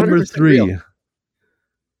 Beer number 3. Real.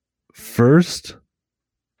 First,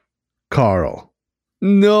 Carl.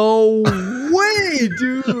 No way,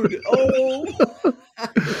 dude. Oh,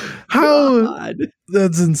 how? God.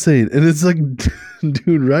 That's insane. And it's like,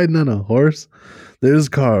 dude, riding on a horse. There's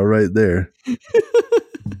Carl right there.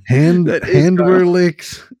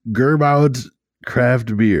 Handwerlicht Gerbaut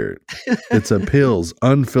craft beer. It's a Pils,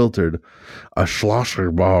 unfiltered. A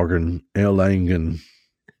Schlosserbogen Erlangen.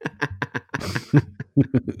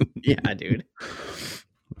 Yeah, dude.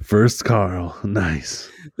 First Carl. Nice.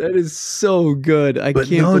 That is so good. I can't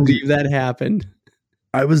believe that happened.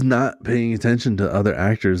 I was not paying attention to other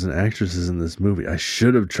actors and actresses in this movie. I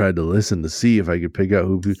should have tried to listen to see if I could pick out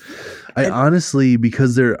who. Honestly,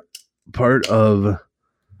 because they're part of.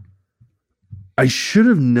 I should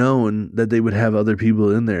have known that they would have other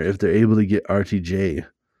people in there if they're able to get RTJ.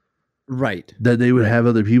 Right. That they would have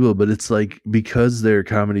other people, but it's like because they're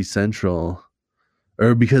Comedy Central,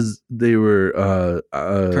 or because they were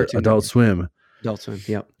Adult Swim. Adult Swim,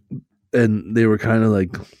 yep. And they were kind of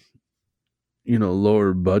like,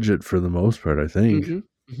 lower budget for the most part, I think.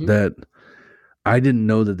 That I didn't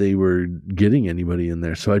know that they were getting anybody in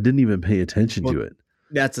there, so I didn't even pay attention to it.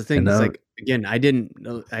 That's the thing. It's like, again, I didn't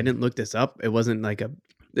look this up. It wasn't like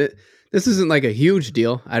this isn't like a huge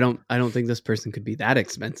deal. I don't think this person could be that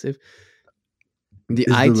expensive.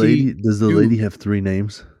 Does the lady have 3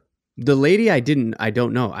 names? The lady, I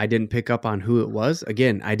don't know. I didn't pick up on who it was.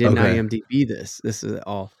 Again, I didn't IMDb this. This is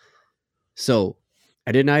all. So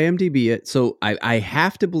I didn't IMDb it. So I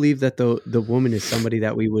have to believe that the woman is somebody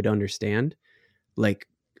that we would understand. Like,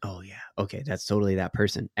 oh yeah, okay, that's totally that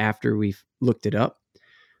person after we've looked it up.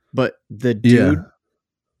 But the dude,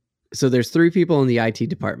 so there's 3 people in the IT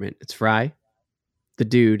department. It's Fry, the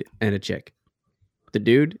dude, and a chick. The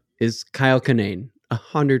dude is Kyle Kinane.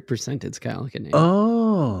 100% it's Kyle Kinane.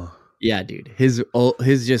 Oh. Yeah, dude. His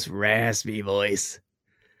just raspy voice.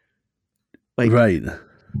 Like, right.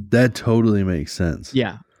 That totally makes sense.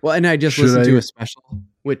 Yeah. Well, and I just listened to a special,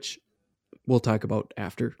 which we'll talk about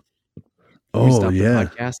after we stop the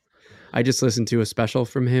podcast. I just listened to a special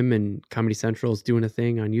from him, and Comedy Central is doing a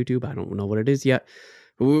thing on YouTube. I don't know what it is yet.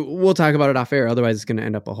 We'll talk about it off air. Otherwise, it's going to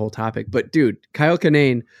end up a whole topic. But dude, Kyle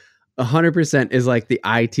Kinane 100% is like the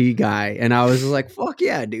IT guy. And I was like, fuck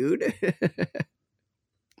yeah, dude.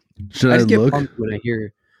 Should I just get pumped when I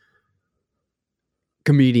hear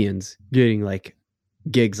comedians getting like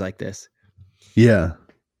gigs like this. Yeah.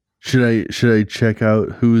 Should I check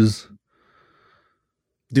out who's...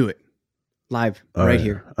 Do it. Live, right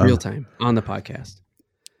here, real time, on the podcast.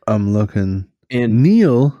 I'm looking. And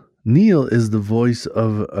Neil is the voice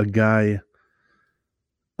of a guy.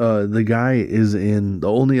 The guy is in...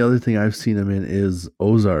 The only other thing I've seen him in is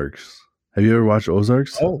Ozarks. Have you ever watched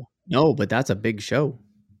Ozarks? Oh, no, but that's a big show.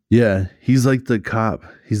 Yeah, he's like the cop.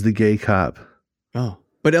 He's the gay cop. Oh,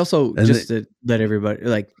 but also just to let everybody,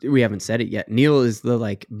 like, we haven't said it yet. Neil is the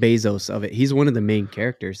like Bezos of it. He's one of the main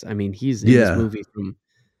characters. I mean, he's in this movie from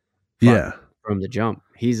the jump.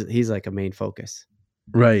 He's like a main focus.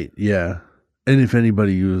 Right. Yeah. And if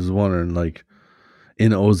anybody was wondering, like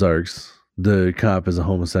in Ozarks, the cop is a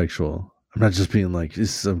homosexual. I'm not just being like, this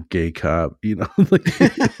is some gay cop, like.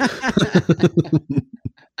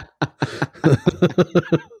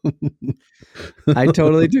 I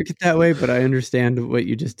totally took it that way, but I understand what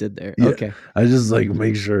you just did there. Yeah, okay. I just like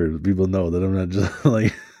make sure people know that I'm not just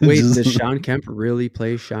like. Wait, does Sean Kemp really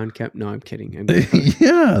play Sean Kemp? No, I'm kidding.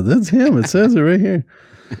 Yeah, that's him. It says it right here.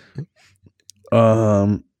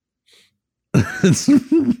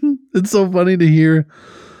 It's so funny to hear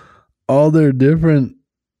all their different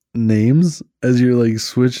names as you're like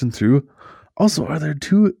switching through. Also, are there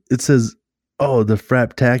 2? It says, the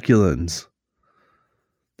Fraptaculans.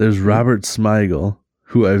 There's Robert Smigel,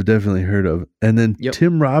 who I've definitely heard of. And then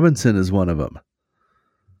Tim Robinson is one of them.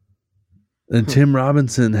 And Tim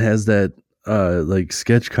Robinson has that like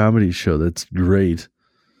sketch comedy show that's great.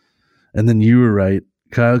 And then you were right.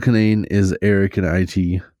 Kyle Kinane is Eric in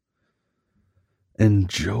IT. And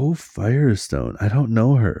Joe Firestone, I don't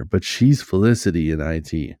know her, but she's Felicity in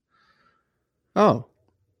IT. Oh.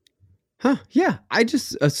 Huh. Yeah. I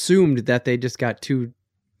just assumed that they just got 2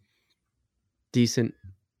 decent.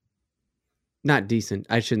 Not decent.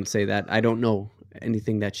 I shouldn't say that. I don't know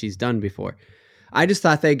anything that she's done before. I just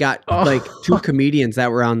thought they got like 2 comedians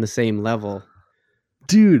that were on the same level.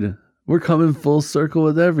 Dude, we're coming full circle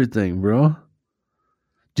with everything, bro.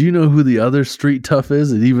 Do you know who the other Street Tough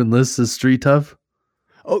is? It even lists as Street Tough.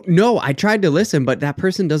 Oh no, I tried to listen, but that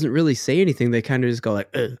person doesn't really say anything. They kind of just go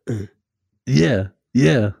like, Yeah,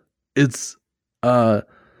 yeah. It's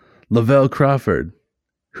Lavelle Crawford,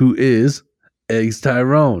 who is Eggs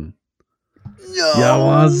Tyrone. No, Y'all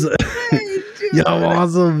want some, way, y'all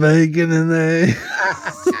want some bacon in there?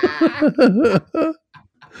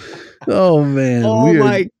 Oh man, oh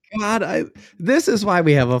my god! This is why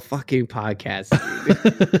we have a fucking podcast.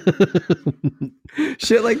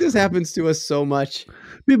 Shit like this happens to us so much.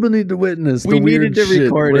 People need to witness We the weird needed to shit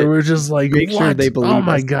record where it. we're just like, Make sure what? they believe Oh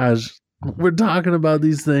my us. gosh, we're talking about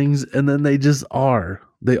these things, and then they just are.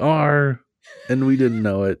 They are, and we didn't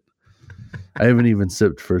know it. I haven't even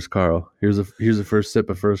sipped First Carl. Here's a first sip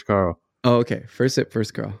of First Carl. Oh, okay. First sip,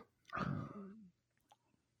 first Carl.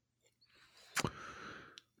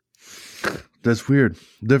 That's weird.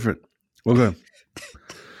 Different. Okay.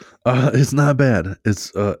 It's not bad.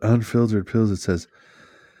 It's unfiltered pills. It says,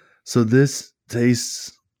 so this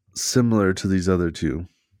tastes similar to these other two.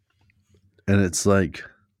 And it's like,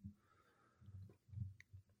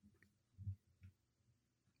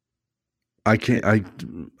 I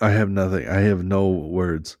have nothing. I have no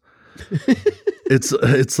words.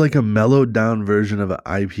 It's like a mellowed down version of an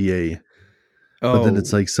IPA. Oh, but then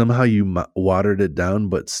it's like somehow you watered it down,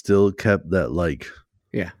 but still kept that like,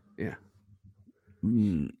 yeah.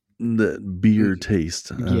 the beer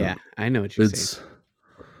taste. Yeah, I know what you're saying.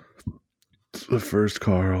 It's the First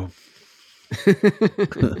Carl.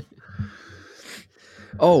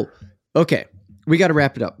 Oh, okay. We got to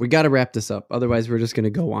wrap it up. We got to wrap this up. Otherwise, we're just going to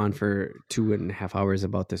go on for 2.5 hours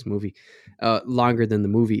about this movie. Longer than the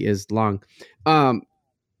movie is long.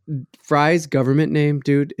 Fry's government name,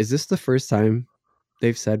 dude. Is this the first time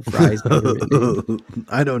they've said Fry's government name?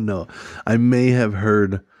 I don't know. I may have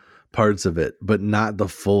heard parts of it, but not the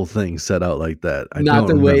full thing set out like that. Not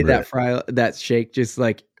the way that that Shake just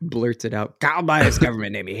like blurts it out. Call by his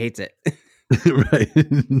government name. He hates it. Right.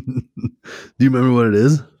 Do you remember what it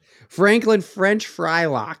is? Franklin French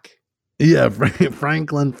Frylock. Yeah,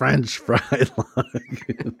 Franklin French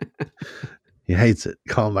Frylock. He hates it.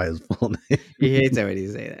 Call him by his full name. He hates it when you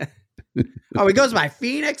say that. Oh, he goes by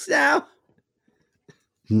Phoenix now?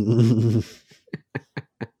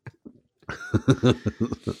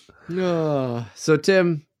 No. So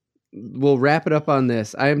Tim, we'll wrap it up on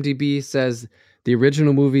this. IMDb says the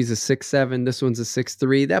original movie's a 6.7. This one's a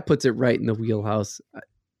 6.3. That puts it right in the wheelhouse.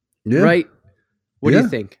 Yeah. Right? What do you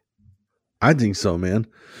think? I think so, man.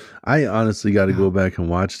 I honestly got to go back and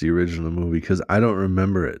watch the original movie because I don't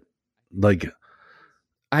remember it. Like,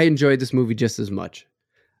 I enjoyed this movie just as much.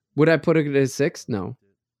 Would I put it at a 6? No.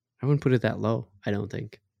 I wouldn't put it that low, I don't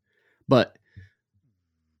think. But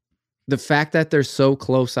the fact that they're so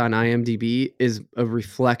close on IMDb is a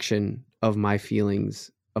reflection of my feelings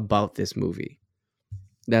about this movie.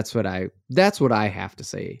 That's what I have to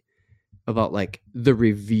say about like the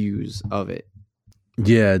reviews of it.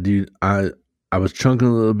 Yeah, dude, I was chunking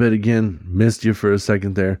a little bit again. Missed you for a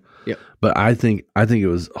second there. Yep. But I think it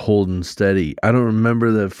was holding steady. I don't remember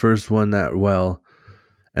the first one that well,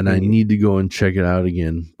 and I need to go and check it out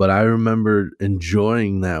again. But I remember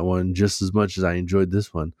enjoying that one just as much as I enjoyed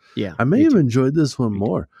this one. Yeah. I may have enjoyed this one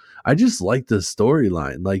more. I just like the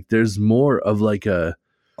storyline. Like there's more of like a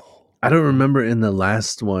I don't remember in the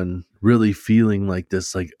last one really feeling like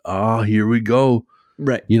this, like, oh, here we go.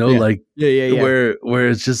 Right. You know, like yeah. Where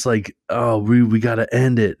it's just like, oh, we gotta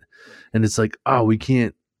end it. And it's like, oh, we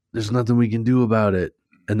can't, there's nothing we can do about it.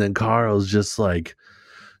 And then Carl's just like,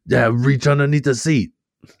 yeah, reach underneath the seat.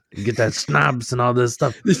 You get that snobs and all this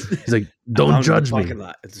stuff. He's like, don't judge me.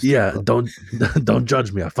 Yeah, don't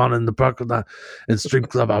judge me. I found it in the parking lot in strip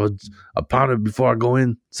club. I pounded before I go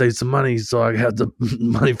in, save some money so I have the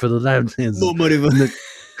money for the lap dances. More money for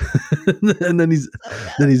and then he's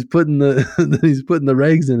putting the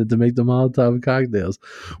rags in it to make the Molotov cocktails.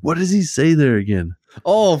 What does he say there again?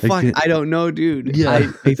 Oh fuck, I don't know, dude.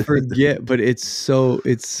 Yeah. I forget, but it's so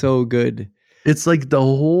good. It's like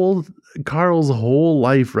Carl's whole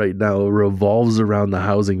life right now revolves around the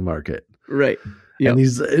housing market. Right. Yeah. And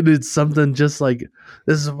it's something just like,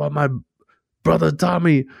 this is what my brother taught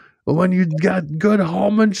me. When you got good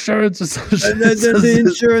home insurance, and then the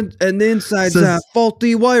insurance and the inside's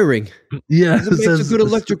faulty wiring. Yeah, it makes a good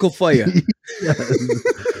electrical fire. Yeah.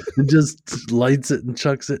 It just lights it and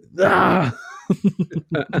chucks it. Ah!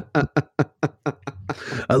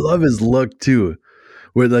 I love his look too,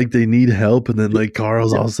 where like they need help, and then like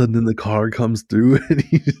Carl's all of a sudden in the car comes through, and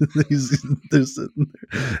they're sitting there,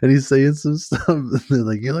 and he's saying some stuff. And they're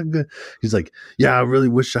like, "You look good." He's like, "Yeah, I really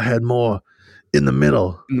wish I had more." In the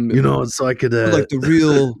middle, you know, so I could like the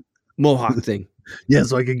real Mohawk thing. Yeah,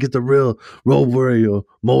 so I can get the real Road Warrior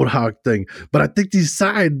Mohawk thing. But I think the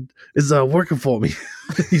side is working for me.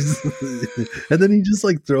 And then he just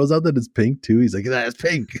like throws out that it's pink too. He's like, that's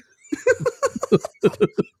pink.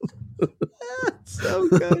 So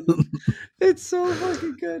good. It's so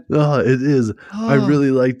fucking good. Oh, it is. Oh. I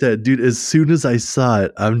really like that, dude. As soon as I saw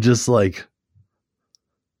it, I'm just like,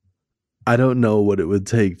 I don't know what it would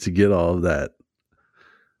take to get all of that.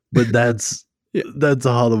 But that's a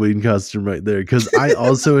Halloween costume right there. Because I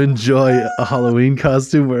also enjoy a Halloween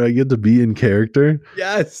costume where I get to be in character.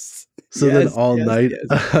 Yes. So then all night,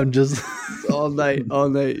 I'm just all night.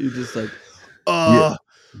 You're just like,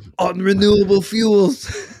 unrenewable fuels.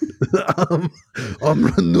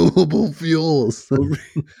 Unrenewable fuels.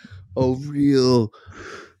 A real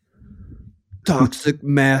toxic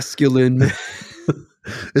masculine.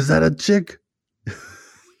 Is that a chick?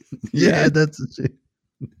 Yeah, that's a chick.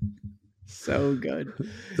 So good.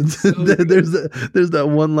 There's that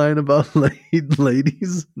one line about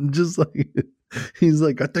ladies, just like he's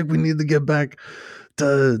like, I think we need to get back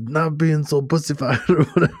to not being so pussified or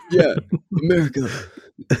whatever. Yeah, America.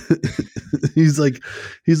 he's like,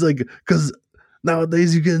 because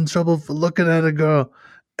nowadays you get in trouble for looking at a girl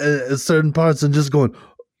at certain parts and just going,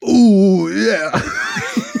 ooh, yeah.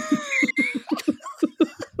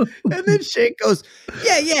 And then Shane goes,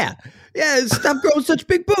 yeah, stop growing such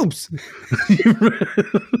big boobs.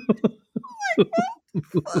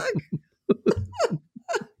 Fuck.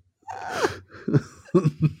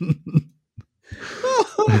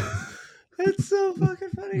 That's so fucking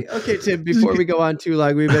funny. Okay, Tim, before we go on too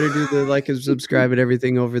long, we better do the like and subscribe and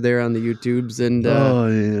everything over there on the YouTubes and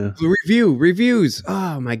reviews.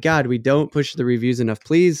 Oh my God, we don't push the reviews enough.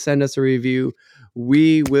 Please send us a review.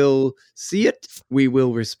 We will see it. We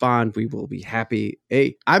will respond. We will be happy.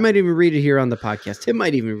 Hey, I might even read it here on the podcast. Tim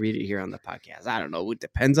might even read it here on the podcast. I don't know. It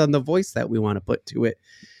depends on the voice that we want to put to it.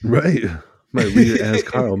 Right. Might read it as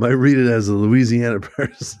Carl. Might read it as a Louisiana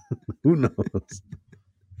person. Who knows?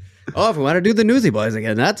 Oh, if we want to do the Newsy Boys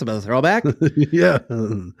again, that's a throwback. Yeah.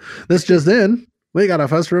 This just in. We got our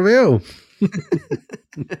first review.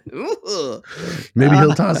 Maybe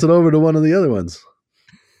he'll toss it over to one of the other ones.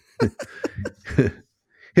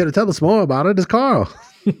 Here to tell us more about it is Carl.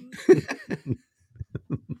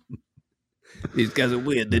 These guys are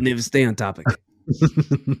weird. They never stay on topic.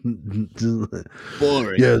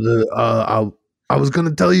 Boring. Yeah, I was going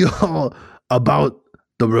to tell you all about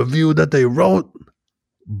the review that they wrote,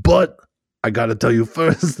 but I got to tell you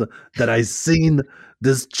first that I seen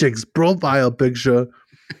this chick's profile picture.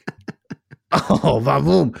 Oh,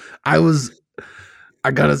 vavoom. I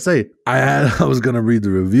gotta say, I was gonna read the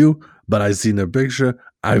review, but I seen the picture.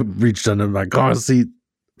 I reached under my car seat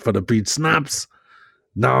for the peach snaps.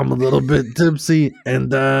 Now I'm a little bit tipsy,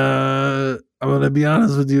 and I'm gonna be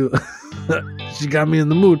honest with you. She got me in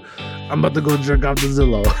the mood. I'm about to go jerk off the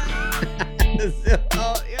Zillow. The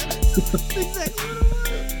Zillow, yeah.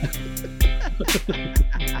 Exactly.